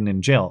put Biden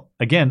in jail.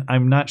 Again,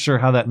 I'm not sure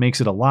how that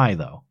makes it a lie,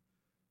 though,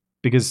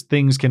 because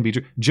things can be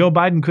true. Joe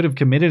Biden could have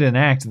committed an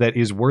act that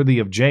is worthy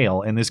of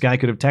jail, and this guy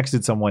could have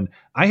texted someone,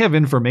 I have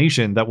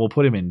information that will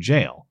put him in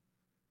jail.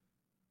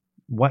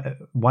 Why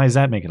does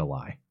that make it a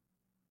lie?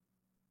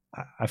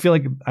 I feel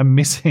like I'm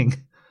missing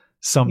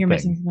something, You're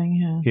missing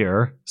something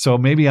here. So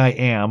maybe I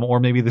am,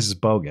 or maybe this is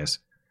bogus.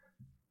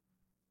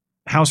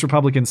 House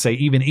Republicans say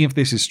even if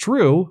this is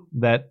true,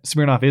 that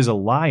Smirnov is a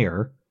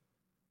liar,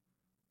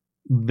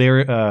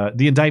 the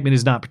indictment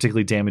is not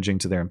particularly damaging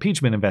to their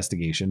impeachment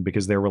investigation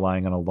because they're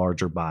relying on a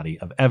larger body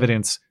of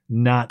evidence,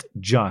 not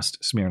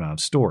just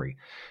Smirnov's story.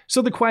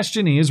 So the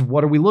question is,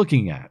 what are we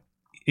looking at?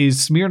 Is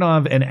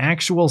Smirnov an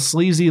actual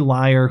sleazy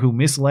liar who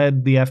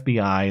misled the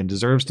FBI and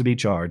deserves to be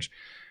charged?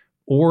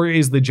 Or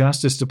is the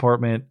Justice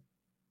Department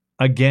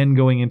again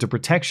going into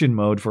protection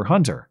mode for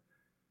Hunter?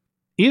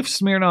 If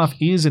Smirnov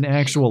is an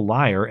actual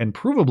liar, and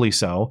provably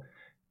so,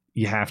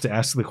 you have to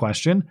ask the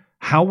question,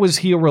 how was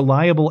he a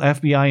reliable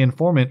FBI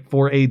informant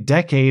for a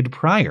decade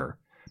prior?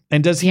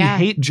 And does he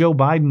hate Joe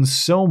Biden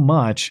so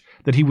much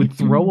that he would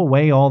throw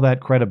away all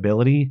that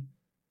credibility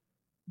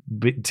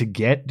to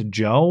get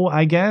Joe,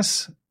 I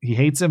guess? He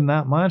hates him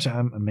that much?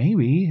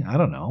 Maybe. I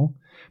don't know.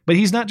 But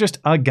he's not just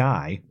a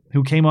guy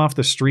who came off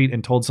the street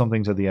and told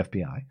something to the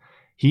FBI.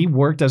 He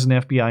worked as an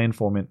FBI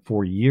informant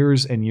for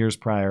years and years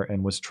prior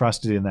and was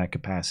trusted in that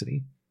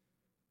capacity.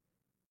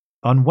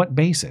 On what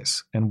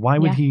basis? And why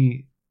would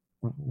he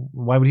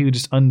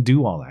just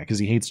undo all that? Because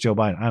he hates Joe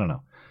Biden. I don't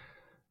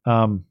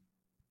know.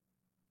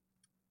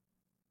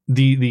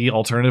 The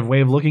alternative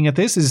way of looking at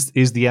this is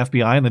the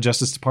FBI and the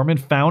Justice Department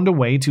found a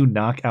way to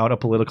knock out a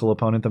political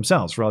opponent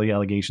themselves. For all the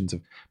allegations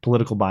of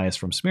political bias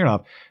from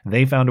Smirnov,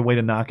 they found a way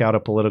to knock out a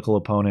political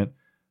opponent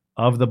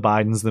of the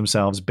Bidens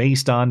themselves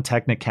based on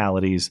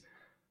technicalities,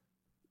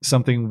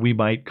 something we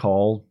might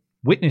call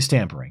witness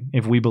tampering,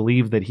 if we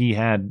believe that he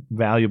had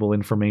valuable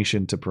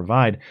information to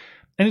provide.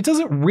 And it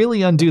doesn't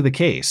really undo the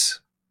case.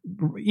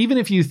 Even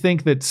if you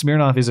think that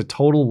Smirnov is a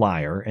total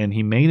liar and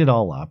he made it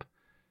all up,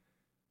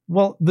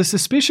 well, the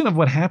suspicion of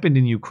what happened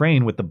in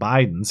Ukraine with the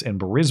Bidens and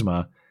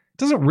Burisma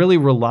doesn't really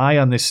rely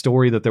on this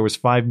story that there was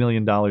 $5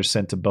 million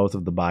sent to both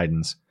of the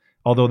Bidens,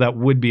 although that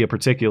would be a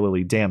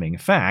particularly damning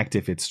fact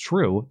if it's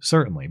true,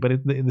 certainly. But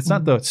it's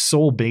not the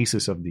sole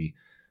basis of the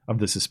of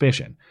the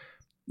suspicion.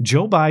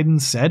 Joe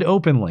Biden said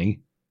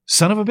openly,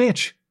 son of a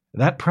bitch,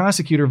 that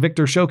prosecutor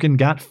Victor Shokin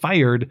got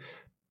fired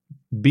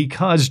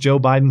because Joe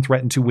Biden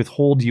threatened to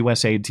withhold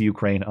U.S. aid to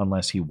Ukraine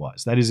unless he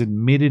was. That is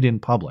admitted in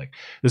public.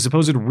 The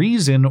supposed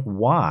reason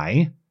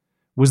why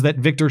was that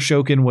Victor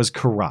Shokin was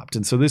corrupt.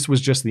 And so this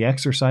was just the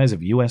exercise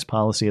of U.S.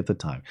 policy at the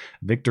time.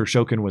 Victor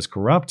Shokin was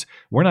corrupt.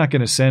 We're not going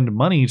to send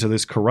money to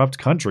this corrupt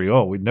country.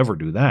 Oh, we'd never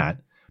do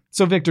that.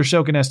 So Victor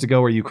Shokin has to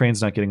go where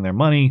Ukraine's not getting their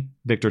money.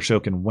 Victor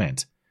Shokin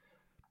went.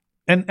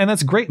 And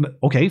that's great.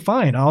 Okay,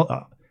 fine.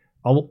 I'll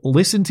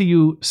listen to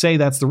you say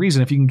that's the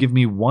reason if you can give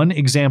me one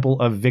example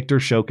of Victor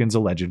Shokin's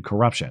alleged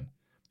corruption.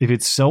 If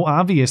it's so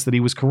obvious that he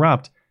was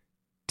corrupt,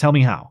 tell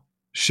me how.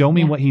 Show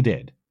me what he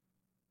did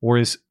or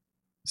is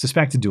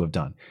suspected to have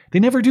done. They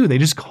never do. They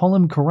just call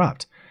him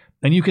corrupt.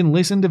 And you can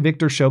listen to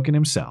Victor Shokin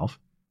himself,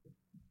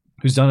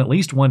 who's done at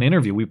least one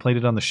interview. We played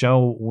it on the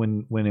show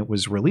when it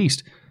was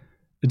released.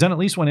 He's done at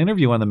least one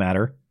interview on the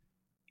matter.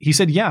 He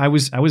said, yeah, I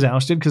was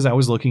ousted because I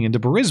was looking into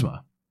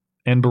Burisma.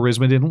 And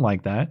Burisma didn't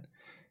like that.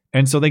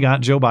 And so they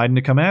got Joe Biden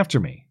to come after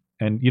me.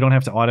 And you don't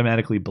have to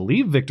automatically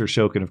believe Victor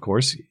Shokin, of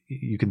course.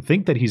 You can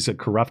think that he's a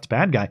corrupt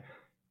bad guy.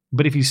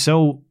 But if he's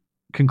so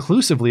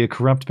conclusively a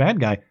corrupt bad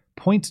guy,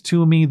 point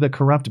to me the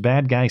corrupt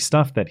bad guy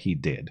stuff that he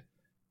did.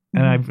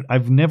 And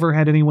I've never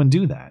had anyone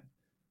do that.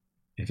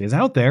 If it's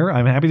out there,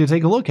 I'm happy to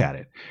take a look at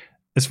it.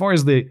 As far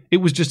as it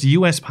was just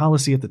U.S.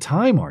 policy at the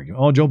time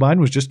argument. Oh, Joe Biden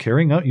was just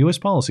carrying out U.S.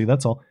 policy.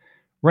 That's all.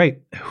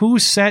 Right. Who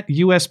set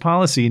U.S.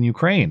 policy in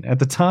Ukraine at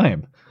the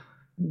time?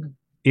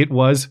 It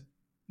was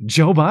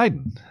Joe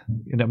Biden,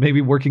 maybe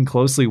working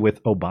closely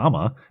with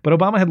Obama, but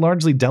Obama had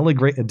largely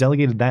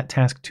delegated that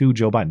task to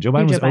Joe Biden. Joe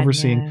Biden was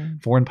overseeing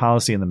foreign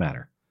policy in the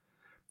matter.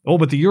 Oh,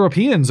 but the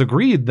Europeans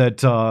agreed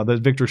that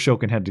Victor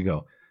Shokin had to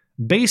go.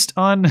 Based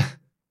on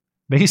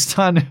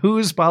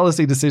whose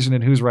policy decision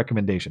and whose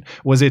recommendation?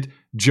 Was it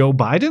Joe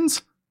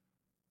Biden's,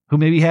 who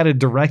maybe had a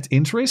direct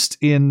interest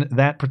in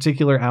that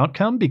particular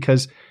outcome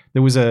because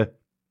there was a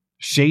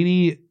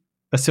shady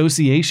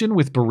association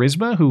with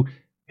Burisma who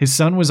his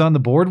son was on the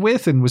board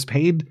with and was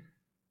paid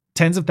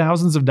tens of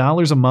thousands of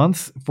dollars a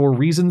month for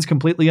reasons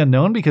completely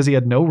unknown because he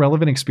had no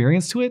relevant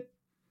experience to it?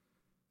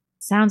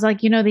 Sounds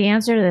like you know the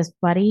answer to this,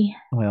 buddy.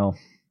 Well,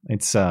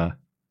 it's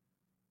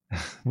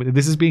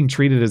this is being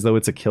treated as though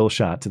it's a kill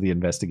shot to the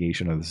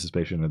investigation or the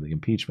suspicion or the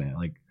impeachment.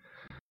 Like,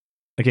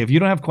 okay, if you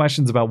don't have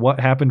questions about what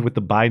happened with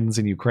the Bidens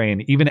in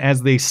Ukraine, even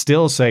as they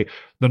still say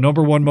the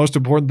number one most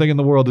important thing in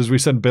the world is we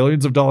send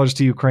billions of dollars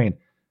to Ukraine,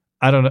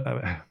 I don't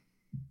know.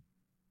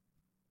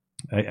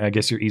 I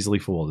guess you're easily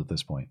fooled at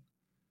this point.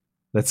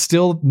 That's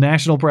still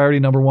national priority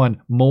number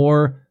one.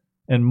 More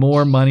and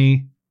more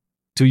money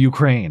to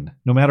Ukraine.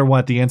 No matter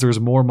what, the answer is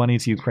more money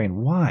to Ukraine.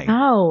 Why?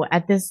 How,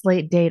 at this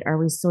late date, are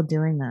we still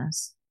doing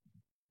this?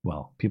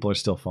 Well, people are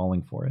still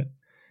falling for it.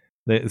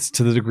 It's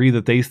to the degree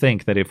that they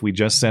think that if we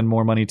just send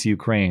more money to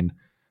Ukraine,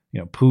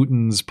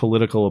 Putin's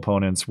political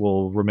opponents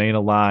will remain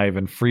alive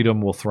and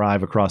freedom will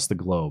thrive across the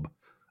globe.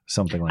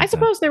 Something like that. I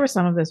suppose there was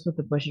some of this with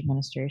the Bush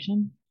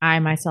administration. I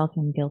myself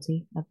am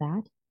guilty of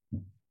that.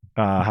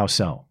 How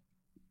so?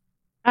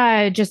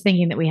 Just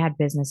thinking that we had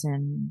business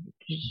in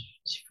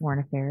foreign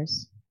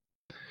affairs.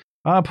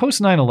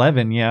 Post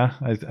 9/11, yeah,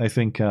 I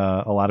think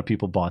a lot of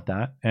people bought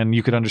that, and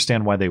you could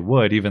understand why they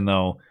would, even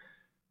though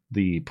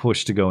the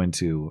push to go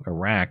into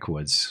Iraq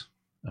was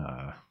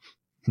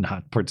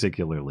not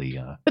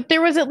particularly. But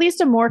there was at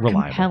least a more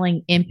reliable.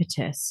 compelling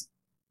impetus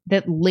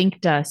that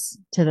linked us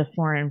to the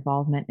foreign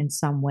involvement in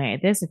some way.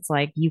 It's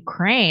like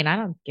Ukraine. I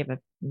don't give a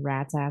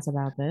rat's ass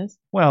about this.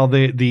 Well,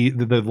 the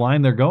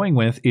line they're going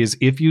with is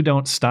if you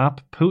don't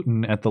stop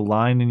Putin at the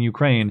line in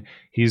Ukraine,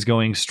 he's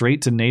going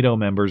straight to NATO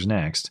members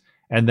next.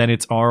 And then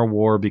it's our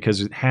war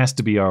because it has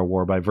to be our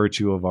war by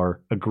virtue of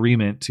our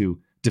agreement to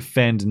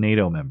defend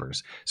NATO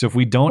members. So if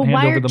we don't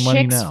hand over the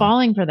money now. Why are chicks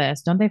falling for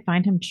this? Don't they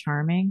find him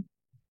charming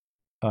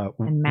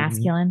and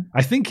masculine?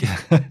 I think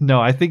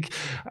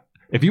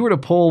if you were to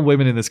poll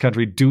women in this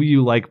country, do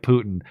you like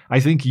Putin? I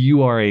think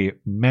you are a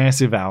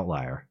massive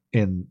outlier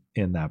in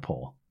that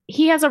poll.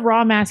 He has a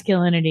raw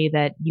masculinity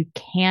that you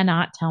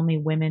cannot tell me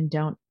women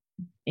don't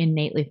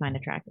innately find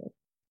attractive.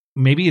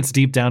 Maybe it's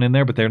deep down in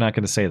there, but they're not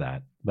going to say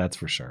that. That's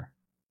for sure.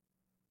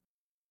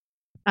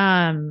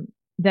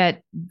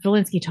 That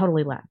Zelensky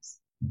totally lacks.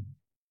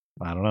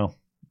 I don't know.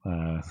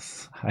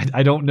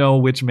 I don't know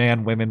which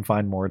man women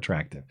find more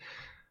attractive.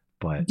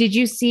 But did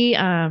you see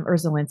or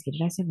Zelensky?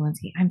 Did I say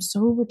Zelensky? I'm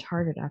so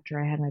retarded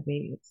after I had my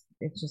baby.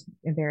 It's just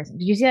embarrassing.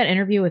 Did you see that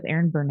interview with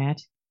Aaron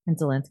Burnett and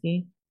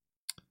Zelensky?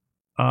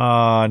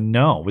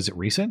 No. Was it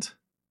recent?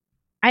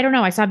 I don't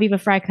know. I saw Viva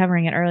Fry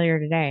covering it earlier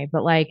today,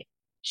 but like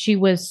she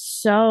was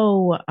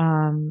so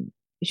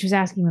she was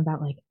asking him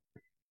about like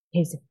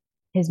his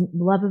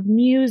love of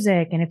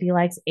music and if he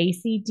likes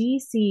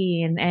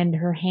AC/DC and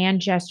her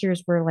hand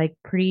gestures were like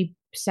pretty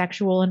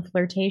sexual and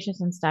flirtatious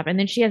and stuff. And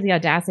then she has the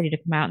audacity to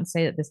come out and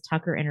say that this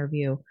Tucker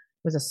interview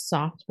was a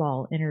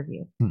softball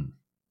interview.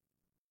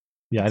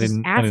 Yeah, it's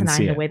I didn't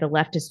see the it. way the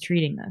left is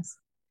treating this.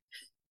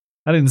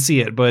 I didn't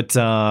see it, but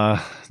am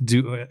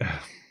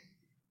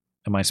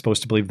Am I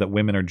supposed to believe that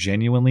women are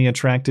genuinely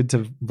attracted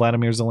to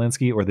Vladimir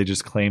Zelensky, or they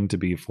just claim to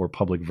be for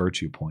public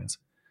virtue points?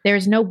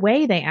 There's no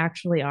way they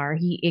actually are.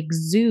 He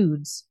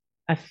exudes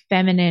a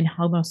feminine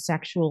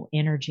homosexual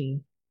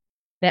energy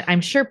that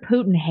I'm sure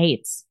Putin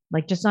hates,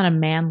 like just on a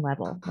man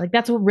level. Like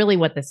that's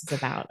what this is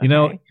about. Okay? You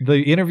know,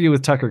 the interview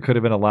with Tucker could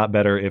have been a lot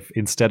better if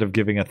instead of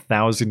giving a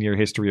 1,000-year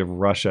history of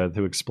Russia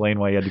to explain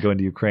why he had to go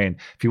into Ukraine,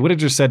 if he would have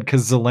just said,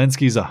 because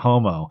Zelensky's a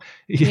homo.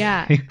 He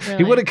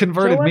would have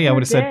converted me. I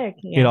would have said,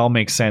 it all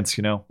makes sense,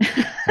 you know.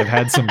 I've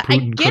had some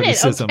Putin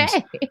criticisms,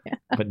 okay.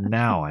 but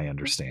now I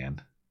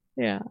understand.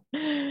 Yeah,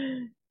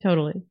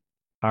 totally.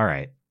 All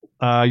right.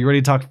 You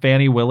ready to talk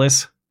Fani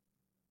Willis?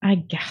 I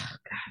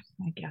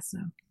guess so.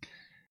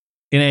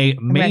 In a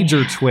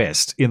major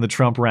twist in the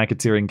Trump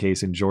racketeering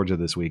case in Georgia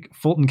this week,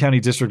 Fulton County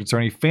District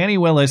Attorney Fani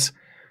Willis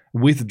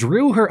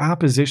withdrew her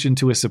opposition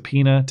to a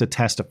subpoena to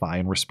testify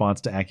in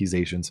response to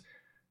accusations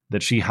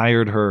that she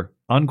hired her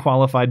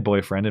unqualified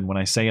boyfriend. And when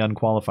I say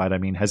unqualified, I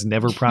mean has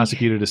never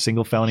prosecuted a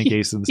single felony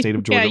case in the state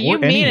of Georgia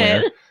or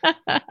anywhere.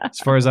 As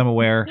far as I'm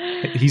aware,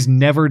 he's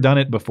never done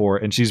it before.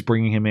 And she's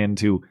bringing him in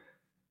to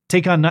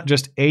take on not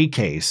just a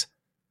case,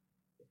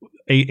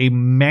 a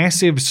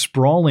massive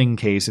sprawling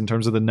case in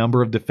terms of the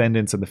number of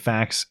defendants and the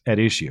facts at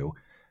issue,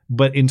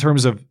 but in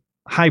terms of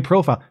high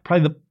profile,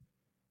 probably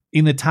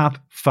in the top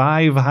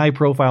 5 high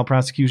profile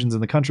prosecutions in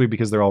the country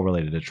because they're all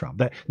related to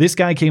Trump. This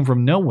guy came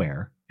from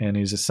nowhere and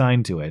is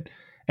assigned to it.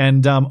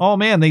 And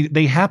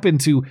they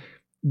happened to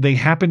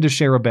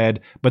share a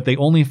bed, but they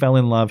only fell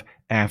in love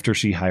after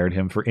she hired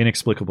him for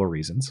inexplicable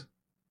reasons.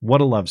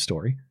 What a love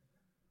story.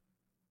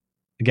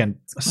 Again,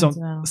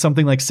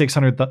 something like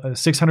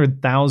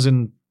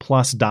 $600,000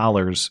 plus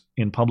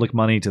in public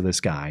money to this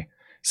guy,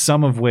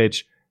 some of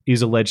which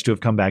is alleged to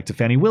have come back to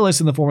Fani Willis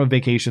in the form of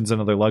vacations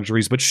and other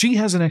luxuries, but she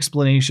has an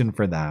explanation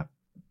for that,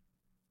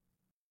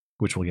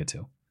 which we'll get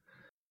to.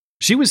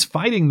 She was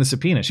fighting the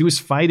subpoena. She was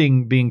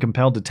fighting being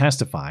compelled to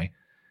testify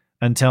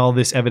until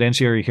this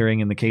evidentiary hearing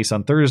in the case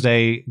on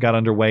Thursday got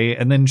underway.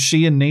 And then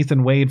she and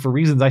Nathan Wade, for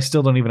reasons I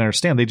still don't even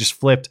understand, they just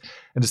flipped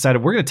and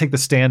decided we're going to take the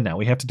stand now.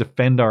 We have to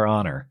defend our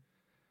honor.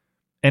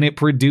 And it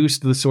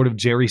produced the sort of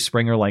Jerry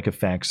Springer-like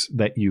effects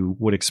that you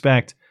would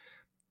expect.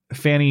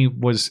 Fani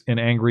was an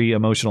angry,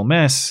 emotional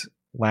mess,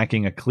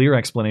 lacking a clear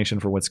explanation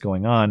for what's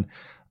going on.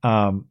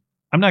 I'm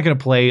not going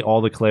to play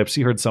all the clips.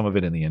 You heard some of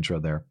it in the intro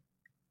there.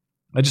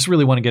 I just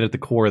really want to get at the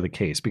core of the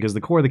case, because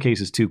the core of the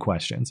case is 2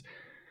 questions.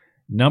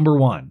 Number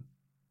 1,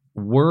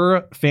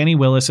 were Fani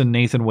Willis and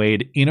Nathan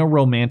Wade in a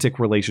romantic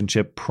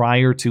relationship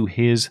prior to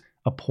his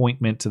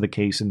appointment to the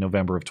case in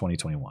November of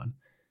 2021?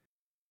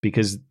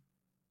 Because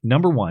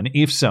number 1,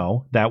 if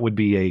so, that would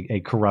be a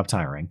corrupt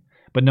hiring.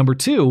 But number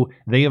 2,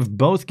 they have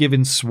both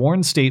given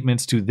sworn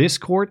statements to this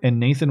court, and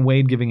Nathan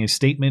Wade giving a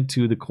statement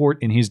to the court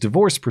in his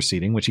divorce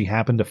proceeding, which he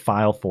happened to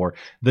file for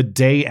the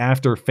day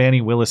after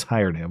Fani Willis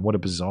hired him. What a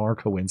bizarre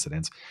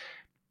coincidence.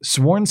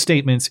 Sworn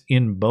statements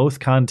in both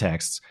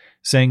contexts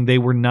saying they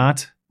were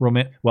not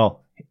romantic.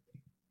 Well,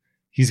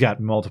 he's got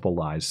multiple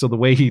lies. So the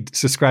way he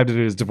described it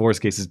in his divorce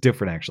case is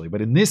different, actually.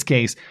 But in this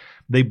case,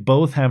 they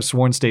both have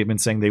sworn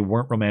statements saying they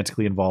weren't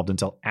romantically involved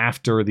until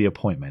after the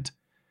appointment,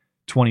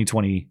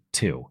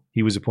 2022.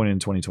 He was appointed in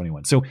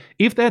 2021. So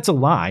if that's a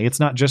lie, it's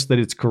not just that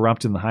it's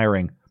corrupt in the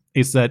hiring.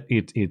 It's that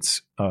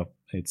it's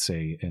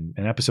an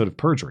episode of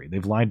perjury.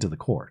 They've lied to the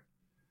court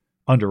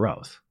under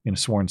oath in a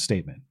sworn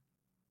statement.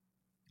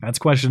 That's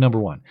question number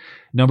 1.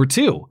 Number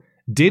 2,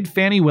 did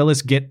Fani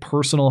Willis get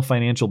personal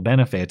financial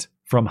benefit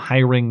from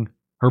hiring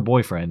her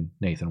boyfriend,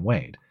 Nathan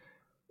Wade?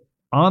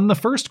 On the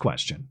first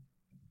question,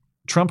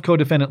 Trump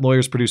co-defendant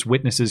lawyers produced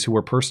witnesses who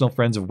were personal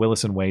friends of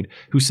Willis and Wade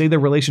who say their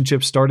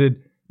relationship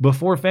started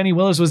before Fani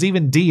Willis was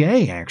even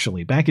DA,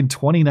 actually, back in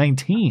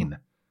 2019.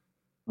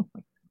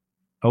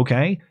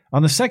 Okay.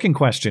 On the second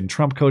question,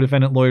 Trump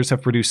co-defendant lawyers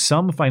have produced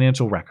some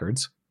financial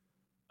records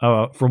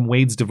from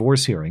Wade's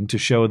divorce hearing to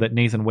show that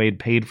Nathan Wade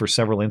paid for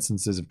several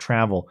instances of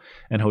travel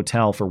and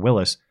hotel for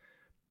Willis.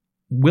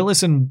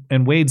 Willis and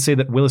Wade say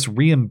that Willis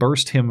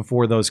reimbursed him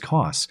for those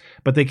costs,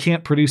 but they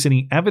can't produce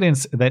any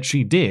evidence that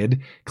she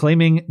did,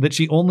 claiming that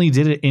she only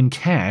did it in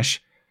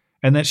cash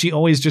and that she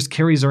always just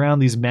carries around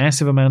these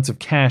massive amounts of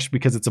cash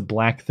because it's a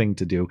black thing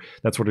to do.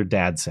 That's what her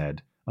dad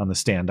said on the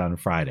stand on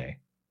Friday.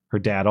 Her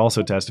dad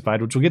also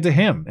testified, which we'll get to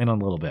him in a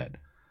little bit.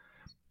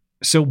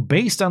 So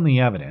based on the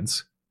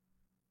evidence,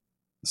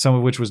 some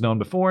of which was known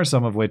before,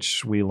 some of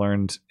which we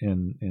learned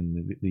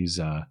in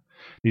these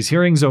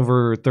hearings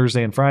over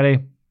Thursday and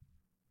Friday,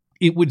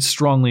 it would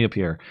strongly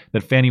appear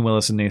that Fani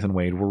Willis and Nathan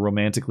Wade were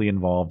romantically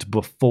involved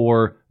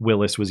before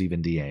Willis was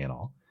even DA at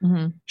all.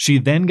 Mm-hmm. She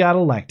then got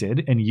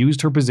elected and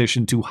used her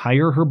position to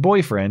hire her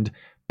boyfriend,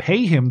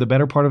 pay him the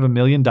better part of $1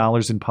 million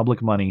in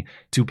public money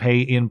to pay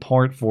in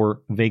part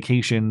for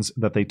vacations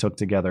that they took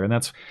together. And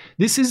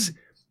it's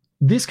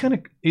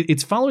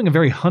following a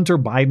very Hunter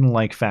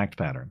Biden-like fact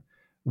pattern,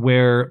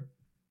 where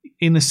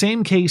in the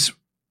same case,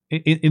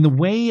 in the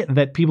way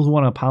that people who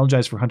want to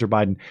apologize for Hunter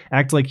Biden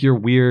act like you're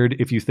weird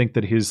if you think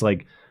that his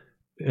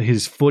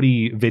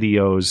footy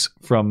videos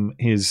from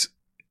his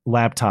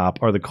laptop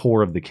are the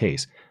core of the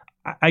case.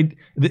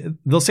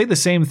 They'll say the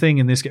same thing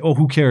in this case. Oh,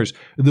 who cares?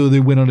 They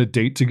went on a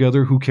date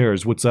together. Who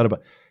cares? What's that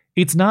about?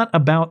 It's not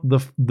about the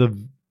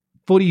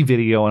footy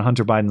video on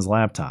Hunter Biden's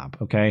laptop,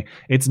 okay?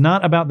 It's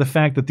not about the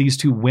fact that these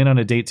two went on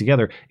a date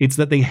together. It's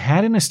that they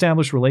had an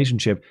established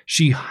relationship.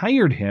 She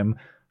hired him,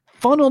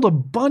 funneled a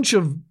bunch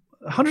of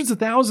hundreds of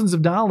thousands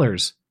of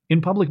dollars in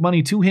public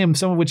money to him,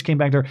 some of which came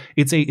back to her.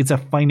 It's a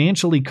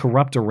financially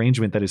corrupt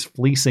arrangement that is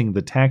fleecing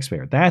the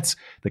taxpayer. That's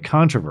the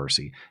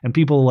controversy. And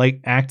people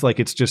act like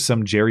it's just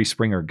some Jerry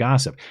Springer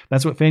gossip.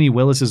 That's what Fani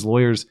Willis's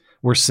lawyers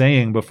were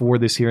saying before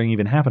this hearing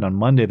even happened on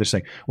Monday. They're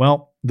saying,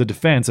 well, the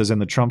defense, as in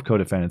the Trump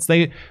co-defendants,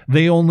 they're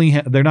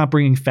not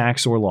bringing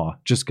facts or law,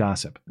 just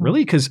gossip.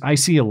 Really? Because I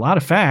see a lot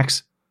of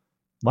facts,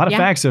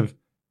 facts of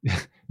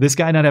this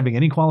guy not having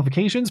any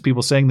qualifications,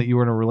 people saying that you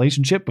were in a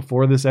relationship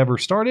before this ever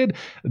started,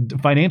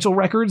 financial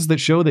records that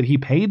show that he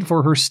paid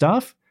for her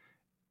stuff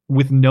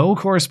with no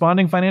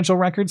corresponding financial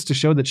records to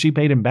show that she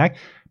paid him back,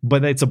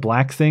 but it's a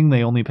black thing.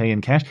 They only pay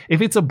in cash.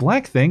 If it's a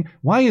black thing,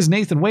 why is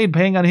Nathan Wade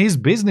paying on his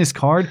business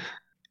card?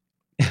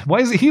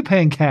 Why is he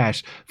paying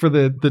cash for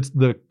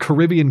the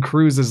Caribbean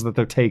cruises that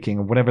they're taking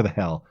or whatever the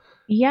hell?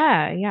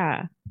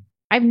 Yeah.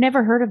 I've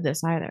never heard of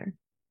this either.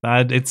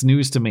 It's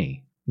news to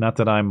me. Not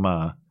that I'm,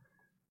 I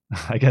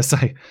guess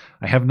I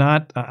have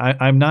not,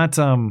 I'm not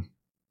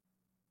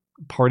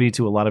party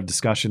to a lot of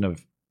discussion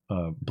of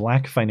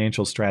black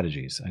financial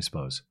strategies, I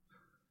suppose.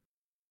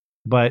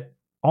 But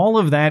all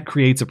of that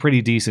creates a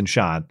pretty decent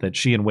shot that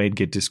she and Wade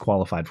get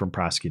disqualified from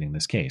prosecuting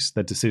this case.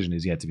 That decision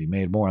is yet to be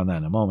made. More on that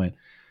in a moment.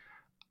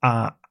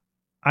 There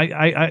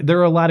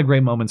are a lot of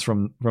great moments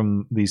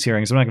from these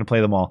hearings. I'm not going to play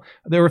them all.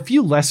 There were a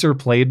few lesser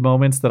played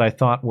moments that I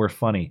thought were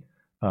funny.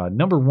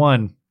 Number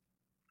one,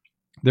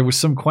 there was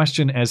some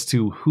question as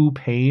to who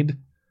paid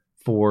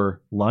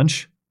for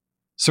lunch,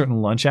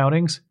 certain lunch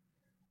outings.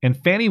 And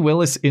Fani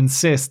Willis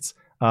insists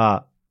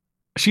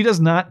she does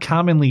not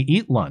commonly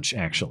eat lunch,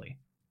 actually.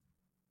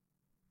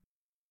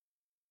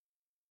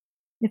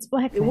 It's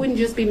black. It wouldn't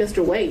just be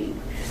Mr. Wade.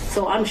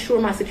 So I'm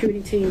sure my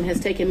security team has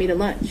taken me to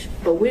lunch.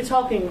 But we're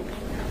talking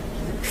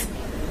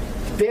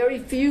very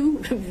few,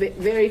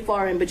 very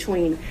far in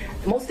between.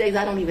 Most days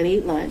I don't even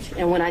eat lunch.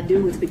 And when I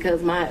do, it's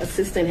because my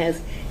assistant has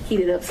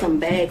heated up some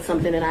bag,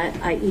 something that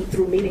I eat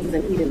through meetings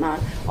and eat in my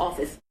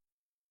office.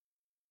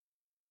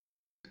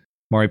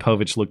 Maury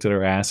Povich looked at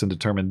her ass and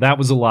determined that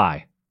was a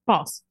lie.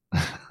 False.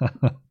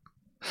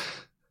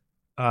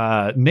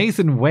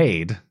 Nathan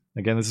Wade,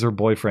 again, this is her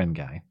boyfriend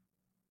guy,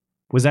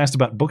 was asked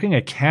about booking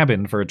a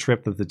cabin for a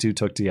trip that the two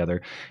took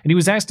together. And he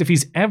was asked if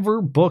he's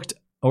ever booked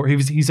or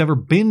if he's ever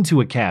been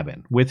to a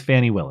cabin with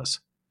Fani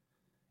Willis.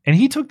 And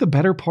he took the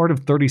better part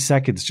of 30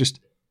 seconds just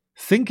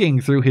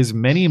thinking through his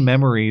many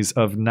memories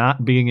of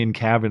not being in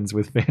cabins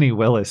with Fani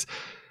Willis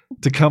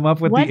to come up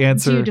with the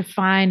answer. What do you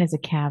define as a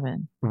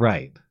cabin?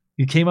 Right.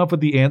 He came up with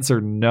the answer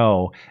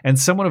no. And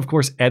someone, of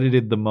course,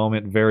 edited the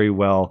moment very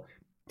well.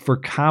 For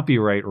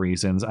copyright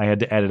reasons, I had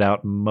to edit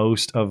out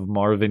most of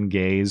Marvin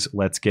Gaye's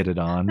Let's Get It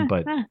On,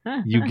 but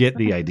you get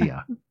the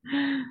idea.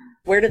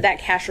 Where did that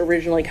cash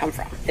originally come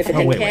from? If it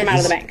came out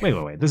of the bank.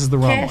 Wait. This is the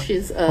wrong cash one.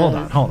 Is,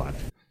 Hold on.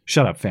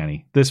 Shut up,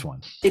 Fani. This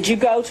one. Did you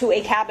go to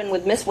a cabin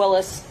with Miss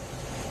Willis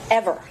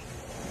ever?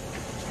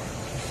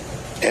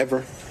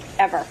 Ever?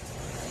 Ever.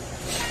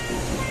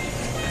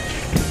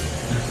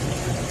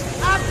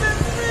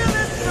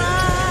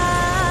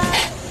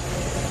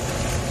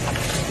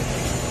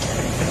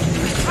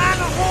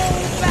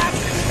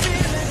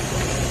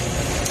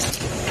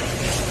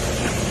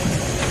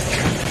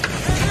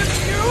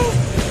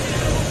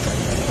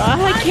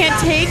 I can't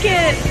take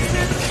it.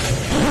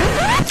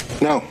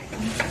 No.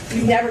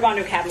 You've never gone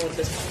to a cabin with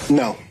this one?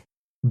 No.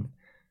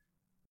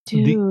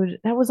 Dude,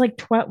 that was like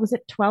 12. Was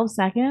it 12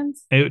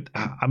 seconds?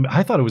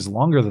 I thought it was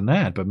longer than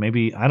that, but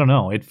maybe, I don't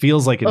know. It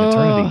feels like an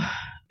eternity.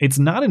 It's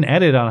not an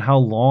edit on how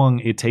long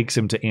it takes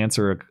him to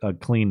answer a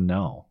clean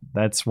no.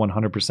 That's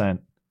 100%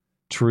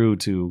 true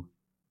to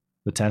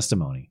the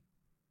testimony.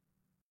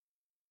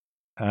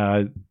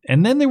 And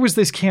then there was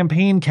this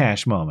campaign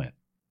cash moment.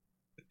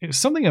 It was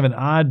something of an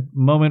odd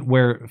moment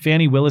where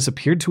Fani Willis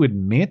appeared to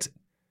admit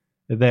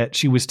that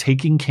she was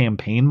taking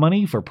campaign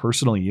money for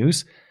personal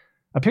use.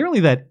 Apparently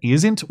that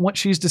isn't what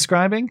she's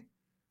describing.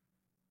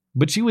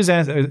 But she was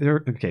asked,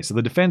 okay, so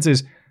the defense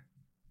is,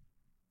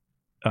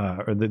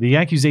 or the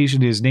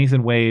accusation is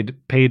Nathan Wade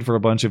paid for a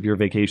bunch of your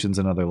vacations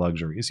and other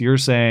luxuries. You're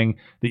saying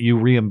that you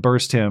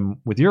reimbursed him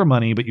with your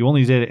money, but you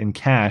only did it in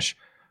cash.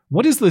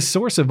 What is the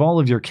source of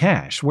all of your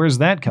cash? Where's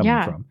that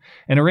coming from?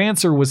 And her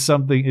answer was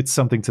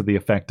something to the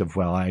effect of,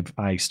 well,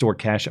 I store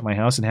cash at my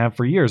house and have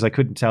for years. I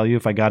couldn't tell you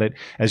if I got it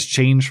as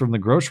change from the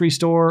grocery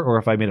store or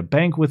if I made a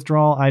bank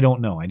withdrawal. I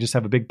don't know. I just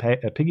have a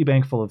piggy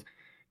bank full of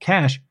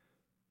cash.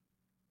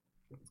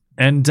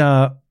 And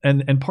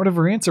part of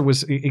her answer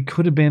was it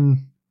could have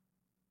been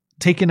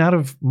taken out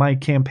of my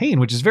campaign,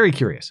 which is very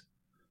curious.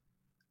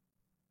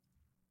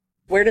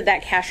 Where did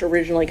that cash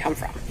originally come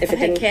from? If it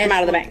didn't come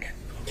out of the bank.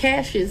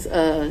 Cash is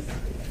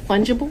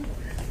fungible.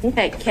 I've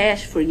had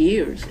cash for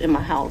years in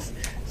my house.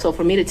 So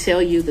for me to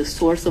tell you the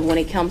source of when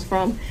it comes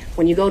from,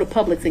 when you go to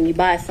Publix and you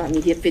buy something,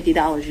 you get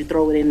 $50, you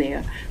throw it in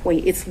there.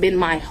 It's been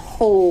my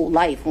whole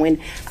life. When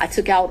I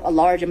took out a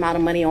large amount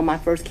of money on my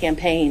first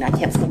campaign, I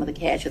kept some of the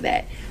cash of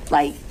that.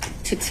 Like,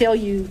 to tell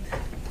you,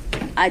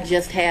 I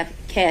just have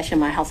cash in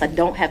my house. I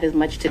don't have as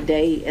much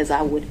today as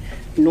I would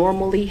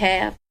normally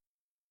have.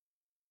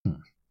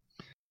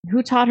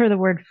 Who taught her the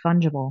word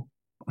fungible?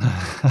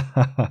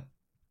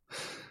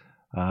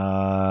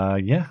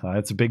 Yeah,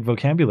 it's a big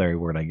vocabulary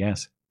word, I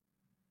guess.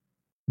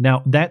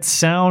 Now, that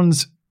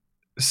sounds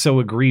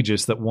so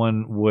egregious that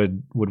one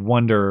would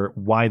wonder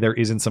why there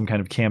isn't some kind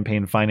of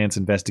campaign finance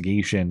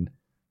investigation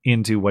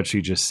into what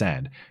she just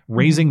said.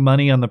 Raising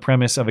money on the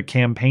premise of a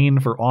campaign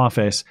for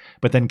office,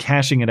 but then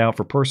cashing it out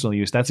for personal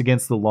use, that's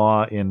against the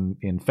law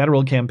in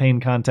federal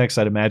campaign context.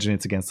 I'd imagine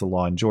it's against the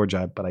law in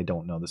Georgia, but I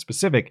don't know the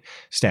specific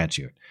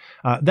statute.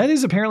 That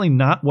is apparently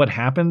not what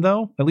happened,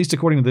 though, at least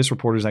according to this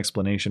reporter's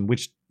explanation,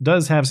 which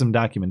does have some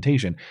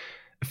documentation.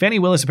 Fani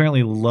Willis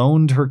apparently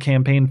loaned her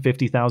campaign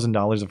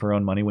 $50,000 of her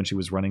own money when she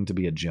was running to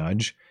be a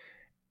judge.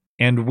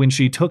 And when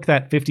she took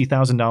that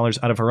 $50,000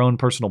 out of her own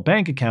personal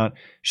bank account,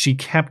 she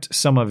kept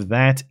some of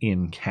that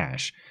in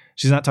cash.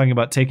 She's not talking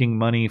about taking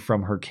money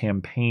from her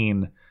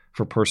campaign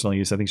for personal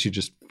use. I think she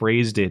just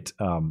phrased it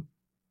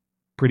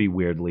pretty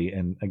weirdly.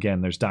 And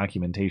again, there's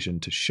documentation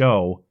to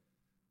show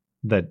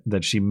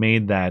that she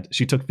made that.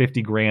 She took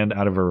 $50,000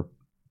 out of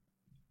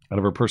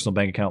her personal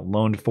bank account,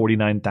 loaned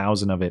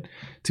 $49,000 of it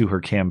to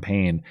her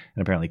campaign,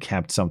 and apparently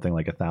kept something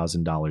like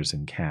 $1,000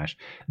 in cash.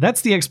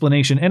 That's the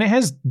explanation, and it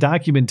has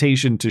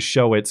documentation to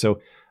show it. So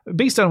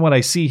based on what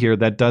I see here,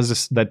 that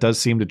does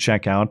seem to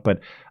check out. But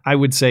I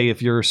would say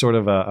if you're sort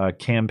of a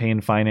campaign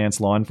finance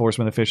law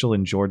enforcement official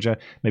in Georgia,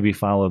 maybe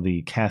follow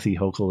the Kathy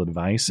Hochul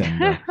advice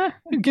and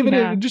give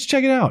it just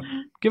check it out.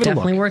 Give it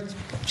definitely a look.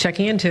 Worth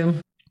checking into.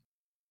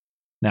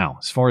 Now,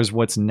 as far as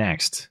what's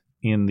next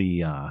in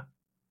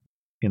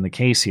the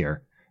case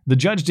here, the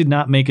judge did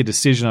not make a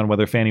decision on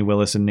whether Fani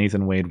Willis and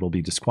Nathan Wade will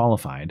be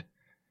disqualified.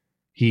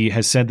 He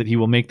has said that he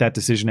will make that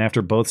decision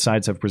after both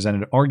sides have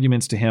presented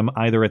arguments to him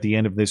either at the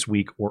end of this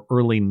week or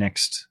early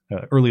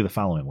the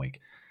following week.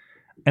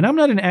 And I'm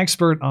not an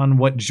expert on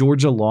what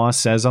Georgia law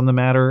says on the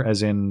matter,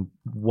 as in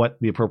what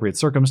the appropriate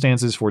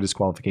circumstances for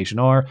disqualification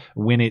are,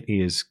 when it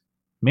is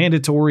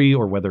mandatory,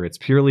 or whether it's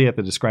purely at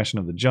the discretion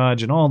of the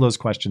judge, and all those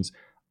questions.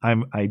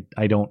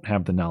 I don't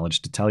have the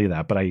knowledge to tell you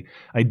that, but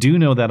I do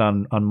know that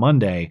on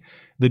Monday,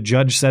 the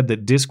judge said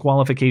that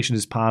disqualification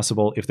is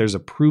possible if there's a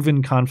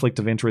proven conflict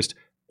of interest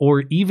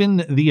or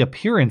even the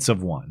appearance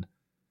of one.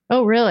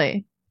 Oh,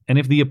 really? And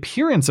if the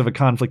appearance of a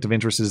conflict of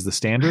interest is the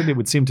standard, it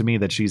would seem to me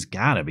that she's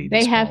got to be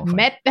disqualified. They have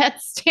met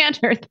that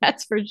standard,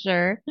 that's for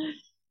sure.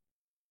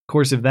 Of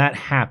course, if that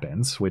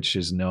happens, which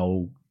is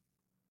no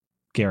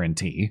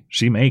guarantee,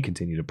 she may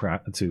continue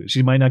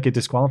she might not get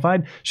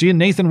disqualified. She and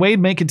Nathan Wade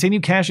may continue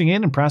cashing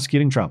in and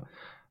prosecuting Trump.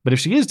 But if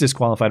she is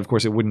disqualified, of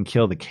course, it wouldn't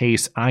kill the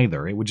case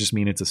either. It would just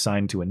mean it's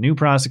assigned to a new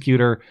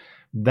prosecutor.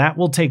 That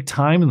will take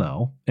time,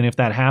 though. And if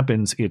that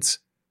happens, it's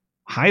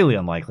highly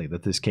unlikely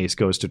that this case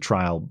goes to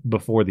trial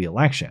before the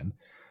election.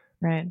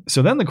 Right.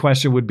 So then the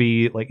question would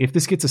be, like, if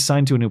this gets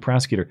assigned to a new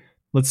prosecutor,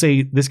 let's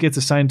say this gets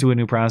assigned to a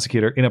new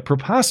prosecutor in a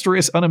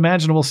preposterous,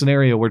 unimaginable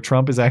scenario where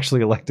Trump is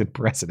actually elected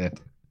president,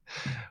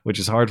 which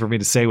is hard for me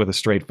to say with a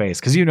straight face,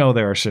 because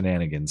there are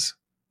shenanigans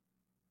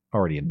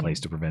already in place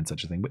to prevent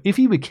such a thing. But if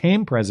he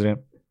became president,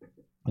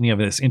 and you have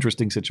this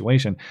interesting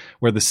situation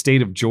where the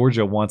state of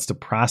Georgia wants to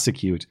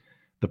prosecute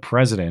the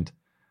president,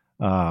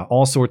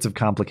 all sorts of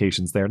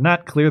complications there.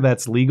 Not clear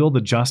that's legal.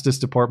 The Justice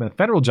Department,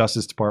 Federal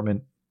Justice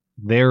Department,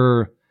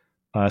 their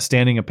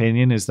standing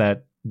opinion is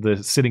that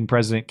the sitting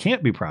president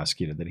can't be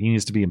prosecuted, that he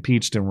needs to be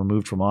impeached and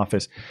removed from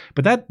office.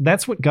 But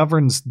that's what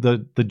governs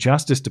the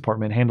Justice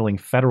Department handling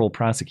federal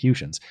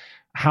prosecutions.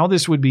 How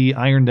this would be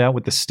ironed out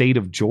with the state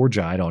of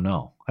Georgia, I don't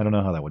know. I don't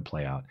know how that would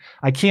play out.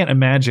 I can't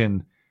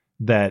imagine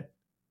that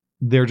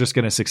they're just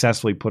going to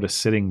successfully put a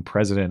sitting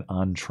president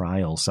on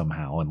trial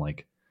somehow. And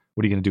like,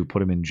 what are you going to do?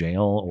 Put him in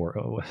jail?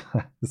 Or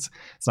it's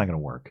not going to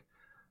work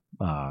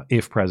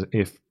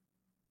if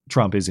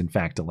Trump is in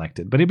fact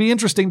elected. But it'd be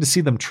interesting to see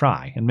them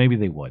try, and maybe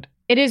they would.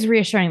 It is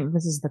reassuring that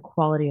this is the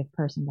quality of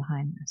person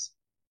behind this.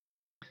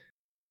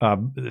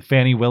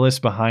 Fani Willis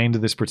behind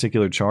this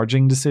particular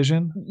charging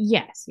decision?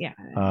 Yes, yeah.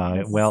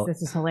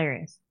 This is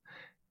hilarious.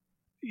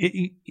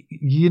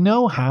 You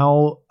know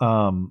how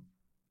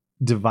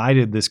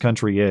divided this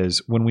country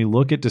is when we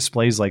look at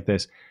displays like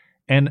this.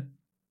 And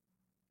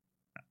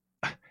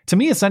to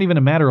me, it's not even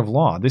a matter of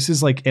law. This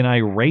is like an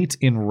irate,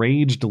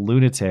 enraged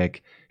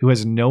lunatic who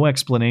has no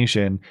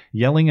explanation,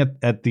 yelling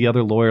at the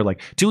other lawyer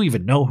like, do you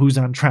even know who's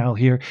on trial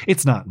here?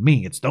 It's not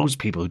me. It's those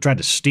people who tried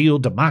to steal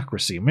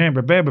democracy.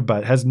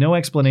 But has no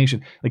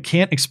explanation. Like,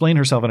 can't explain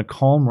herself in a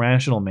calm,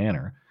 rational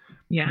manner.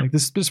 Yeah. Like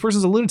this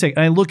person's a lunatic.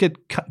 And I look at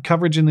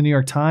coverage in the New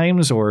York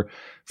Times or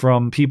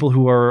from people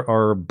who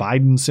are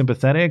Biden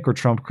sympathetic or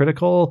Trump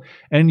critical,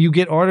 and you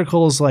get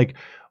articles like,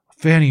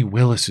 Fani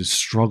Willis's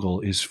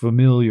struggle is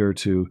familiar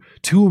to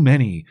too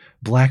many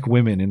black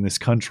women in this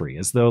country,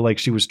 as though like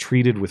she was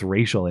treated with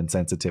racial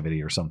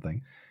insensitivity or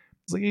something.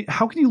 It's like,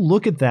 how can you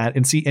look at that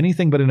and see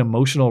anything but an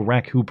emotional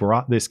wreck who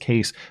brought this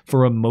case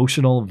for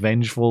emotional,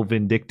 vengeful,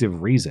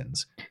 vindictive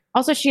reasons?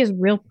 Also, she has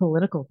real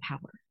political power.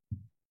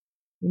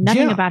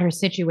 Nothing about her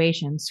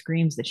situation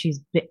screams that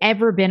she's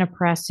ever been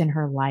oppressed in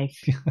her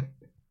life.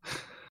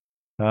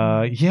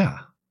 Yeah.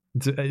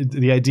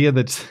 The idea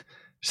that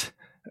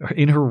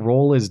in her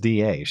role as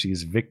DA,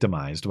 she's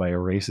victimized by a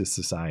racist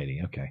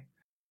society. Okay.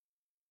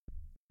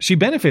 She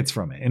benefits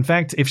from it. In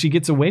fact, if she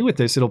gets away with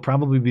this, it'll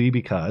probably be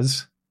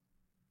because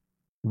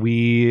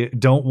we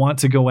don't want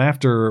to go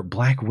after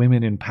black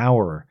women in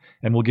power,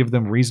 and we'll give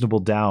them reasonable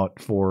doubt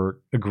for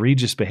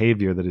egregious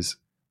behavior that is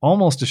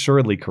almost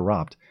assuredly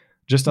corrupt,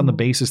 just on the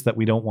basis that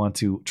we don't want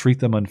to treat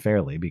them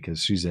unfairly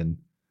because she's in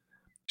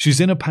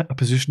a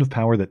position of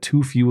power that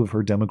too few of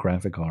her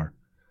demographic are.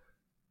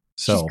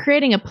 So she's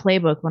creating a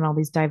playbook when all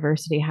these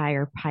diversity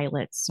hire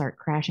pilots start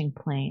crashing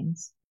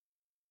planes.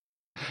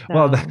 So.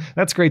 Well,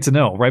 that's great to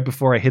know. Right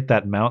before I hit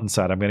that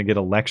mountainside, I'm going to get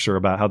a lecture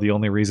about how the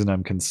only reason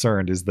I'm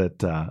concerned is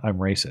that I'm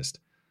racist.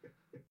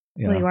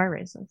 You are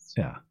racist.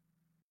 Yeah.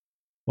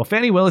 Well,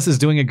 Fani Willis is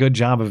doing a good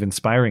job of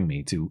inspiring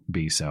me to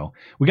be so.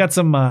 We got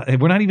some,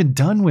 we're not even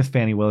done with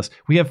Fani Willis.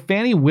 We have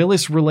Fani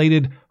Willis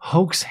related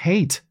hoax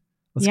hate.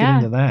 Let's get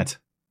into that.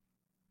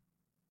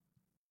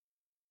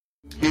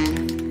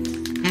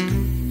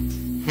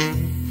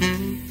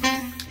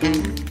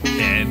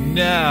 And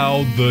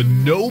now, the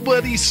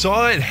nobody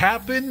saw it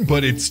happen,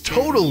 but it's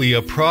totally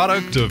a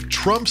product of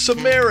Trump's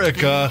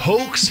America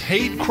hoax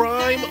hate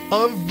crime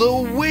of the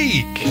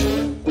week.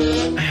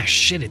 Ah,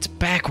 shit, it's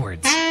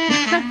backwards. You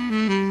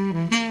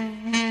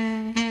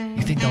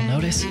think they'll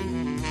notice?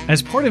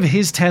 As part of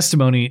his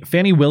testimony,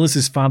 Fani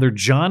Willis's father,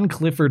 John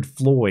Clifford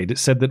Floyd,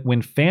 said that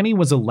when Fani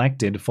was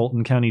elected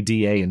Fulton County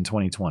DA in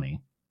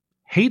 2020,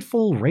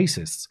 hateful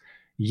racists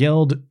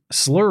yelled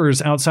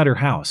slurs outside her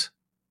house.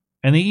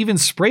 And they even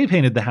spray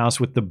painted the house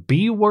with the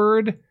B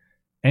word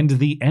and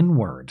the N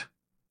word.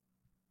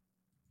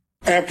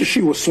 After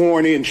she was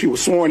sworn in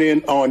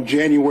on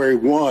January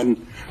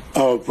 1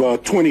 of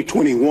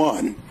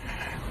 2021.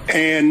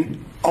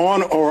 And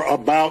on or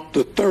about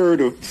the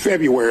 3rd of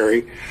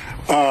February,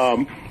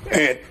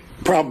 at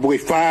probably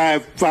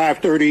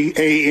 5:30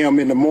 a.m.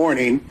 in the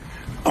morning,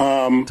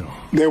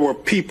 there were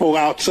people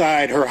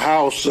outside her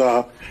house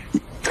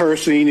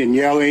cursing and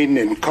yelling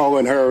and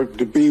calling her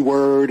the B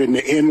word and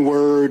the N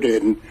word,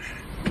 and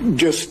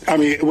just, I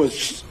mean, it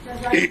was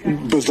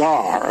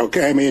bizarre.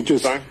 Okay, I mean, it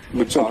just. I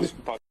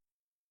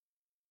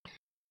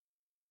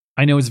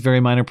know it's a very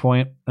minor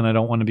point, and I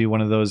don't want to be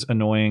one of those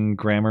annoying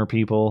grammar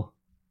people,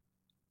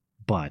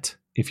 but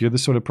if you're the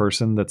sort of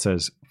person that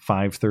says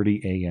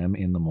 5:30 a.m.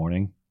 in the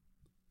morning,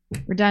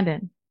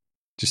 redundant.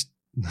 Just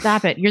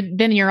stop it.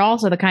 You're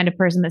also the kind of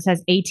person that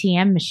says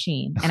ATM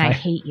machine, and I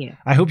hate you.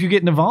 I hope you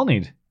get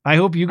Navalny'd. I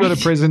hope you go to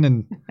prison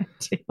and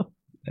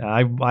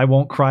I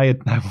won't cry.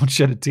 I won't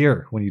shed a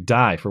tear when you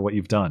die for what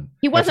you've done.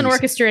 He wasn't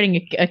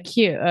orchestrating a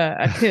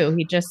coup.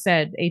 He just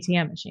said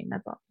ATM machine.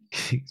 That's all.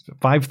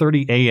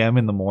 5:30 a.m.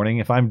 in the morning.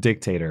 If I'm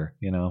dictator,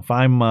 if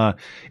I'm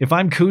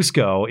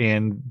Cusco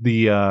in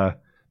the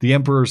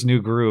Emperor's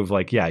New Groove,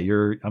 like, yeah,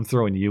 I'm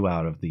throwing you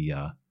out of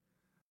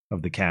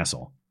the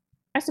castle.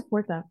 I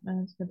support that.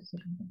 That's a good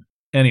decision.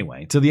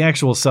 Anyway, to the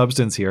actual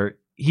substance here.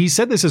 He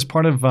said this as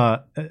part of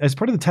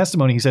the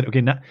testimony. He said,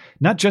 okay,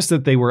 not just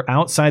that they were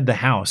outside the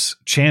house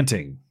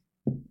chanting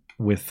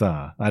with,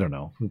 I don't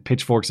know,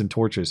 pitchforks and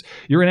torches.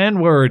 You're an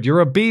N-word.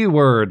 You're a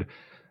B-word.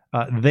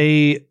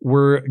 They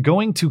were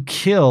going to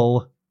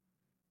kill.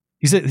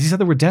 He said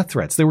there were death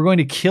threats. They were going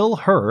to kill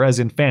her, as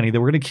in Fani. They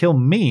were going to kill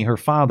me, her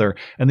father,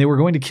 and they were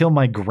going to kill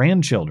my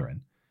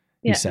grandchildren.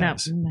 He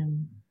says. No.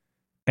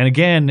 And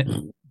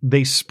again,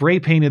 they spray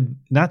painted,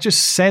 not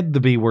just said the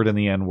B word and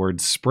the N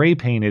word, spray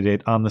painted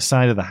it on the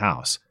side of the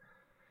house.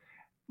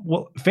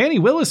 Well, Fani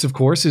Willis, of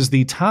course, is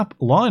the top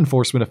law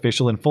enforcement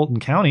official in Fulton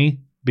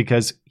County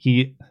because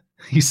he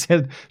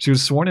said she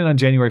was sworn in on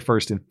January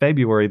 1st. In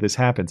February, this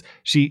happens.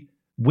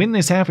 When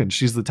this happens,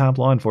 she's the top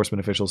law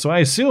enforcement official. So I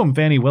assume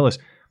Fani Willis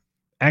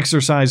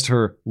exercised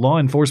her law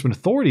enforcement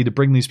authority to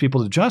bring these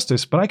people to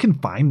justice, but I can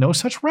find no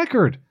such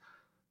record.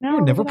 They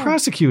were never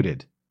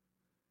prosecuted.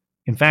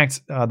 In fact,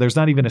 there's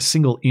not even a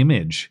single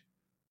image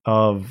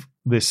of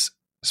this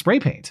spray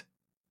paint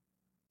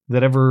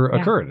that ever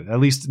occurred. At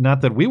least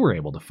not that we were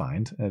able to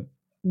find.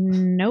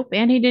 Nope.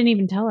 And he didn't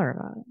even tell her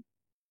about it.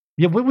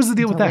 Yeah. What was the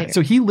deal with that? Later.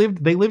 So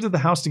they lived at the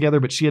house together,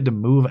 but she had to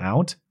move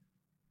out.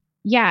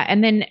 Yeah.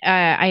 And then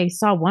I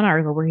saw one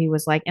article where he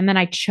was like, and then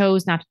I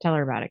chose not to tell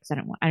her about it because I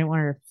didn't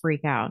want her to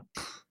freak out.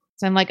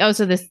 So I'm like, oh,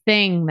 so this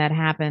thing that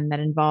happened that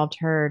involved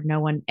her, no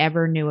one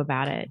ever knew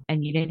about it.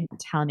 And you didn't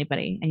tell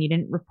anybody and you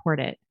didn't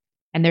report it.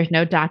 And there's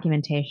no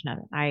documentation of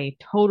it. I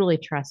totally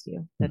trust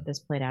you that this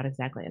played out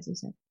exactly as you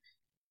said.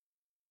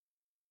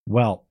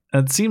 Well,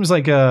 it seems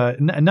like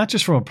not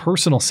just from a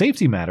personal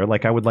safety matter,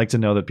 like I would like to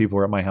know that people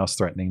were at my house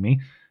threatening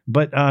me,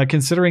 But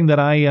considering that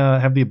I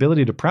have the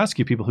ability to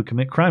prosecute people who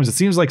commit crimes, it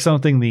seems like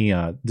something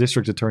the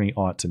district attorney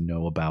ought to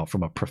know about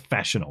from a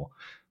professional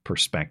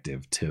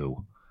perspective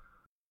too.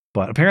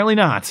 But apparently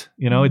not.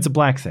 It's a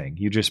black thing.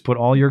 You just put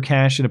all your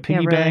cash in a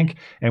piggy bank,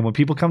 and when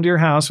people come to your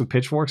house with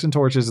pitchforks and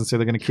torches and say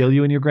they're going to kill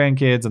you and your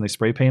grandkids, and they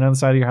spray paint on the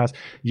side of your house,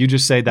 you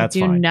just say that's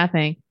fine. Do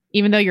nothing,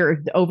 even though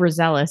you're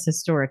overzealous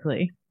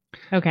historically.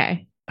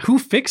 Okay. Who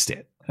fixed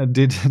it?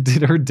 Did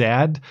her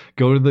dad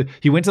go to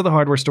he went to the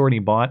hardware store and he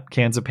bought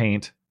cans of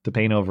paint to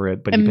paint over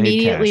it, but he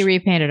immediately paid cash.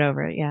 Repainted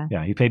over it. Yeah.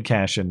 Yeah, he paid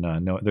cash,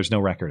 and there's no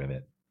record of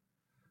it.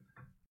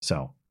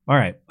 So, all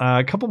right,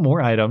 a couple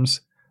more items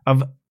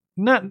of.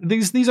 Not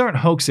these aren't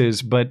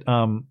hoaxes, but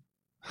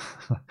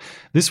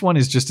this one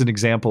is just an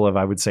example of,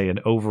 I would say, an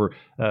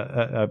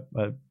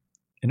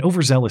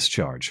overzealous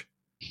charge,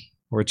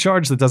 or a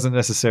charge that doesn't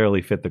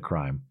necessarily fit the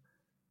crime.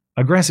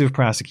 Aggressive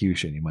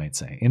prosecution, you might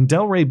say. In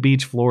Delray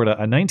Beach, Florida,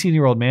 a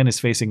 19-year-old man is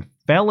facing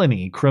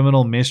felony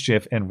criminal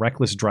mischief and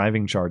reckless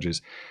driving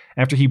charges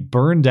after he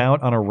burned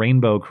out on a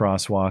rainbow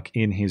crosswalk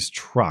in his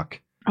truck.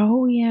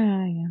 Oh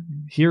yeah.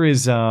 Here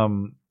is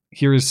some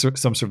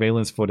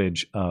surveillance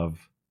footage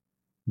of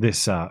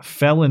this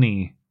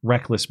felony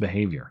reckless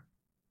behavior.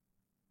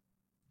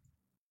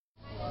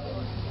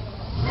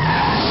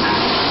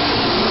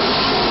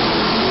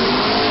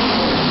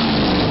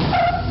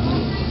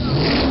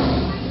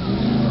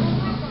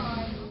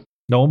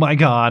 Oh my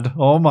God.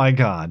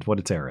 What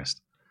a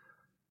terrorist.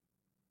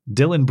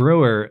 Dylan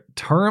Brewer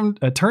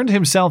turned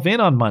himself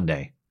in on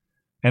Monday.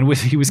 And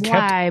he was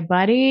kept. Why,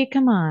 buddy?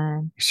 Come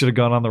on. He should have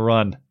gone on the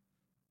run.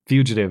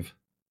 Fugitive.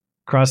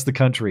 Across the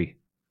country.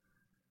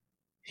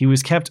 He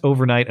was kept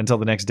overnight until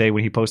the next day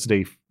when he posted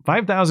a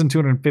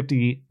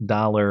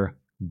 $5,250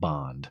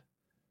 bond.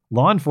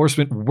 Law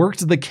enforcement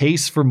worked the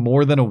case for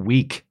more than a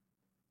week,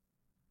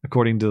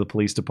 according to the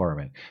police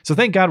department. So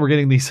thank God we're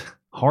getting these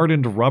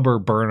hardened rubber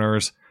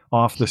burners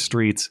off the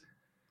streets.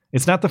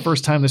 It's not the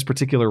first time this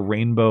particular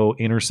rainbow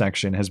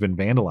intersection has been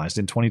vandalized.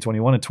 In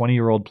 2021, a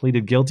 20-year-old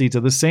pleaded guilty to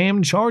the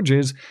same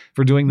charges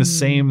for doing the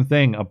same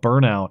thing, a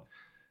burnout.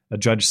 A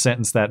judge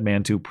sentenced that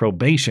man to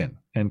probation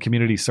and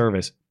community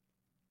service.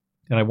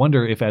 And I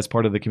wonder if, as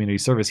part of the community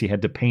service, he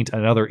had to paint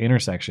another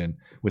intersection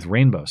with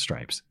rainbow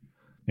stripes.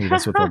 Maybe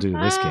that's what they'll do to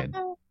this kid.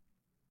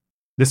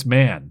 This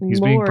man,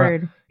 he's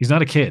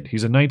not a kid.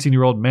 He's a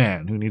 19-year-old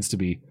man who needs to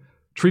be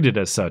treated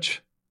as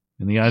such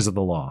in the eyes of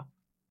the law.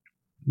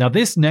 Now,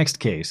 this next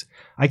case,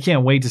 I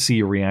can't wait to see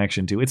your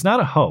reaction to. It's not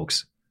a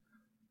hoax.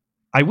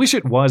 I wish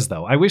it was,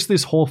 though. I wish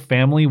this whole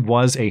family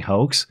was a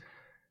hoax,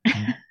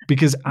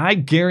 because I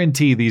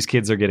guarantee these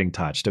kids are getting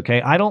touched,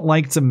 okay? I don't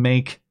like to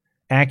make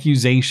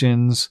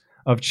accusations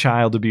of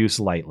child abuse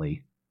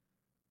lightly.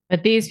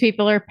 But these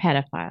people are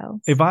pedophiles.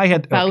 If I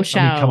had...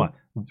 come on.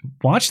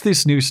 Watch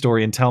this news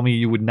story and tell me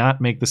you would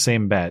not make the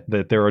same bet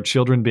that there are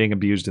children being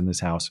abused in this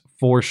house,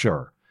 for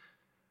sure.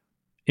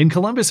 In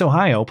Columbus,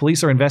 Ohio,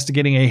 police are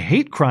investigating a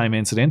hate crime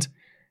incident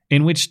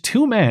in which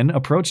two men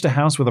approached a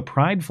house with a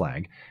pride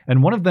flag,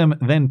 and one of them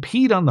then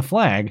peed on the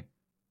flag,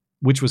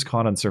 which was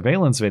caught on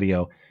surveillance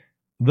video.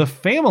 The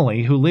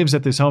family who lives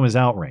at this home is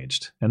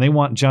outraged, and they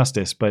want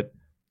justice, but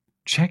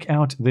check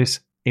out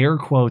this air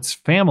quotes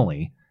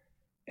family,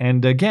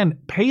 and again,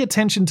 pay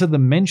attention to the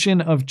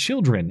mention of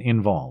children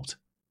involved.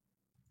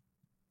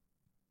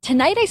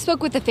 Tonight I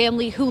spoke with the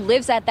family who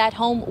lives at that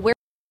home where...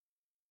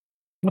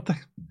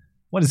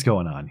 What is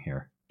going on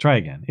here? Try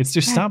again. It's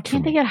just stopped for me.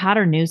 Can't they get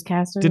hotter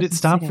newscasters? Did it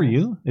stop for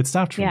you? It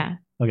stopped for me.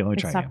 Okay, let me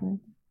try again.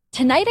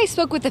 Tonight I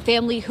spoke with the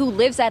family who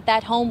lives at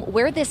that home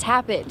where this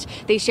happened.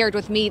 They shared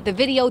with me the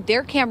video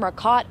their camera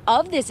caught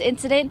of this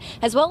incident,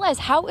 as well as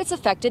how it's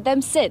affected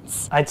them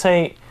since. I'd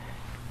say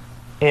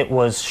it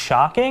was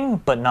shocking,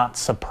 but not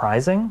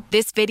surprising.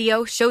 This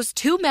video shows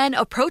two men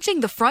approaching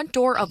the front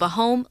door of a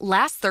home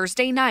last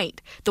Thursday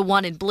night. The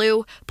one in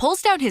blue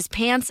pulls down his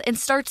pants and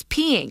starts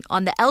peeing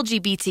on the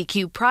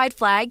LGBTQ pride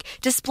flag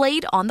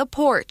displayed on the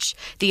porch.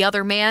 The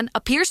other man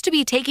appears to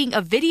be taking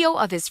a video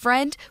of his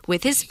friend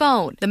with his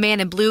phone. The man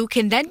in blue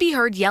can then be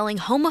heard yelling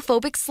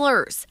homophobic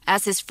slurs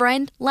as his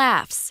friend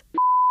laughs.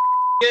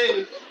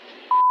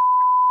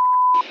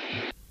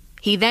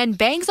 He then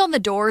bangs on the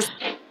doors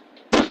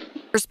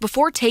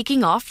before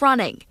taking off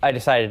running. I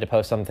decided to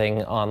post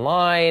something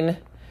online,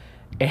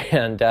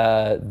 and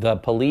the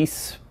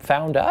police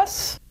found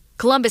us.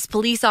 Columbus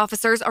police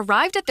officers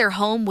arrived at their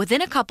home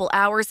within a couple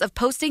hours of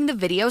posting the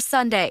video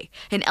Sunday.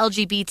 An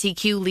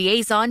LGBTQ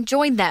liaison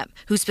joined them,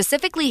 who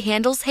specifically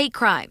handles hate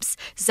crimes.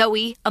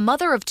 Zoe, a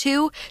mother of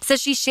two,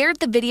 says she shared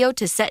the video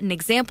to set an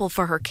example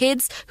for her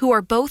kids, who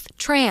are both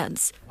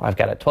trans. I've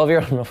got a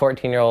 12-year-old and a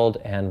 14-year-old,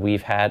 and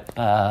we've had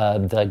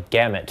the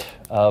gamut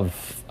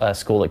of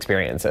school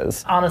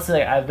experiences.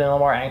 Honestly, I've been a little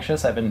more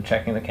anxious. I've been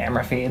checking the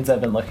camera feeds. I've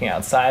been looking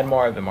outside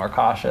more. I've been more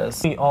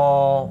cautious. We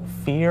all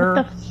fear.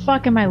 What the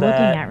fuck am I looking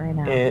at right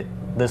now?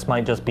 This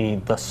might just be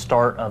the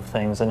start of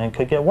things, and it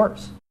could get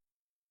worse.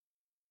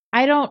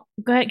 Go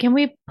ahead. Can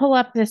we pull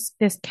up this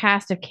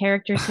cast of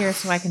characters here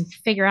so I can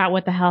figure out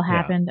what the hell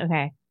happened? Yeah.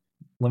 Okay.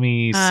 Let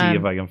me see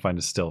if I can find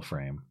a still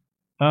frame.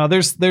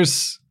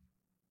 There's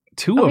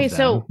two of them.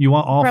 So you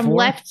want all from four?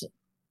 left.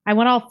 I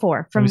want all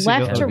four from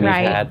left to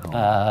right. Had,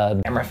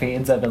 camera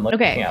feeds. I've been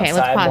looking Okay, outside.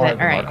 let's pause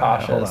it. All right,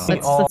 cautious.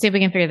 let's see if we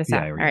can figure this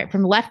out. All right,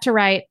 from left to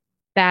right,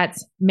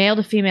 that's male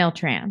to female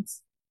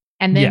trans,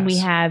 and then we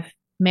have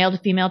male to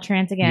female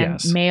trans again,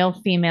 male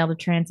female to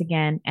trans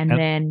again, and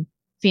then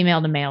female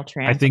to male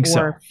trans. I think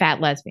or fat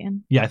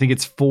lesbian. Yeah, I think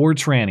it's 4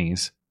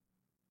 trannies,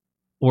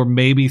 or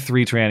maybe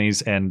 3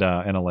 trannies and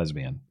a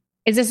lesbian.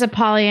 Is this a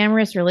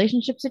polyamorous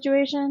relationship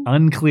situation?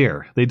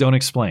 Unclear. They don't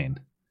explain.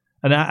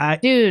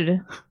 And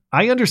dude.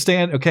 I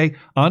understand, okay,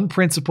 on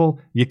principle,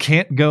 you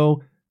can't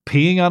go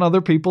peeing on other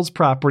people's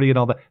property and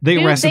all that.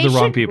 They arrested the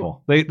wrong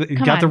people. They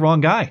got the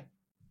wrong guy.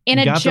 In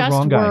a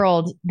just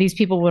world, these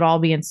people would all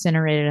be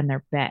incinerated in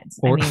their beds.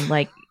 I mean,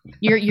 like,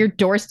 your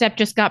doorstep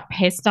just got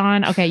pissed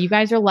on. Okay, you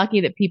guys are lucky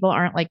that people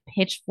aren't, like,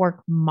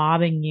 pitchfork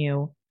mobbing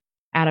you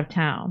out of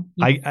town.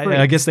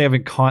 I guess they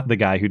haven't caught the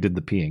guy who did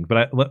the peeing,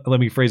 but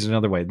let me phrase it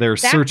another way. They're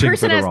searching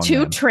for the wrong man. That person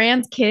has 2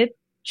 trans kids.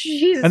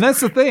 Jesus. And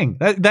that's the thing.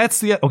 That's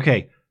the...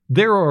 Okay.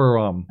 There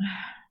are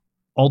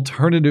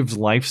alternative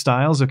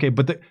lifestyles, okay,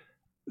 but the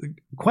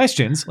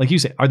questions, like you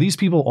say, are these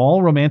people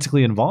all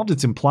romantically involved?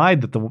 It's implied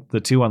that the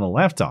 2 on the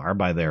left are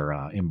by their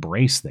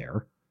embrace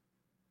there.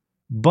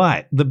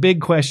 But the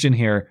big question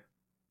here,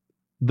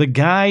 the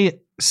guy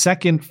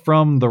second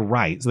from the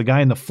right, so the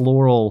guy in the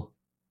floral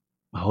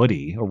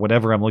hoodie or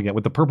whatever I'm looking at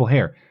with the purple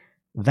hair,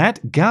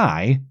 that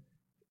guy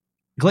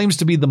claims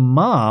to be the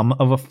mom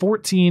of a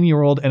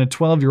 14-year-old and a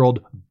 12-year-old,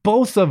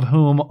 both of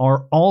whom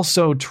are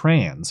also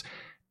trans.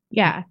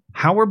 Yeah.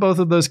 How are both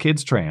of those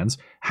kids trans?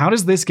 How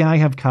does this guy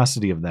have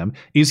custody of them?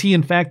 Is he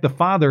in fact the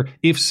father?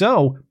 If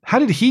so, how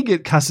did he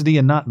get custody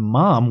and not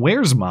mom?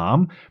 Where's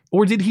mom?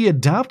 Or did he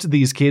adopt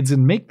these kids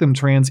and make them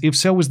trans? If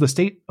so, was the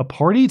state a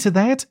party to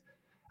that?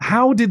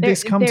 How did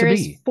this come to be? There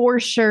is for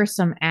sure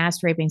some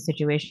ass raping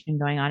situation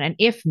going on. And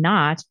if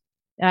not,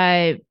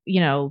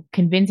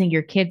 convincing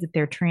your kids that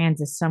they're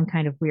trans is some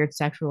kind of weird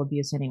sexual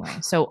abuse anyway.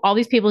 So all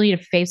these people need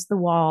to face the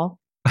wall.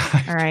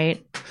 All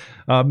right.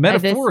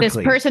 Metaphorically. This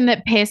person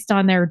that pissed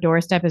on their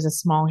doorstep is a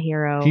small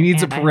hero. He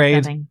needs a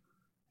parade.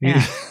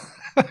 Yeah.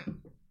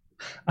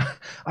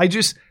 I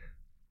just,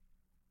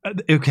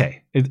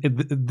 okay.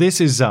 This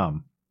is,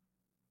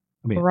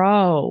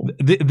 bro,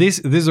 this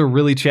is a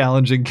really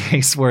challenging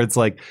case where it's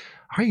like,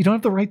 all right, you don't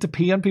have the right to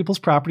pee on people's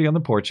property on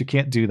the porch. You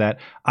can't do that.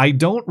 I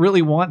don't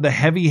really want the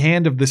heavy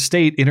hand of the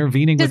state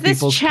intervening with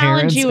people's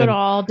parents. Does this challenge you at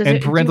all? Do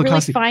you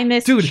really find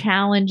this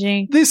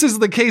challenging? This is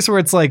the case where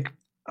it's like,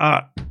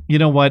 you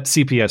know what?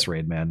 CPS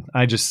raid, man.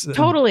 I just...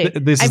 Totally.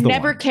 I've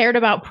never cared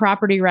about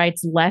property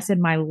rights less in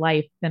my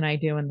life than I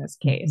do in this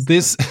case.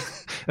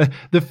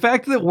 The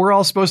fact that we're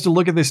all supposed to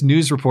look at this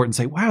news report and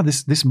say, wow,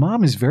 this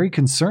mom is very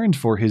concerned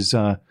for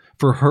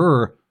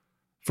her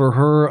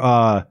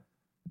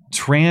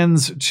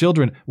trans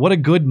children. What a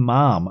good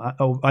mom.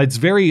 It's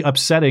very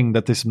upsetting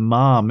that this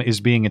mom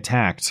is being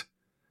attacked.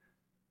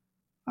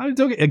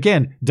 Don't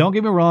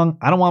get me wrong.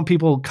 I don't want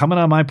people coming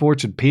on my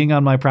porch and peeing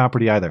on my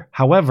property either.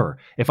 However,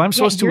 if I'm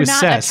supposed to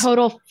assess... You're not a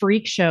total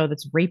freak show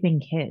that's raping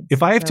kids.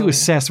 If I have to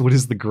assess what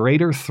is the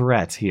greater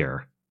threat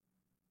here,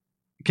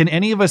 can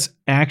any of us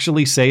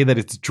actually say that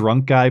it's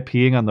drunk guy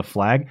peeing on the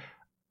flag?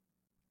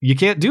 You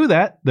can't do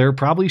that. There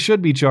probably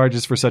should be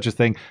charges for such a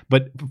thing.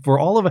 But for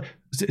all of us...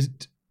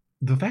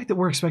 The fact that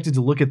we're expected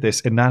to look at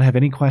this and not have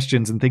any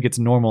questions and think it's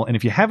normal, and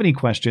if you have any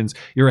questions,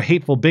 you're a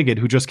hateful bigot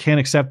who just can't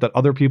accept that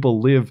other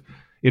people live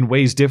in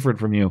ways different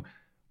from you.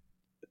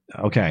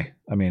 Okay,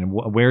 I mean,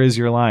 where is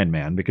your line,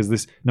 man? Because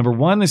this, number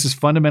one, this is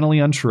fundamentally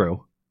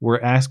untrue. We're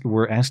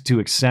asked to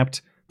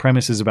accept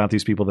premises about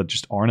these people that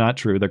just are not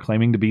true. They're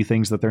claiming to be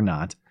things that they're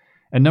not.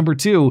 And number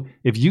two,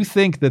 if you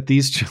think that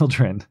these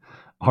children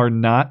are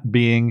not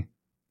being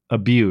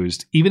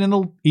abused, even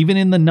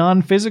in the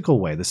non-physical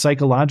way, the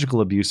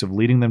psychological abuse of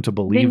leading them to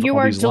believe then you all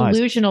are these lies.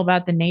 Delusional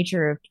about the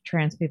nature of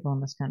trans people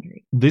in this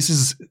country. This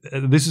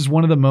is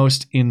one of the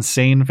most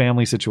insane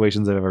family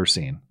situations I've ever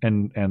seen.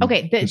 And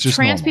okay, the it's just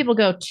trans normal. people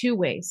go 2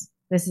 ways.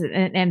 This is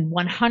and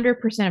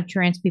 100% of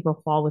trans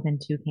people fall within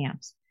 2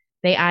 camps.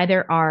 They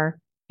either are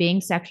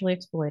being sexually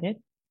exploited,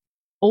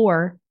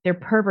 or they're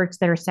perverts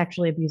that are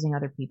sexually abusing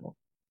other people.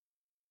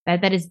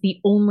 That is the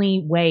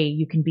only way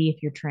you can be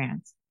if you're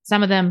trans.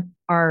 Some of them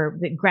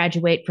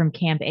graduate from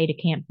camp A to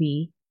camp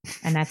B,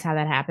 and that's how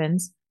that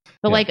happens.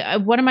 But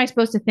what am I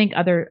supposed to think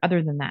other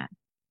than that?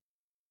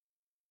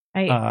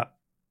 I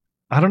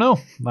don't know.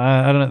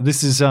 I don't know.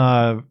 This is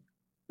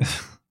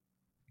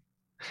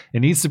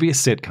it needs to be a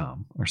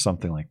sitcom or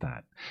something like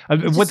that.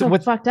 It's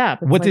what fucked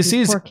up. It's what like this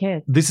is? Poor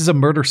kids. This is a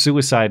murder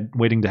suicide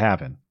waiting to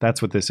happen.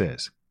 That's what this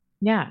is.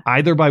 Yeah.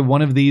 Either by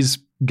one of these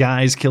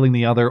guys killing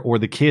the other, or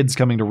the kids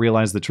coming to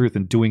realize the truth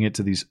and doing it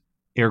to these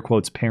air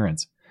quotes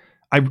parents.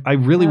 I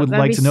really would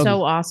like to know.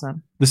 So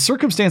awesome. The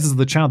circumstances of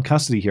the child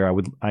custody here.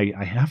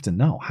 I have to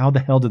know. How the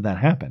hell did that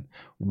happen?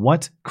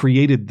 What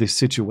created this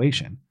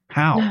situation?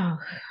 How? Oh,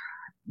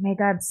 may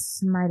God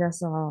smite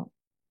us all.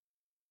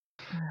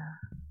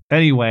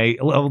 Anyway,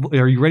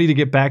 are you ready to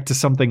get back to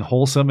something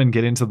wholesome and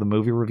get into the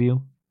movie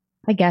review?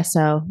 I guess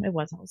so. It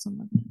was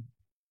wholesome.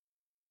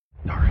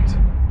 All right.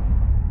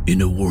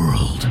 In a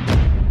world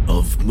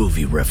of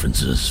movie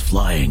references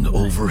flying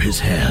over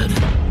his head,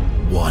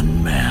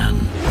 one man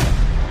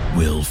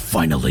will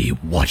finally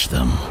watch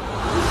them.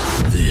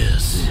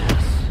 This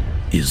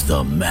is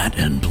the Matt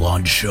and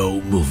Blonde Show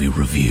movie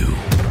review.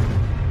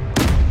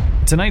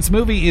 Tonight's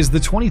movie is the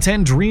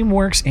 2010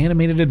 DreamWorks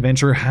animated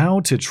adventure How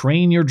to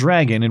Train Your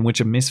Dragon, in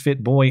which a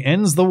misfit boy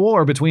ends the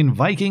war between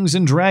Vikings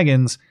and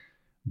dragons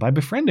by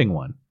befriending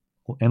one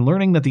and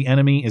learning that the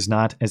enemy is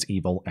not as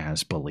evil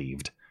as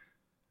believed.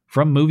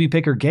 From movie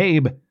picker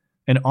Gabe,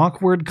 an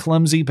awkward,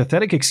 clumsy,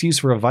 pathetic excuse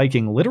for a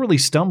Viking literally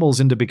stumbles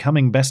into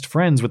becoming best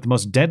friends with the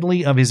most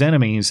deadly of his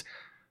enemies.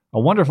 A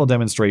wonderful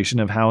demonstration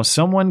of how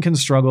someone can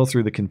struggle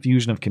through the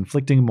confusion of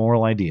conflicting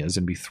moral ideas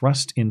and be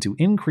thrust into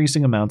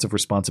increasing amounts of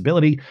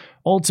responsibility,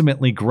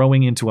 ultimately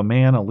growing into a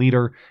man, a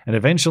leader, and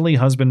eventually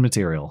husband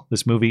material.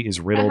 This movie is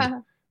riddled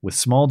with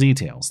small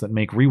details that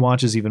make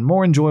rewatches even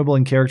more enjoyable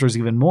and characters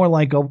even more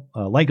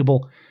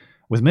likable,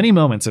 with many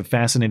moments of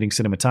fascinating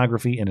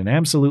cinematography and an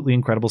absolutely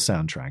incredible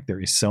soundtrack. There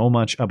is so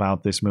much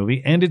about this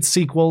movie and its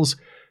sequels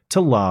to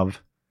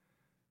love.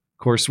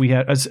 Of course, we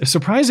had a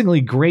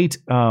surprisingly great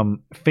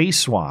face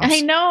swaps.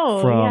 I know,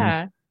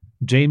 from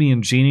Jamie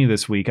and Jeannie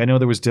this week. I know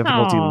there was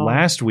difficulty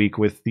last week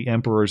with The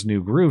Emperor's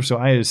New Groove, so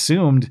I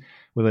assumed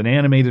with an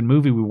animated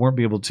movie we're not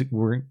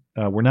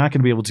going to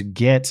be able to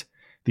get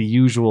the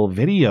usual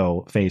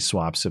video face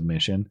swap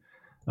submission.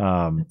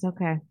 It's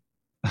okay.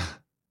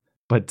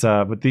 But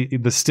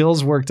the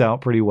stills worked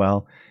out pretty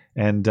well,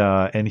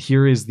 and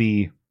here is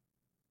the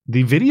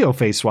video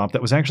face swap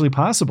that was actually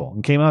possible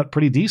and came out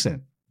pretty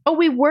decent. Oh,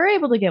 we were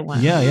able to get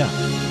one. Yeah.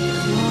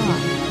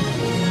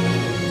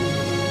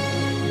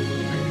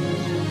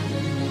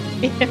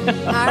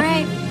 All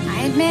right,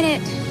 I admit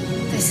it.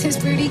 This is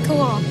pretty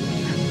cool.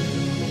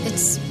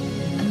 It's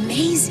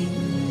amazing.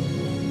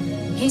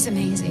 He's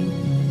amazing.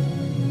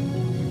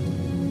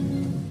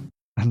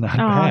 Not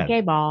bad.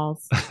 Gay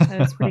balls.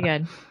 That's pretty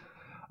good.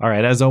 All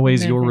right, as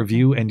always, your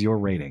review and your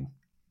rating.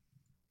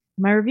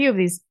 My review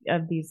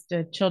of these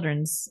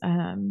children's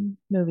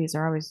movies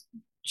are always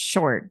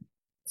short,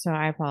 so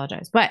I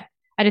apologize. But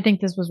I did think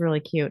this was really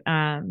cute.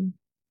 And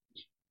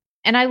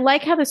I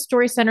like how the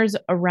story centers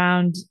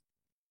around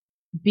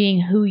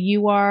being who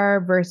you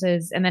are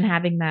versus, and then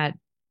having that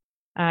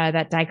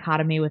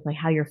dichotomy with like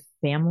how your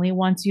family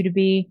wants you to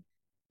be.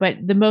 But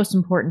the most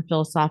important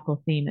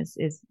philosophical theme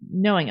is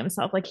knowing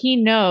himself. Like, he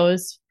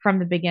knows from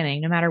the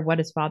beginning, no matter what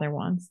his father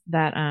wants,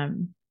 that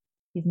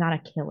he's not a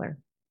killer.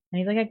 And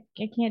he's like,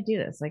 I can't do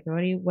this. Like,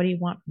 what do you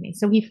want from me?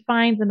 So he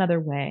finds another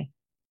way.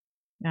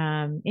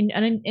 In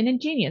an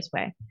ingenious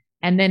way,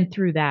 and then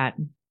through that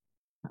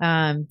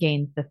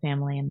gained the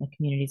family and the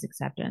community's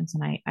acceptance,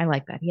 and I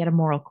like that. He had a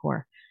moral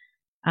core.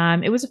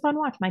 It was a fun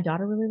watch. My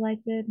daughter really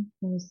liked it.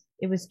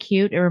 It was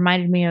cute. It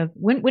reminded me of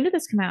when did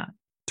this come out?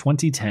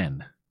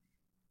 2010.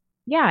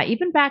 Yeah,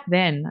 even back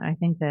then, I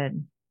think that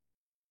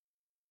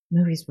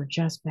movies were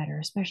just better,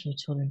 especially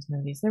children's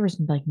movies. There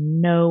was like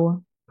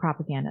no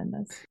propaganda in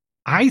this.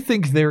 I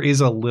think there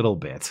is a little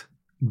bit.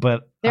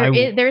 But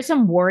there's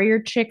some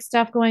warrior chick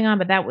stuff going on,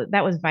 but that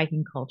was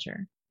Viking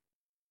culture.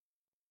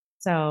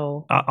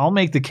 So I'll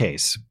make the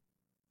case.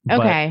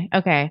 Okay.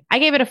 I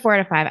gave it a 4 out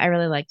of 5. I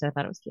really liked it. I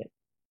thought it was cute.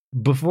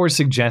 Before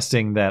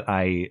suggesting that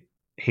I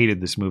hated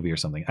this movie or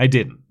something, I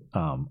didn't.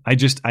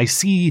 I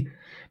see.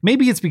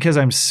 Maybe it's because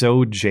I'm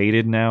so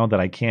jaded now that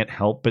I can't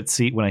help but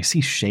see when I see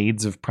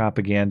shades of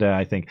propaganda.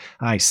 I think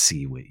I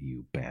see what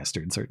you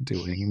bastards are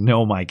doing.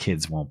 No, my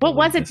kids won't. What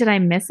was it? This. Did I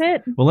miss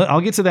it? Well,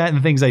 I'll get to that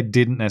and things I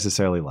didn't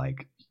necessarily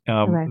like.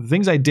 Okay.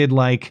 Things I did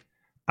like.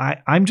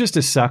 I'm just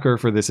a sucker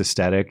for this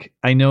aesthetic.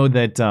 I know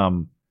that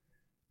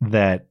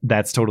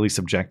that's totally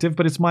subjective,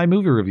 but it's my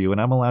movie review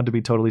and I'm allowed to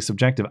be totally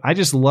subjective. I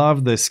just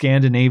love the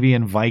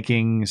Scandinavian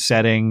Viking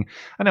setting.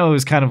 I know it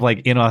was kind of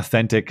like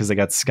inauthentic because they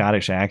got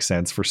Scottish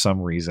accents for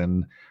some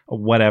reason.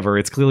 Whatever.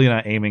 It's clearly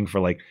not aiming for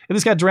like,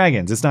 it's got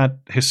dragons. It's not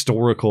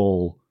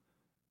historical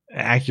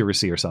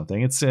accuracy or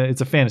something. It's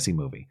a fantasy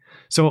movie.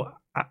 So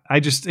I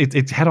just,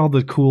 it had all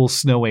the cool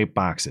Snow Ape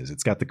boxes.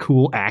 It's got the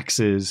cool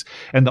axes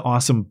and the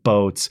awesome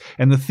boats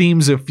and the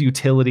themes of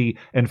futility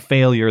and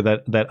failure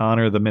that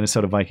honor the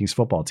Minnesota Vikings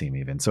football team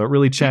even. So it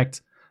really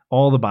checked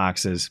all the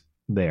boxes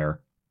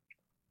there.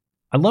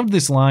 I loved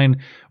this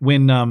line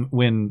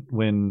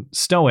when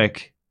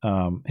Stoic,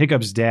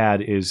 Hiccup's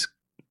dad, is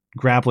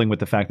grappling with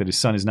the fact that his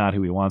son is not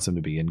who he wants him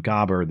to be, and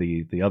Gobber,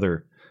 the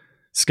other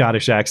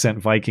Scottish accent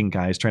Viking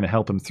guy, is trying to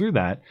help him through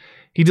that.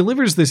 He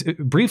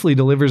briefly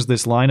delivers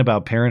this line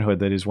about parenthood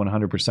that is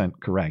 100%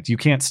 correct. You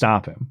can't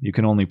stop him. You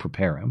can only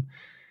prepare him.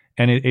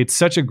 And it's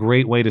such a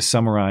great way to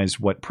summarize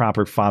what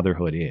proper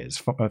fatherhood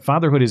is.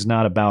 Fatherhood is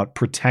not about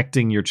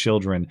protecting your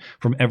children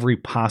from every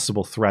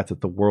possible threat that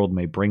the world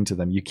may bring to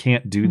them. You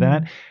can't do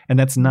that. And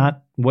that's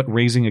not what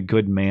raising a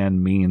good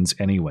man means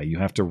anyway. You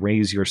have to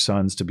raise your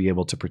sons to be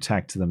able to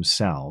protect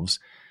themselves,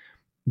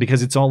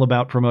 because it's all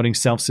about promoting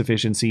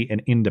self-sufficiency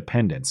and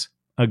independence.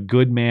 A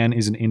good man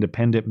is an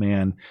independent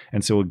man,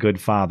 and so a good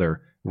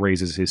father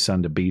raises his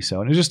son to be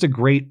so. And it's just a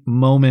great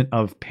moment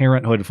of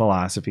parenthood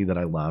philosophy that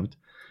I loved.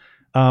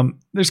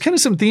 There's kind of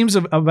some themes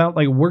about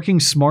like working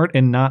smart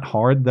and not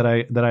hard that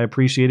I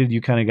appreciated.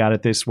 You kind of got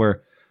at this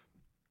where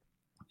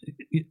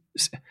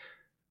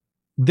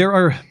there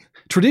are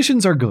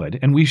traditions are good,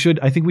 and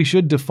I think we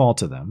should default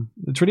to them.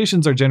 The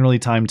traditions are generally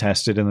time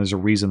tested, and there's a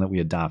reason that we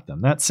adopt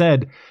them. That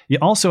said, you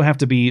also have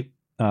to be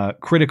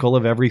critical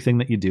of everything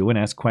that you do and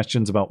ask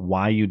questions about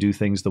why you do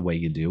things the way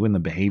you do and the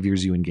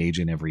behaviors you engage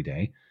in every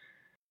day.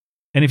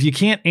 And if you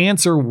can't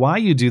answer why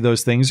you do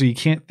those things, or you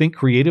can't think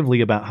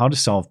creatively about how to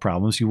solve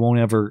problems, you won't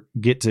ever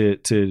get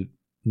to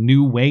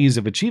new ways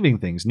of achieving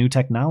things, new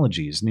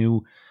technologies,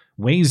 new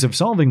ways of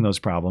solving those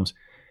problems.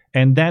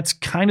 And that's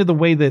kind of the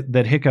way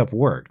that Hiccup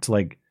worked.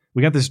 Like,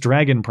 we got this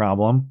dragon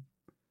problem.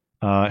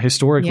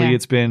 Historically,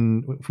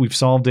 we've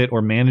solved it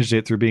or managed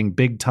it through being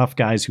big, tough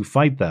guys who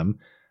fight them.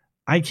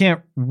 I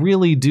can't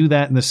really do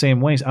that in the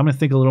same ways. I'm going to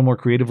think a little more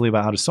creatively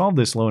about how to solve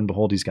this. Lo and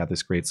behold, he's got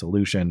this great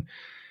solution.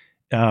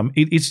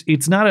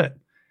 It's not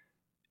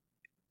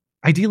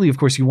ideally, of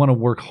course, you want to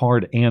work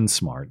hard and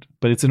smart,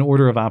 but it's an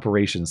order of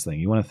operations thing.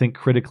 You want to think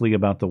critically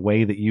about the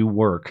way that you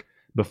work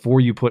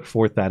before you put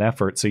forth that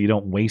effort, so you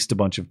don't waste a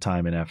bunch of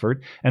time and effort.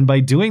 And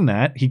by doing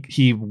that,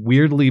 he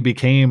weirdly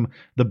became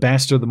the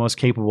best or the most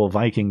capable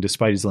Viking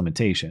despite his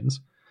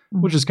limitations,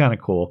 which is kind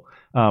of cool.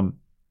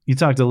 You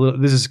talked a little,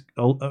 this is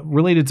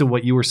related to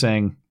what you were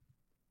saying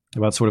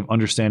about sort of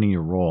understanding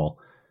your role.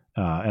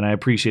 And I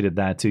appreciated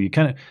that too. You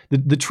kind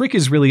of, the trick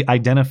is really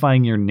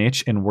identifying your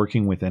niche and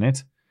working within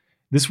it.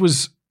 This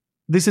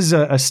is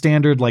a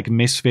standard like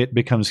misfit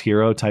becomes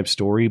hero type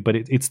story, but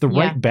it's the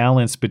right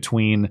balance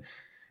between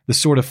the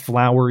sort of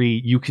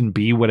flowery, you can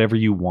be whatever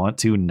you want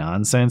to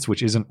nonsense,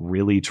 which isn't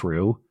really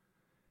true,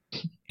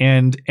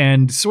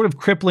 and sort of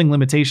crippling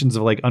limitations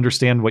of like,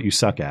 understand what you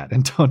suck at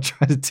and don't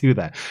try to do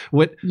that.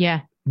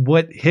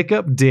 What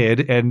Hiccup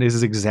did, and this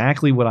is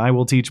exactly what I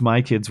will teach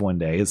my kids one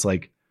day, is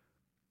like,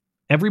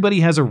 everybody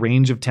has a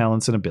range of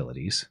talents and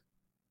abilities.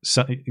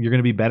 So you're going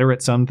to be better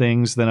at some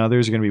things than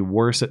others. You're going to be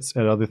worse at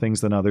other things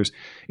than others.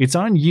 It's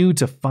on you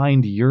to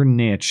find your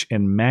niche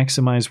and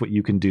maximize what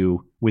you can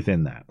do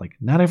within that. Like,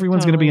 not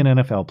everyone's going to be an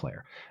NFL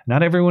player.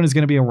 Not everyone is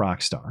going to be a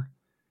rock star.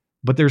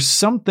 But there's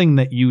something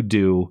that you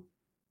do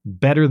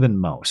better than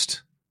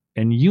most.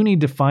 And you need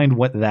to find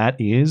what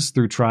that is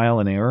through trial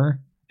and error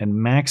and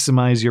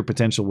maximize your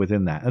potential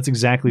within that. That's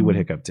exactly what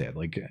Hiccup did.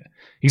 Like,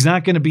 he's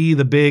not going to be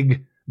the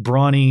big,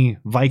 brawny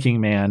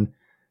Viking man,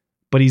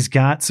 but he's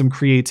got some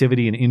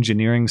creativity and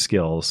engineering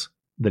skills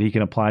that he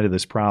can apply to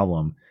this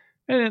problem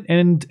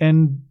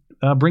and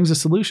brings a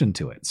solution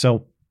to it.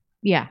 So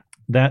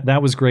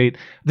that was great.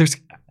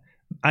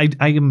 I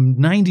am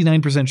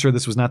 99% sure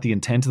this was not the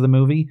intent of the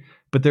movie,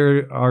 but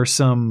there are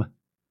some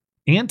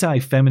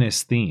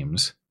anti-feminist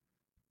themes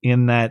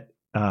in that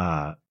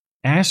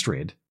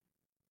Astrid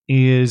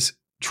is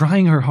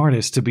trying her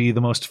hardest to be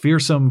the most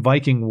fearsome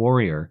Viking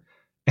warrior,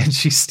 and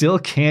she still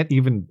can't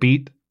even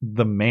beat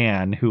the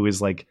man who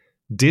is like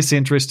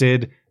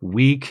disinterested,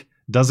 weak,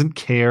 doesn't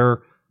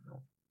care.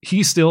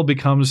 He still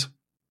becomes,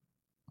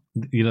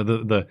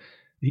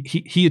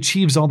 he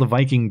achieves all the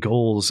Viking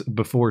goals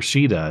before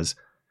she does,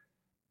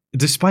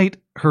 despite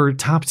her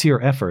top tier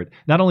effort.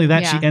 Not only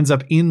that, she ends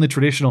up in the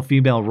traditional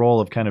female role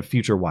of kind of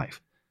future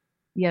wife.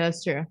 Yeah,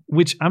 that's true.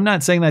 Which I'm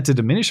not saying that to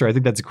diminish her. I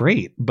think that's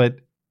great, but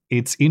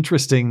it's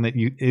interesting that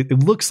it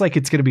looks like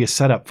it's going to be a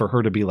setup for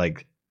her to be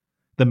like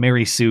the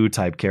Mary Sue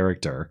type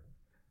character.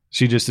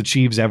 She just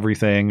achieves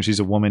everything. She's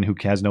a woman who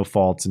has no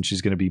faults, and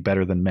she's going to be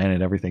better than men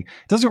at everything.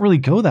 It doesn't really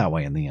go that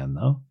way in the end,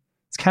 though.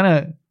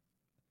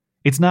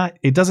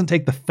 It doesn't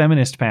take the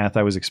feminist path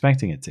I was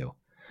expecting it to.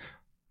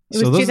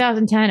 It was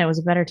 2010. It was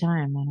a better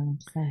time. I don't know what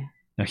to say.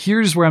 Now,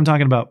 here's where I'm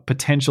talking about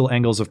potential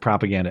angles of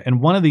propaganda.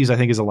 And one of these I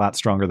think is a lot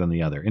stronger than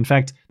the other. In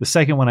fact, the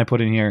second one I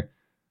put in here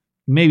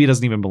maybe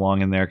doesn't even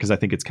belong in there because I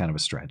think it's kind of a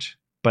stretch.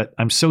 But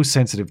I'm so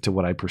sensitive to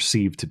what I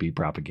perceive to be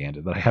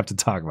propaganda that I have to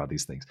talk about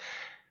these things.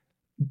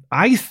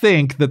 I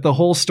think that the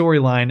whole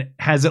storyline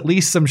has at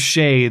least some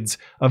shades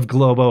of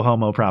globo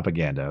homo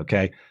propaganda,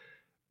 okay?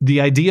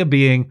 The idea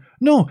being,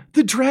 no,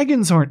 the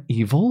dragons aren't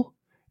evil.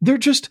 They're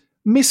just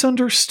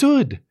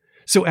misunderstood.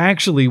 So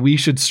actually, we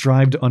should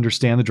strive to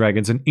understand the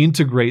dragons and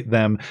integrate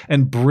them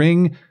and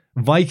bring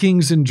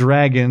Vikings and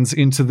dragons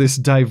into this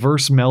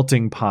diverse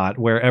melting pot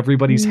where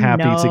everybody's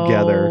happy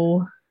together.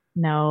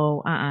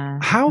 No,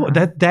 How?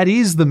 That's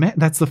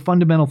the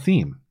fundamental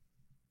theme.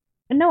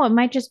 No, it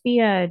might just be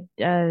an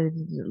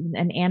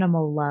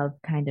animal love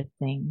kind of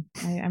thing.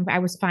 I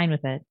was fine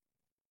with it.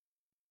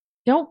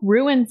 Don't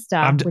ruin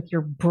stuff with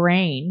your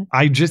brain.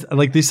 I just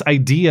like this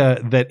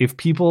idea that if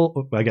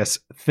people, I guess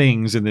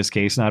things in this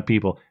case, not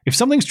people, if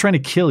something's trying to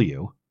kill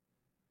you,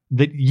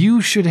 that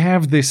you should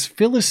have this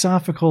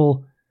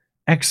philosophical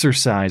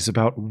exercise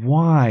about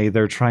why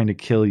they're trying to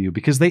kill you,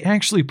 because they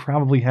actually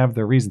probably have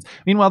their reasons.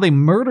 Meanwhile, they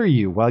murder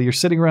you while you're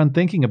sitting around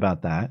thinking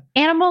about that.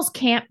 Animals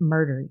can't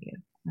murder you.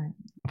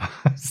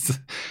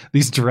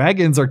 These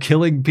dragons are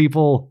killing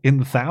people in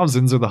the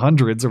thousands or the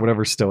hundreds or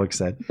whatever Stoic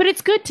said. But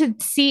it's good to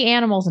see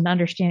animals and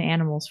understand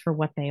animals for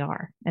what they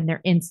are and their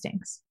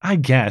instincts. I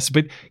guess,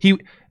 but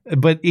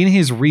in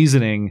his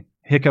reasoning,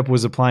 Hiccup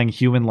was applying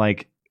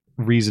human-like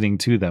reasoning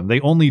to them. They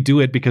only do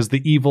it because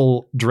the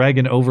evil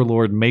dragon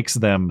overlord makes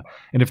them,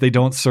 and if they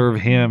don't serve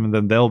him,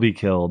 then they'll be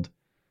killed.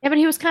 Yeah, but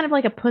he was kind of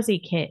like a pussy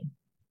kid.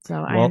 So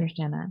I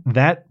understand that.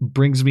 That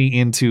brings me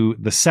into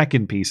the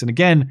second piece. And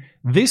again,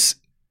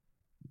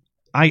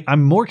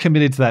 I'm more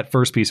committed to that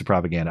first piece of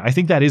propaganda. I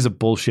think that is a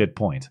bullshit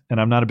point, and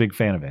I'm not a big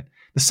fan of it.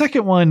 The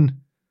second one,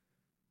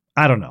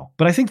 I don't know.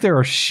 But I think there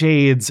are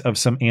shades of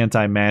some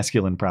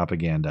anti-masculine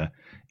propaganda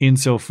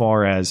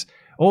insofar as,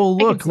 oh,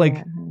 look,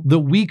 like the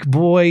weak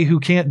boy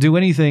who can't do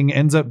anything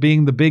ends up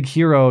being the big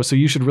hero. So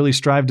you should really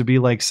strive to be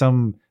like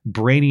some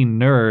brainy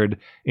nerd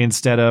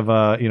instead of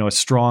a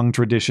strong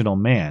traditional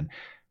man.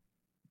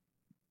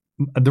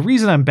 The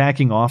reason I'm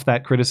backing off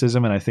that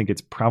criticism, and I think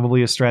it's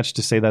probably a stretch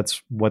to say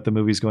that's what the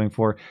movie's going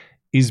for,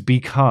 is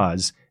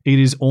because it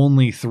is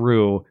only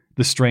through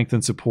the strength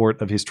and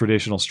support of his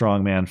traditional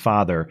strongman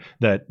father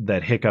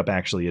that Hiccup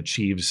actually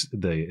achieves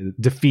the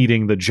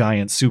defeating the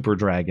giant super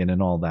dragon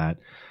and all that.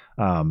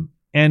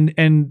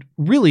 And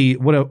really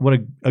what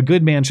a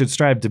good man should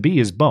strive to be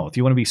is both.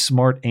 You want to be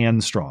smart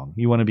and strong.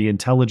 You want to be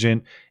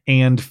intelligent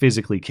and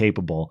physically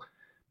capable.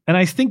 And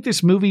I think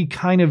this movie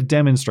kind of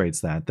demonstrates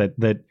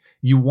that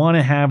you want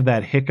to have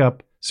that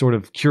Hiccup sort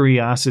of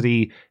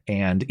curiosity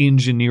and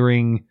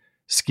engineering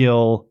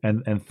skill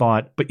and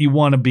thought, but you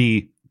want to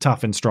be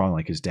tough and strong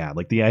like his dad.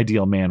 Like the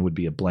ideal man would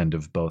be a blend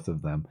of both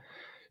of them.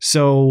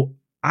 So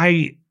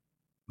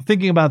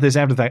thinking about this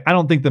after the fact, I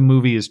don't think the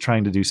movie is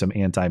trying to do some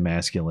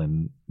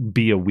anti-masculine,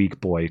 be a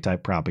weak boy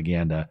type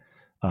propaganda.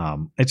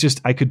 It's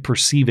just, I could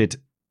perceive it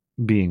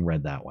being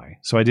read that way.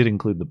 So I did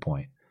include the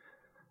point.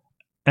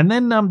 And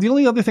then the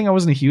only other thing I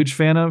wasn't a huge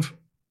fan of,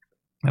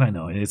 and I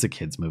know it's a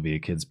kid's movie, a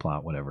kid's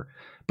plot, whatever,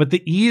 but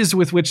the ease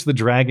with which the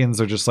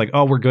dragons are just like,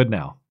 oh, we're good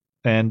now.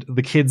 And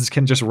the kids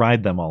can just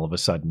ride them all of a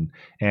sudden.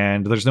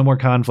 And there's no more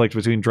conflict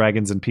between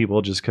dragons and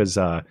people just because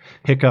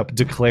Hiccup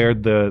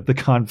declared the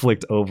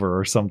conflict over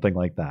or something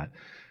like that.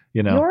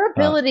 Your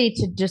ability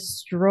to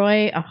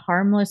destroy a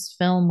harmless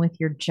film with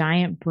your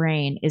giant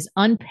brain is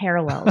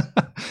unparalleled.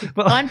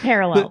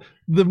 Unparalleled.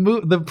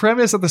 The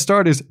premise at the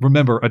start is,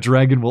 remember, a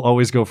dragon will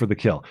always go for the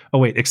kill. Oh,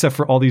 wait, except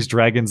for all these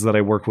dragons that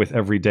I work with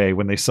every day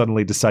when they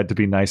suddenly decide to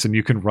be nice and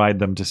you can ride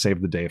them to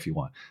save the day if you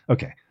want.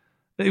 Okay.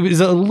 It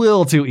was a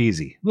little too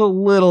easy, a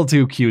little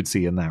too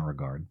cutesy in that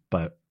regard,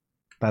 but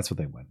that's what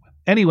they went with.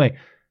 Anyway,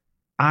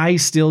 I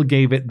still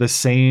gave it the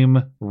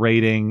same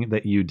rating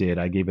that you did.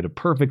 I gave it a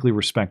perfectly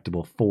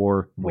respectable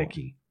 4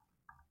 wiki.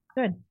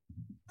 Good.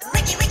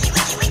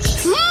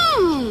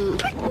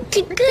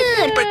 Pretty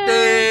good.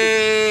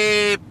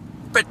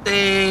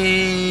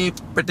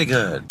 Pretty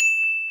good.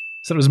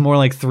 So it was more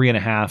like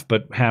 3.5,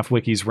 but half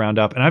wikis round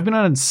up. And I've been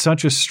on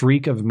such a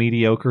streak of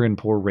mediocre and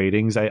poor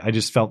ratings. I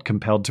just felt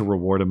compelled to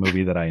reward a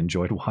movie that I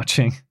enjoyed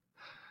watching.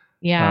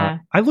 Yeah.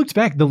 I looked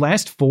back. The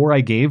last 4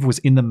 I gave was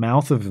In the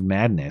Mouth of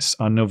Madness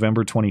on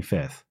November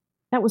 25th.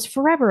 That was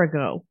forever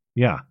ago.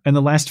 Yeah. And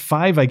the last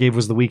 5 I gave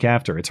was the week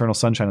after, Eternal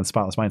Sunshine and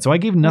Spotless Mind. So I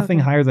gave nothing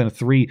higher than a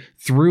 3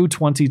 through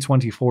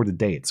 2024 to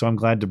date. So I'm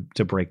glad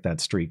to break that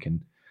streak.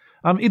 And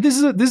this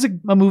is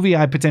a movie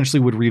I potentially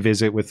would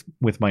revisit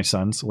with my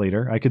sons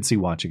later. I could see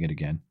watching it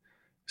again.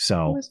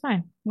 So it was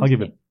fine. I'll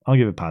give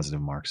it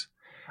positive marks.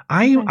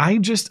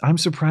 I'm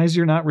surprised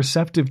you're not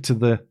receptive to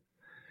the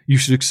you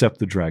should accept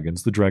the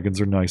dragons. The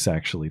dragons are nice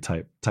actually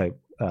type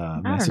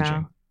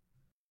messaging.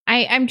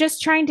 I'm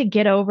just trying to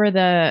get over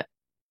the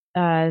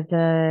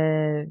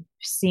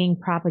seeing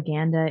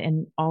propaganda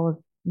in all of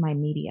my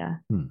media.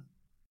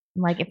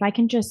 Like if I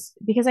can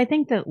because I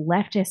think that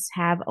leftists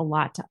have a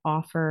lot to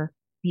offer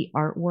the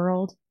art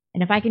world,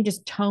 and if I can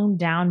just tone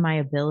down my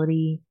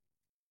ability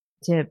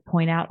to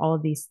point out all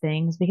of these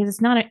things, because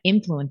it's not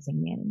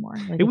influencing me anymore.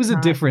 Like it was a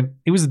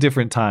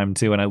different time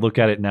too, and I look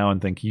at it now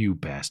and think, you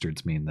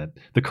bastards mean that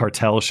the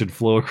cartel should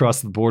flow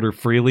across the border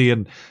freely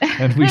and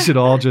we should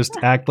all just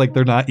act like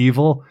they're not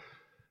evil.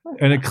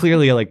 And it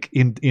clearly, like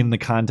in the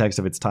context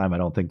of its time, I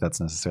don't think that's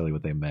necessarily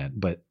what they meant.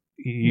 But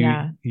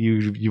you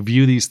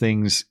view these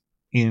things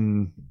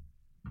in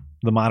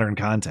the modern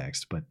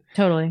context. But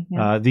totally,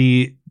 yeah.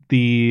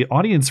 The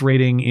audience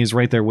rating is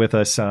right there with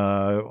us.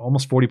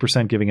 Almost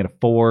 40% giving it a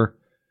 4,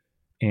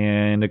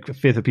 and a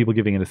fifth of people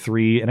giving it a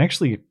 3, and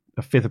actually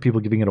a fifth of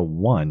people giving it a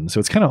 1. So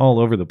it's kind of all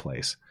over the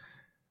place,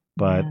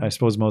 but I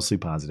suppose mostly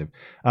positive.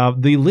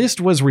 The list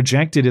was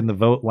rejected in the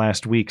vote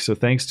last week. So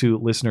thanks to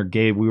listener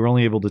Gabe, we were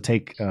only able to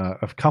take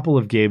a couple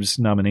of Gabe's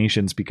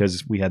nominations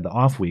because we had the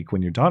off week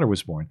when your daughter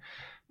was born.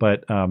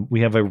 But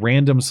we have a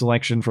random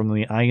selection from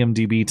the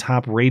IMDb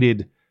top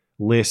rated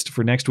list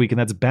for next week, and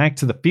that's Back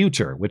to the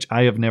Future, which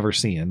I have never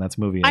seen. That's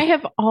a movie I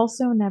have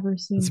also never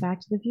seen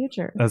Back to the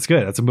Future. That's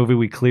good. That's a movie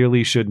we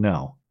clearly should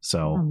know.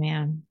 So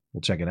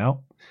we'll check it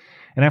out.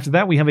 And after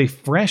that, we have a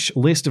fresh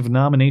list of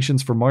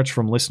nominations for March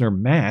from listener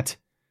Matt.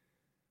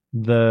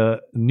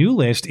 The new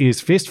list is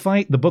Fist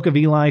Fight, The Book of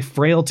Eli,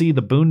 Frailty,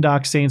 The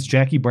Boondock Saints,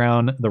 Jackie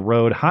Brown, The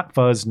Road, Hot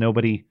Fuzz,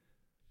 Nobody,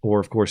 or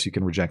of course you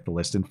can reject the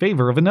list in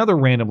favor of another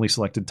randomly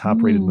selected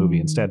top-rated movie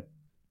instead.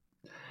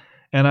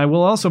 And I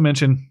will also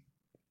mention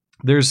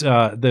There's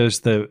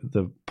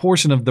the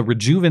portion of the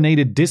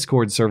rejuvenated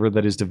Discord server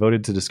that is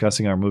devoted to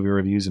discussing our movie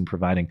reviews and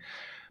providing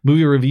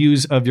movie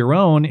reviews of your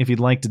own. If you'd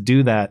like to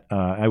do that,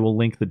 I will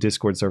link the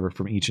Discord server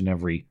from each and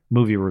every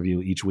movie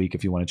review each week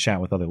if you want to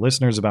chat with other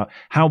listeners about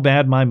how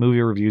bad my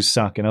movie reviews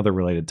suck and other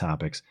related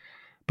topics.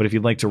 But if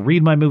you'd like to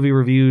read my movie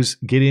reviews,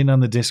 get in on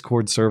the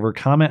Discord server,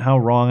 comment how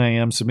wrong I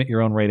am, submit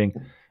your own rating,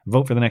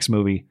 vote for the next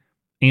movie,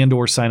 and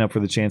or sign up for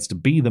the chance to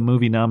be the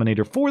movie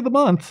nominator for the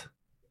month.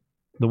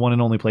 The one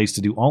and only place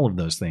to do all of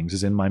those things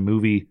is in my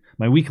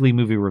weekly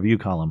movie review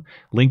column,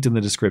 linked in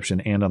the description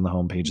and on the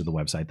homepage of the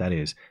website. That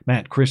is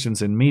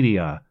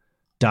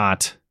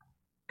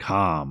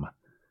mattchristiansenmedia.com.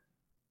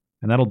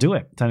 And that'll do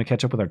it. Time to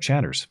catch up with our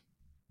chatters.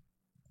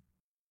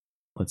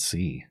 Let's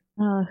see.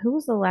 Who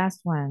was the last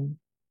one?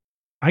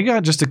 I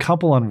got just a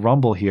couple on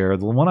Rumble here.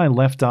 The one I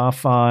left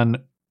off on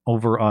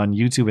over on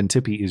YouTube and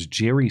Tippy is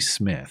Jerry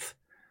Smith.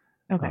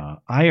 Okay.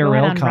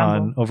 IRL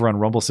Con over on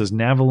Rumble says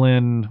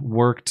Navalny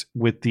worked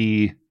with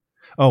the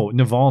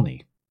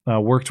Navalny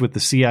worked with the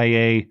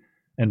CIA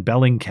and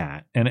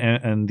Bellingcat and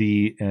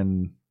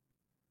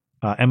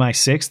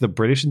MI6, the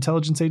British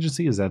intelligence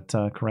agency. Is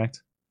that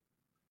correct?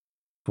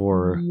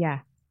 For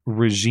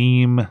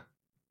regime,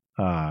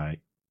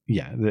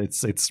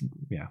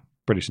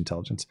 British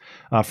intelligence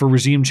for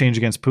regime change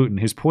against Putin.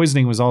 His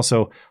poisoning was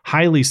also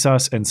highly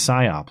sus and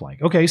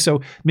psyop-like. Okay,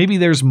 so maybe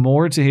there's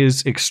more to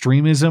his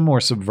extremism or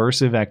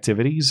subversive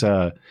activities.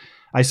 I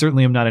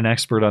certainly am not an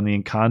expert on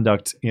the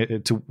conduct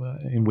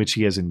in which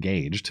he has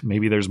engaged.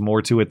 Maybe there's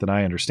more to it than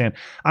I understand.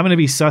 I'm going to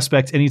be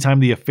suspect anytime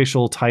the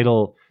official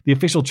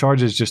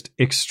charge is just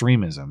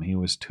extremism. He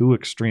was too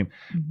extreme.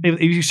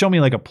 If you show me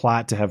like a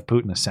plot to have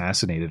Putin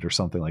assassinated or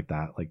something like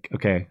that, like,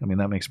 okay, I mean,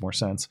 that makes more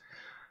sense.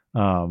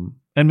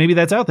 And maybe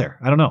that's out there.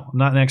 I don't know. I'm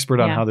not an expert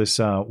on how this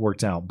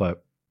worked out,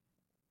 but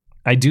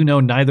I do know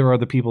neither are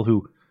the people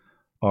who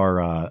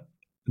are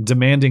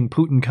demanding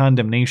Putin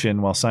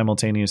condemnation while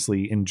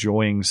simultaneously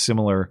enjoying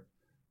similar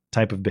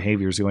type of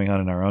behaviors going on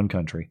in our own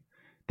country.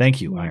 Thank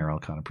you, IRL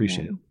Con.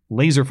 Appreciate it.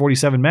 Laser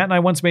 47. Matt and I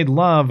once made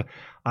love.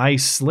 I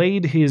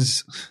slayed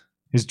his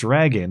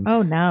dragon.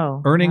 Oh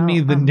no! Earning me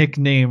the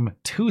nickname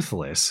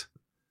Toothless.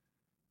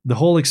 The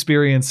whole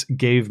experience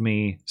gave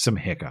me some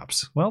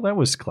hiccups. Well, that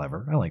was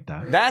clever. I like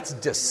that. That's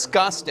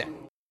disgusting.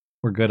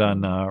 We're good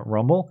on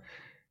Rumble.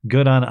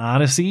 Good on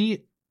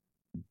Odyssey.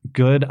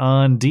 Good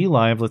on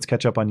DLive. Let's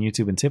catch up on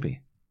YouTube and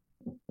Tippy.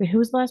 Wait, who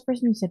was the last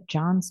person who said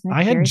John Smith?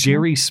 I had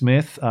Jerry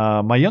Smith.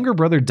 My younger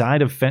brother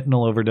died of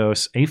fentanyl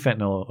overdose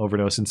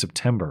in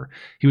September.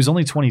 He was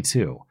only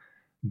 22.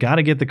 Got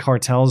to get the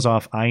cartels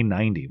off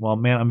I-90. Well,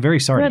 man, I'm very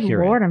sorry to hear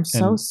it. Good Lord, I'm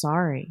so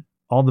sorry.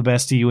 All the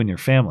best to you and your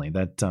family.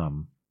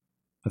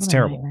 That's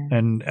terrible.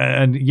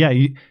 And yeah,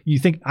 you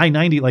think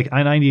I-90, like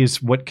I-90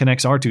 is what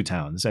connects our two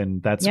towns,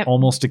 and that's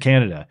almost to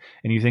Canada.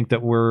 And you think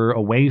that we're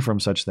away from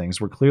such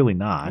things. We're clearly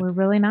not. We're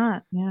really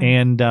not. Yeah.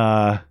 And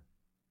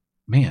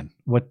man,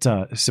 what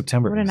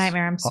September? What a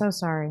nightmare. I'm so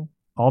sorry.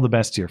 All the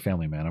best to your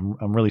family, man.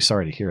 I'm really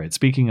sorry to hear it.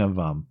 Speaking of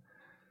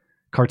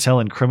cartel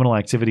and criminal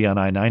activity on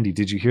I-90,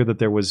 did you hear that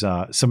there was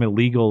some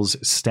illegals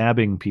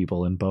stabbing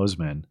people in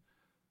Bozeman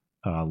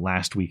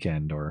last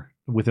weekend or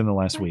within the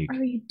last week? What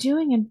are you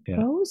doing in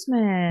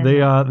Bozeman?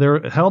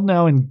 They're held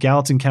now in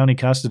Gallatin County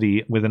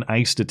custody with an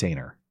ICE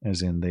detainer,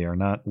 as in they are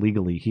not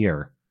legally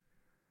here.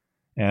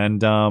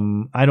 And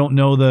I don't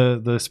know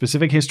the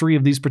specific history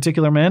of these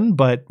particular men,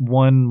 but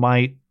one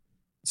might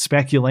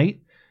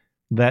speculate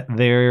that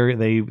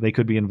they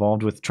could be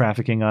involved with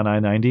trafficking on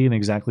I-90 in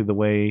exactly the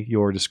way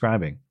you're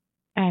describing.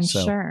 I'm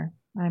sure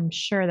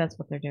that's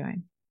what they're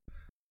doing.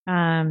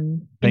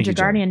 Thank you,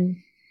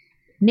 Guardian.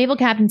 Naval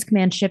captains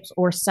command ships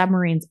or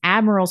submarines.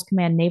 Admirals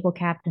command naval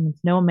captains.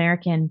 No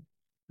American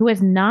who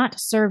has not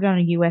served on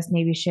a U.S.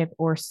 Navy ship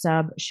or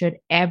sub should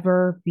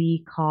ever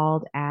be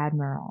called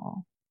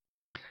admiral.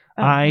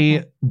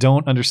 I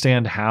don't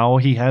understand how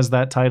he has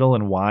that title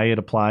and why it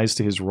applies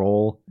to his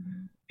role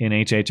in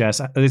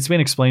HHS. It's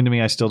been explained to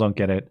me. I still don't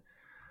get it.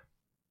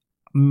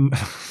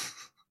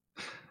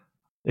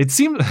 It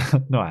seems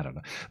no, I don't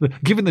know.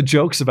 Given the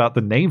jokes about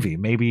the Navy,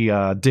 maybe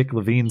Dick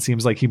Levine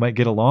seems like he might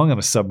get along on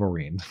a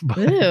submarine.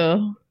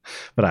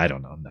 But I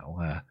don't know.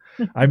 No,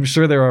 I'm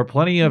sure there are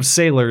plenty of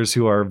sailors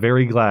who are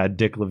very glad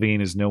Dick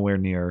Levine is nowhere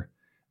near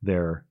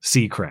their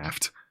sea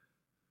craft.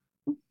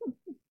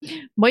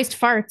 Moist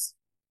farts.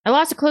 I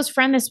lost a close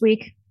friend this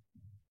week.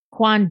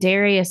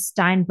 Quandarius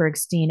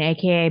Steinbergstein,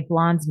 aka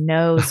Blonde's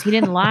Nose. He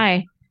didn't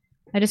lie.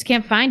 I just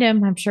can't find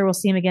him. I'm sure we'll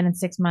see him again in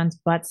 6 months.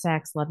 Butt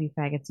sacks. Love you,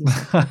 faggots.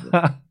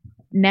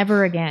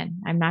 Never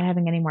again. I'm not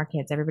having any more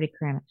kids. Everybody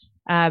cram it.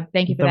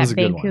 Thank you for that,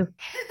 Bane Coop.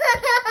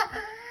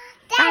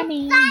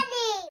 Funny.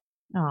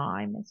 Oh,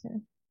 I miss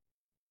her.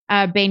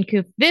 Bane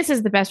Coop. This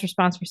is the best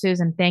response for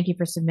Susan. Thank you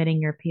for submitting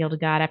your appeal to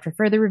God. After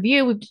further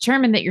review, we've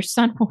determined that your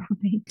son will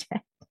remain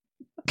dead.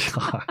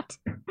 God.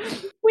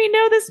 We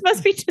know this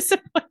must be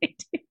disappointing.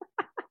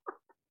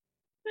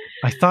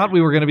 I thought we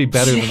were going to be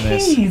better than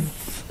this.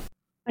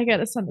 I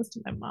gotta send this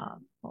to my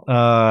mom.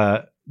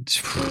 Well,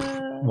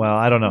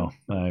 I don't know.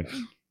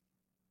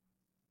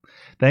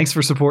 Thanks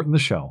for supporting the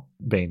show,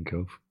 Bane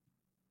Cove.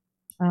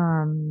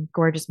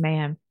 Gorgeous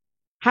Mayhem.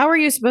 How are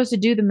you supposed to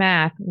do the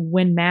math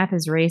when math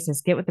is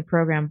racist? Get with the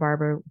program,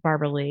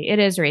 Barbara Lee. It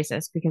is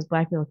racist because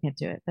black people can't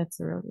do it. That's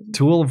the real reason.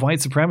 Tool of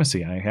white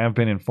supremacy. I have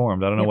been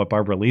informed. I don't know what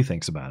Barbara Lee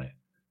thinks about it.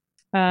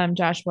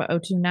 Joshua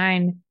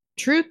 029.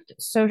 Truth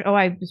Social. Oh,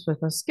 I was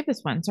supposed to skip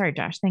this one. Sorry,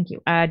 Josh. Thank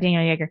you.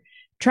 Daniel Yeager.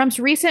 Trump's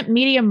recent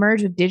media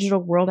merge with Digital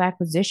World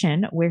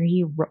acquisition, where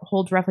he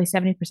holds roughly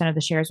 70% of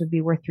the shares, would be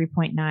worth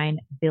 $3.9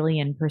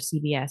 billion per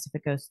CBS if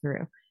it goes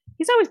through.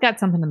 He's always got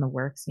something in the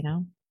works, you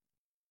know.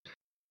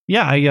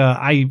 Yeah,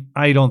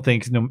 I don't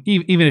think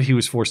even if he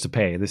was forced to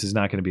pay, this is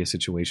not going to be a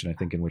situation I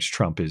think in which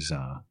Trump is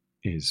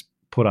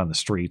put on the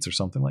streets or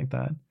something like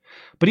that.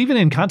 But even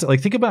in context, like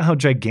think about how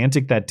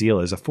gigantic that deal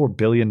is, a $4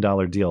 billion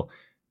deal.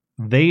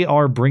 They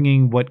are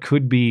bringing what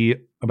could be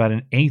about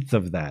an eighth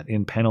of that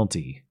in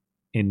penalty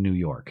in New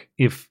York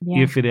if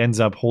it ends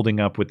up holding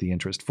up with the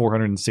interest,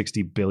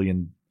 460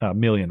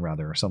 million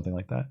rather, or something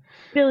like that.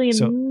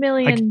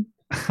 Million.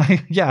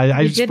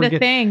 I just did forget, the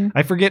thing.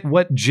 I forget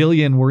what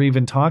jillion we're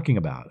even talking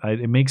about.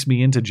 It makes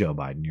me into Joe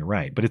Biden. You're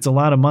right, but it's a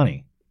lot of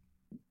money.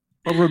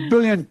 Over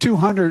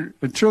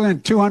 $1.2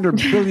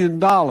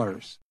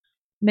 trillion.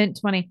 Mint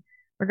 20.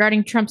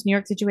 Regarding Trump's New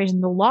York situation,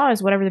 the law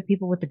is whatever the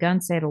people with the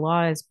guns say the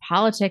law is.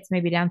 Politics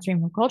may be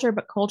downstream from culture,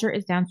 but culture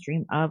is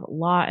downstream of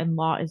law, and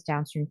law is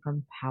downstream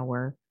from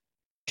power.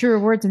 Truer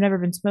words have never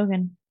been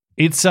spoken.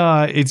 It's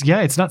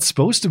not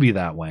supposed to be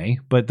that way,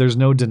 but there's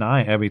no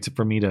denying. I mean,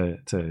 for me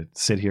to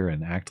sit here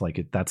and act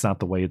like that's not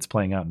the way it's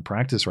playing out in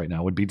practice right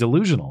now would be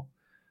delusional.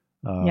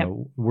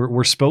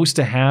 We're supposed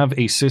to have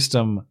a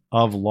system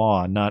of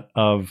law, not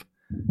of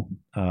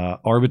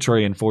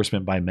arbitrary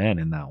enforcement by men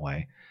in that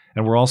way.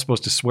 And we're all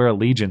supposed to swear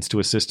allegiance to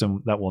a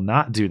system that will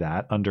not do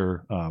that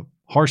under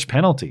harsh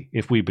penalty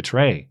if we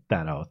betray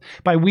that oath.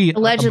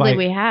 Allegedly,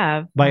 we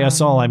have. By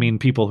us all, I mean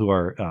people who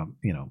are,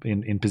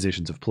 in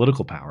positions of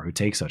political power who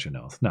take such an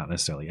oath. Not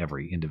necessarily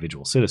every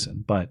individual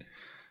citizen, but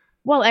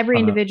every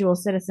individual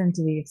citizen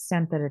to the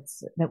extent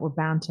that we're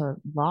bound to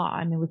law.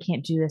 I mean, we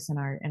can't do this in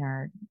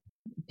our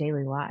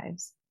daily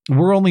lives.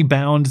 We're only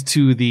bound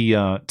to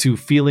to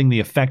feeling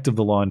the effect of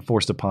the law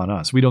enforced upon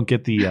us. We don't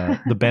get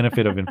the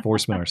benefit of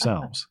enforcement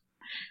ourselves.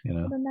 You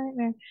know, what a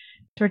nightmare.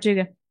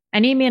 Tortuga. I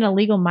need me an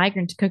illegal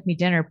migrant to cook me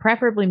dinner,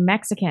 preferably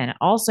Mexican.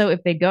 Also,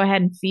 if they go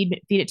ahead and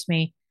feed it to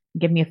me,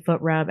 give me a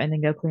foot rub, and then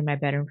go clean my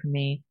bedroom for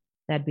me,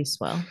 that'd be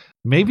swell.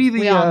 Maybe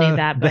we all need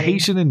that, the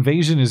Haitian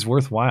invasion is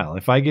worthwhile.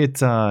 If I get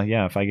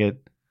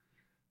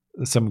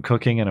some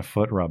cooking and a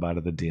foot rub out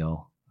of the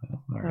deal.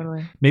 All totally.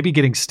 Right. Maybe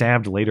getting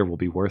stabbed later will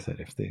be worth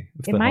it if the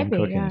home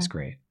cooking is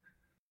great.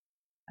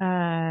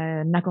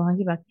 Knuckle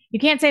Hunky Buck. You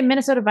can't say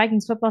Minnesota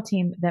Vikings football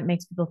team. That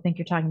makes people think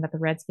you're talking about the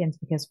Redskins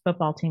because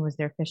football team was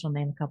their official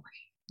name a couple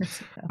years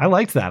ago. I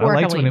liked that. I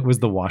liked when it was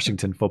the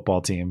Washington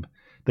football team.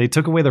 They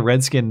took away the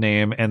Redskin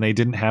name and they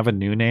didn't have a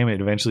new name. It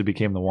eventually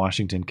became the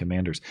Washington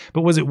Commanders.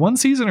 But was it one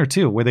season or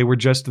two where they were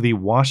just the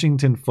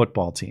Washington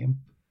football team?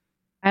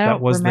 I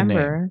don't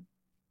remember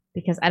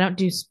because I don't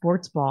do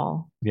sports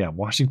ball. Yeah,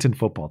 Washington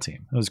football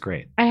team. That was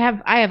great. I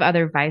have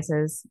other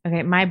vices.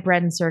 Okay, my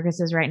bread and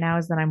circuses right now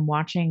is that I'm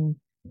watching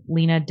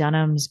Lena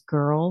Dunham's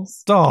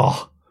Girls.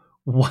 Oh,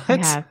 what?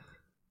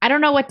 I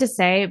don't know what to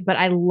say, but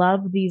I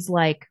love these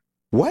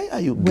Why are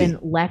you when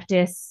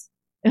leftists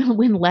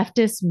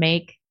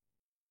make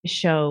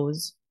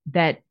shows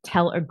that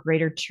tell a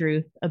greater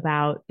truth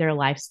about their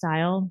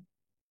lifestyle,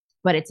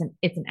 but it's an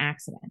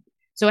accident.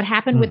 So it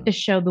happened with the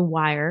show The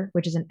Wire,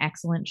 which is an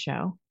excellent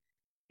show.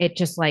 It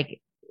just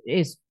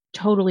is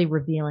totally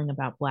revealing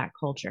about Black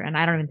culture, and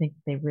I don't even think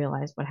they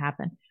realized what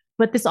happened.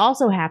 But this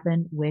also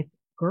happened with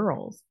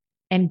Girls.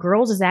 And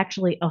Girls is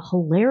actually a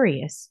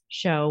hilarious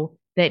show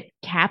that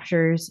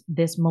captures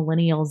this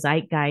millennial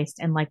zeitgeist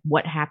and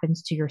what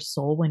happens to your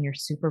soul when you're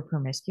super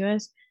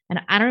promiscuous. And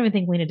I don't even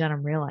think Lena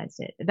Dunham realized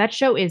it. That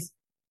show is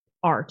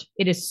art.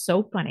 It is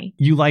so funny.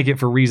 You like it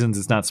for reasons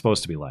it's not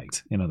supposed to be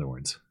liked, in other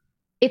words.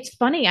 It's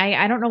funny.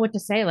 I don't know what to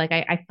say.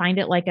 I find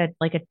it like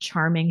a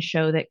charming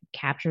show that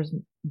captures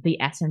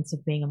the essence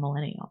of being a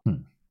millennial.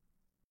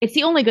 It's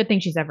the only good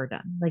thing she's ever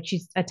done.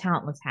 She's a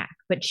talentless hack,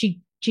 but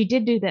she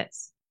did do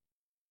this.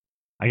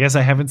 I guess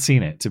I haven't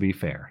seen it, to be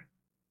fair.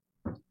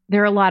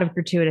 There are a lot of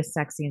gratuitous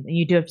sex scenes, and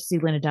you do have to see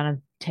Lena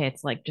Dunham's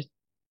tits just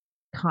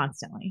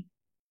constantly.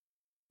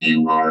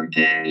 You are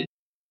gay.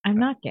 I'm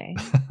not gay.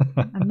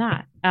 I'm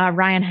not.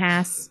 Ryan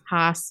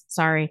Haas,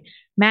 sorry.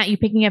 Matt, you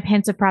picking up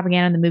hints of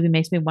propaganda in the movie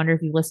makes me wonder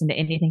if you listened to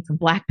anything from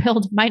Black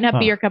Pilled. Might not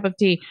be your cup of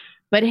tea,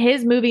 but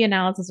his movie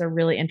analysis are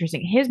really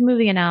interesting. His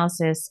movie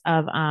analysis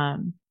of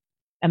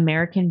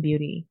American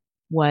Beauty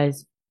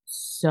was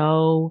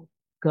so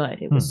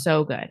good. It was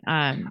so good.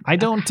 I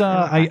don't.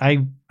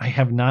 I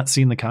have not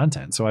seen the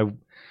content, so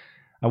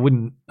I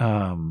wouldn't.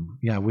 I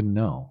wouldn't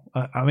know.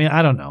 I mean,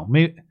 I don't know.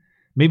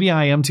 Maybe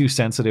I am too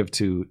sensitive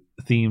to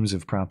themes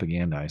of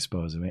propaganda. I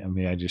suppose. I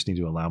mean, I just need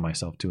to allow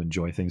myself to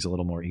enjoy things a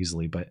little more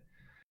easily. But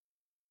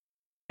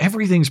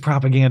everything's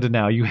propaganda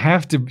now. You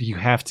have to be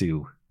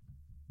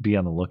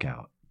on the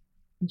lookout.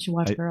 You should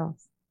watch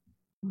Girls.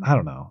 I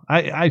don't know.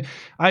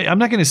 I'm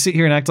not going to sit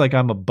here and act like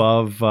I'm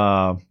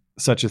above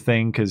such a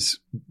thing, because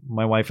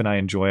my wife and I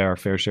enjoy our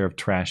fair share of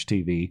trash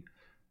TV.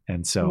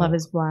 And so Love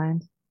is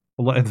Blind.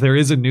 There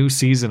is a new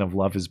season of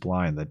Love is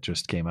Blind that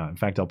just came out. In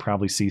fact, I'll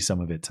probably see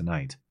some of it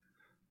tonight.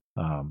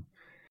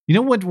 You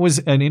know what was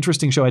an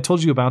interesting show? I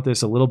told you about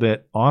this a little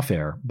bit off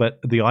air, but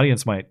the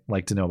audience might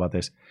like to know about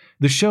this.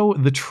 The show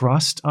The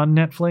Trust on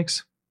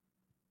Netflix.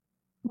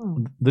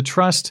 The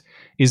Trust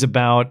is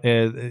about,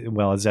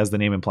 well, as the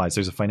name implies,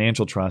 there's a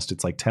financial trust.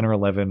 It's like 10 or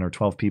 11 or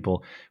 12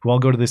 people who all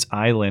go to this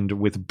island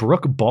with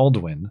Brooke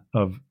Baldwin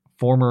of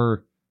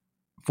former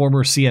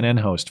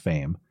CNN host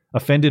fame,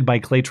 offended by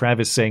Clay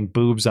Travis saying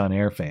boobs on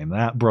air fame,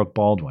 that Brooke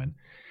Baldwin.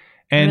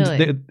 And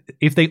Really?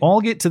 If they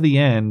all get to the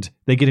end,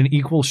 they get an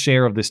equal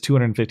share of this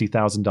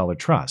 $250,000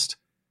 trust.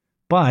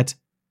 But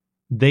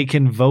they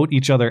can vote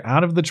each other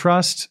out of the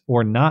trust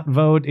or not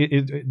vote.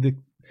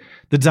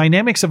 The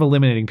dynamics of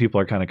eliminating people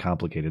are kind of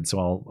complicated, so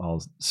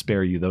I'll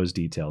spare you those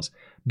details.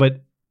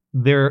 But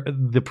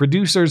the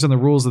producers and the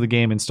rules of the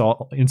game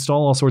install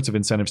all sorts of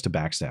incentives to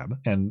backstab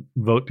and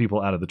vote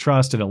people out of the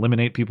trust and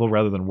eliminate people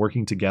rather than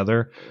working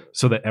together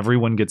so that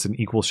everyone gets an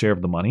equal share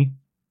of the money.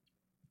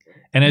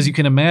 And as you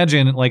can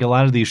imagine, like a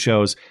lot of these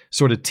shows,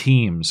 sort of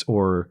teams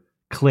or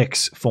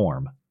cliques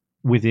form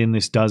within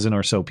this dozen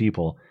or so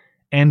people.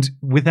 And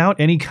without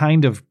any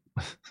kind of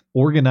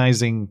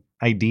organizing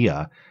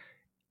idea,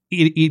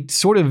 it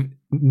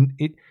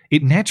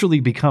naturally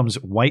becomes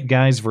white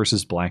guys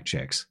versus black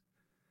chicks.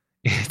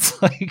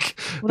 It's like,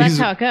 well, that's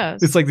how it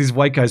goes. It's like these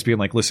white guys being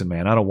like, listen,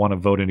 man, I don't want to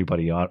vote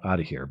anybody out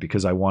of here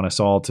because I want us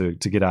all to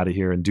get out of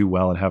here and do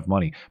well and have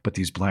money. But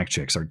these black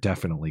chicks are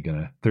definitely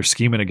they're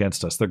scheming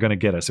against us. They're going to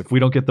get us. If we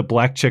don't get the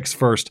black chicks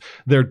first,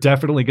 they're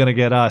definitely going to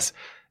get us.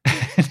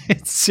 And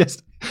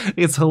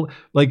it's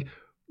like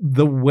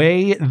the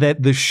way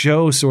that the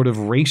show sort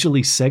of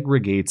racially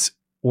segregates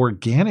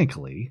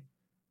organically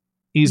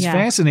is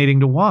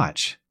fascinating to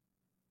watch.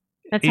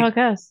 That's how it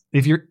goes.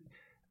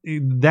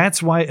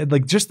 That's why,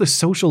 like, just the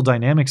social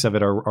dynamics of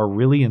it are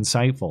really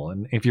insightful.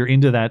 And if you're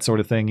into that sort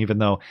of thing, even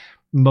though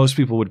most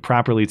people would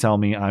properly tell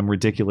me I'm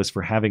ridiculous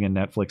for having a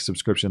Netflix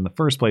subscription in the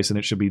first place and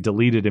it should be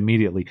deleted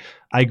immediately,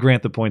 I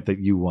grant the point that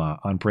you,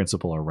 on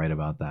principle, are right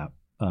about that.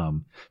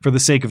 For the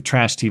sake of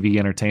trash TV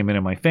entertainment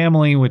in my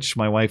family, which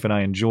my wife and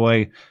I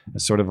enjoy,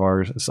 as sort of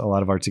a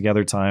lot of our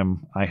together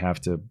time, I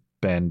have to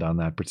bend on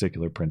that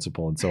particular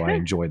principle, and so I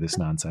enjoy this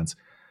nonsense.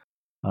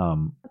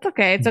 It's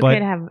okay. It's okay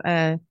to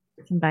have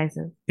some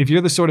vices. If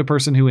you're the sort of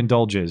person who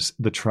indulges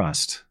The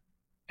Trust,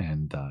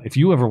 and if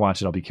you ever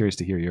watch it, I'll be curious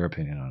to hear your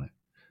opinion on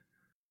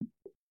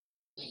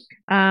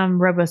it.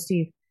 Robo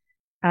Steve.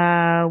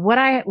 What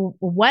I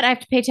have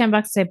to pay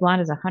 $10 to stay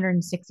blonde is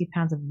 160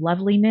 pounds of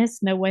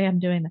loveliness. No way I'm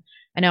doing that.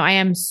 I know I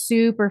am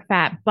super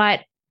fat, but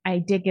I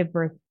did give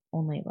birth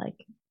only like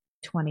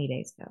 21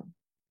 days ago.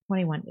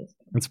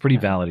 It's a pretty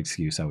valid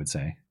excuse, I would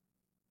say.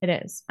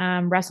 It is.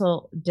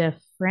 Russell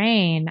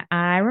Dufresne.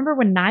 I remember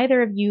when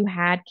neither of you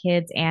had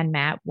kids and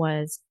Matt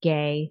was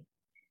gay.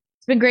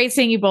 It's been great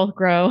seeing you both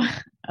grow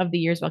of the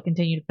years while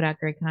continuing to put out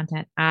great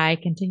content. I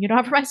continue to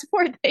offer my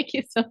support. Thank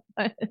you so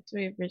much.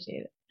 We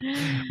appreciate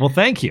it. Well,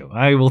 thank you.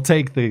 I will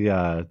take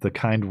the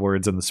kind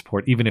words and the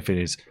support, even if it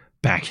is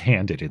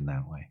backhanded in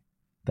that way.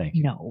 Thank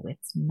you. No,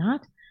 it's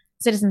not.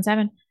 Citizen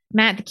 7.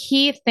 Matt, the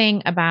key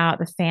thing about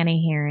the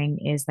Fani hearing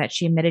is that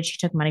she admitted she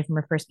took money from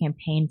her first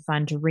campaign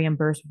fund to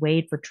reimburse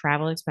Wade for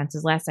travel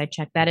expenses. Last I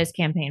checked, that is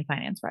campaign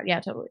finance fraud.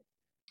 Yeah, totally.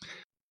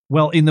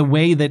 Well, in the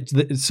way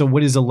that, so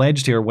what is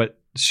alleged here, what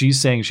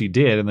she's saying she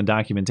did, and the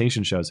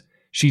documentation shows,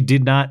 she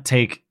did not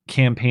take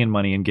campaign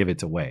money and give it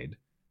to Wade.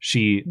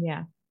 She,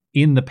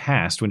 in the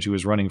past, when she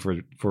was running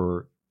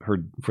for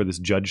this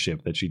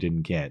judgeship that she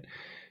didn't get,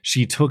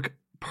 she took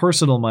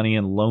personal money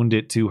and loaned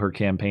it to her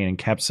campaign and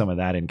kept some of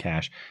that in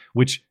cash,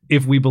 which,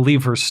 if we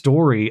believe her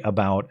story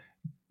about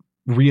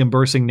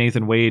reimbursing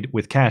Nathan Wade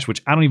with cash,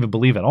 which I don't even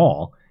believe at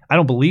all, I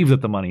don't believe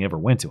that the money ever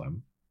went to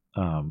him.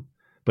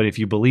 But if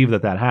you believe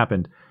that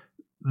happened,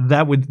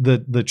 that would,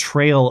 the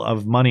trail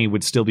of money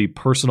would still be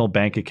personal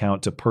bank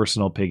account to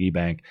personal piggy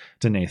bank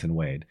to Nathan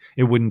Wade.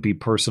 It wouldn't be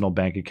personal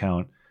bank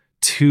account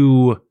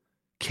to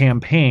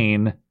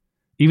campaign.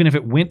 Even if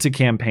it went to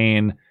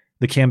campaign,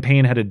 the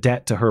campaign had a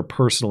debt to her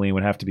personally and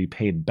would have to be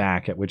paid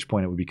back, at which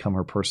point it would become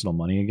her personal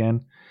money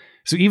again.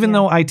 So even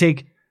though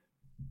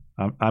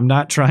I'm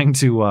not trying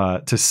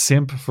to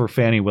simp for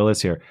Fani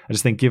Willis here. I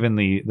just think, given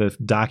the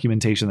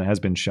documentation that has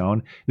been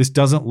shown, this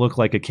doesn't look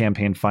like a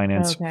campaign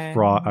finance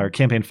fraud or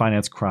campaign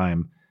finance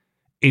crime.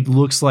 It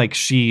looks like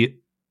she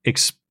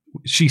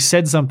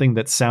said something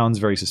that sounds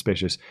very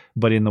suspicious,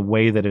 but in the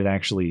way that it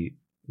actually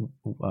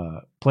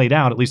played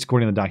out, at least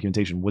according to the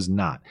documentation, was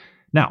not.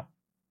 Now,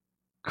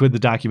 could the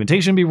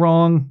documentation be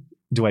wrong?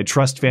 Do I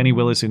trust Fani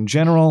Willis in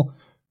general?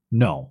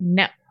 No.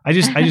 I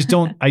just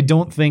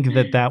don't think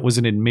that was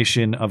an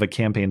admission of a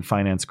campaign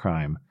finance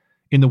crime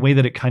in the way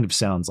that it kind of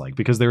sounds like,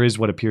 because there is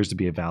what appears to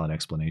be a valid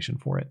explanation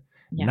for it.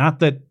 Yeah. Not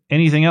that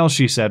anything else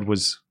she said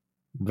was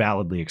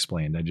validly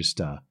explained.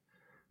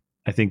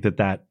 I think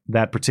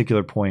that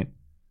particular point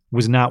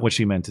was not what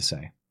she meant to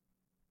say.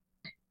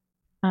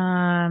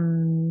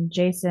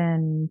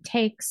 Jason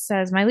Takes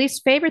says, my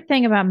least favorite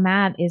thing about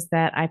Matt is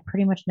that I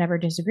pretty much never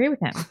disagree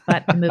with him,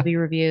 but the movie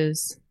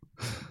reviews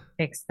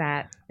fix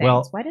that. Thanks.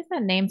 Well, why does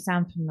that name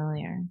sound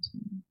familiar?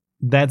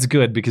 That's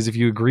good, because if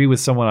you agree with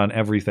someone on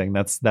everything,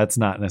 that's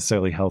not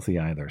necessarily healthy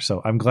either.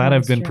 So I'm glad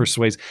I've been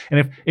persuasive.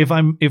 And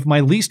if my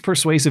least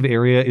persuasive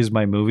area is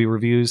my movie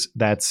reviews,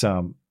 that's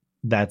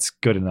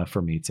good enough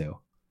for me too.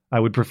 I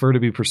would prefer to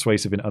be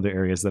persuasive in other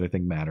areas that I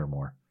think matter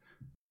more.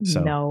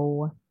 So.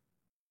 No.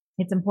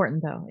 It's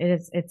important though.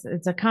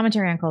 It's a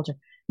commentary on culture.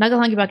 Nuggle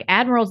Hunky Buck,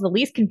 Admiral's the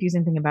least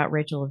confusing thing about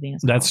Rachel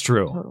Levine's. That's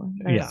true. Totally.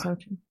 That is so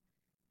true.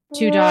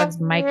 Two Dogs,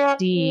 Mike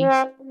D.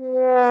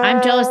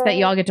 I'm jealous that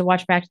y'all get to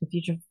watch Back to the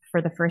Future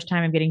for the first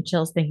time. I'm getting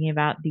chills thinking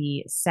about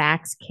the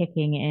sax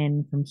kicking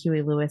in from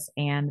Huey Lewis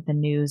and the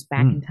news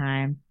back in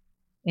time.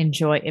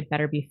 Enjoy. It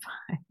better be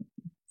fun.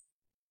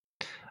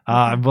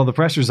 Well, the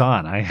pressure's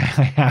on. I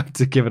have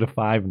to give it a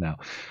 5 now.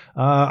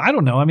 I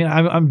don't know. I mean,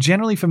 I'm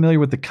generally familiar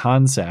with the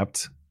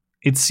concept.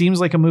 It seems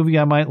like a movie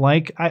I might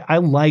like. I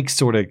like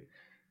sort of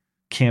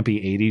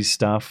campy 80s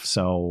stuff,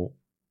 so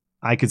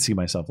I could see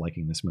myself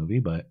liking this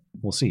movie, but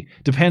we'll see.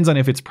 Depends on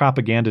if it's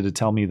propaganda to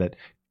tell me that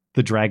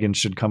the dragon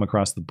should come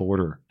across the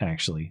border,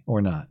 actually,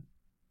 or not.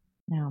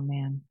 Oh,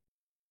 man.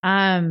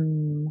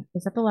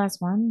 Is that the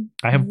last one?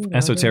 I have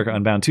Esoterica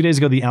Unbound. 2 days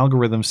ago, the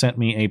algorithm sent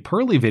me a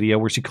Pearly video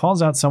where she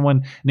calls out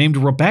someone named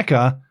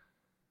Rebecca,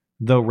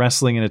 though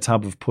wrestling in a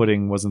tub of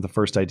pudding wasn't the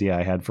first idea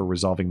I had for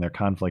resolving their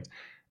conflict.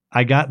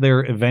 I got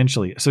there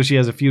eventually. So she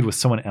has a feud with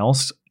someone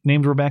else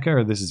named Rebecca,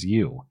 or this is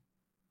you?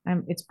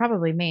 It's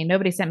probably me.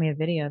 Nobody sent me a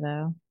video,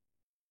 though.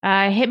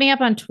 Hit me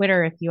up on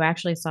Twitter if you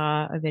actually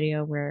saw a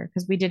video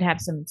because we did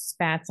have some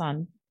spats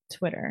on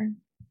Twitter.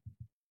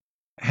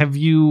 Has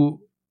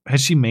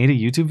she made a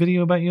YouTube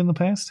video about you in the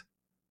past?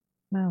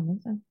 No, I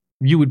think so.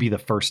 You would be the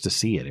first to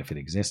see it if it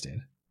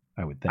existed,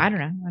 I would think. I don't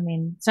know. I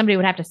mean, somebody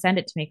would have to send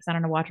it to me because I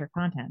don't know watch her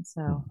content.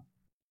 So,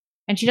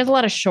 and she does a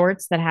lot of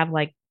shorts that have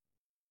like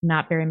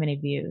not very many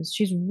views.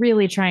 She's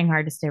really trying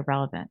hard to stay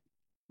relevant,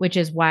 which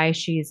is why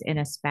she's in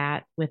a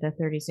spat with a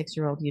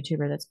 36-year-old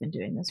YouTuber that's been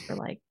doing this for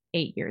like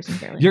 8 years and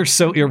barely. You're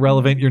so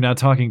irrelevant. You're now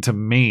talking to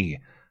me.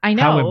 I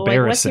know. How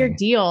embarrassing. Like,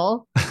 what's your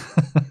deal?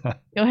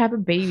 Go have a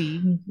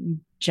baby, you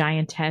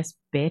giantess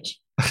bitch.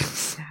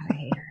 God, I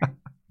hate her.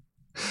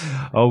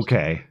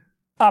 Okay.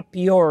 Up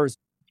yours.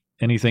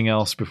 Anything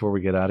else before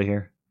we get out of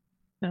here?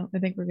 No, I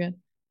think we're good.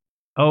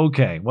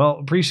 Okay. Well,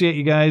 appreciate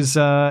you guys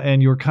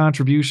and your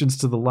contributions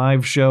to the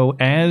live show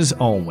as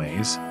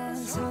always.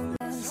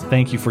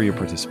 Thank you for your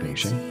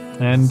participation.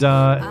 And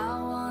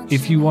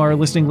if you are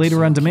listening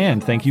later on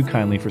demand, thank you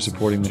kindly for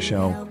supporting the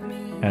show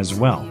as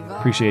well.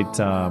 Appreciate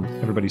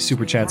everybody's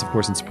super chats, of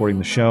course, and supporting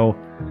the show.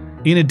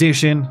 In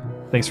addition,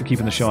 thanks for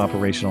keeping the show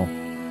operational.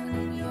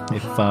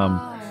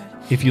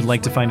 If you'd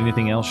like to find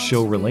anything else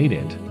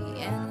show-related,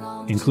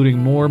 including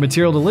more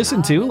material to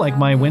listen to, like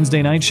my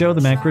Wednesday night show,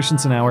 the Matt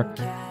Christensen Hour,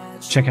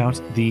 check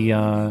out the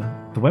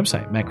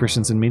website,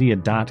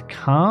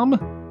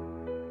 mattchristensenmedia.com.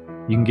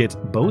 You can get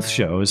both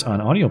shows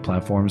on audio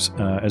platforms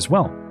as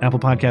well. Apple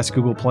Podcasts,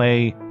 Google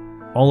Play,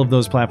 all of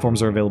those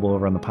platforms are available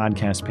over on the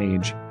podcast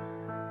page.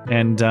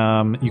 And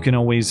you can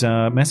always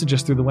message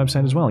us through the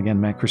website as well. Again,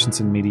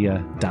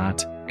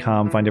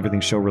 mattchristensenmedia.com. Find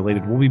everything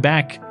show-related. We'll be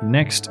back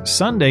next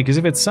Sunday, because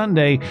if it's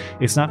Sunday,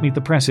 it's not Meet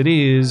the Press. It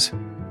is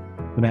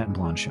the Matt and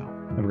Blonde Show.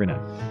 Have a great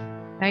night.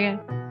 Bye, guys.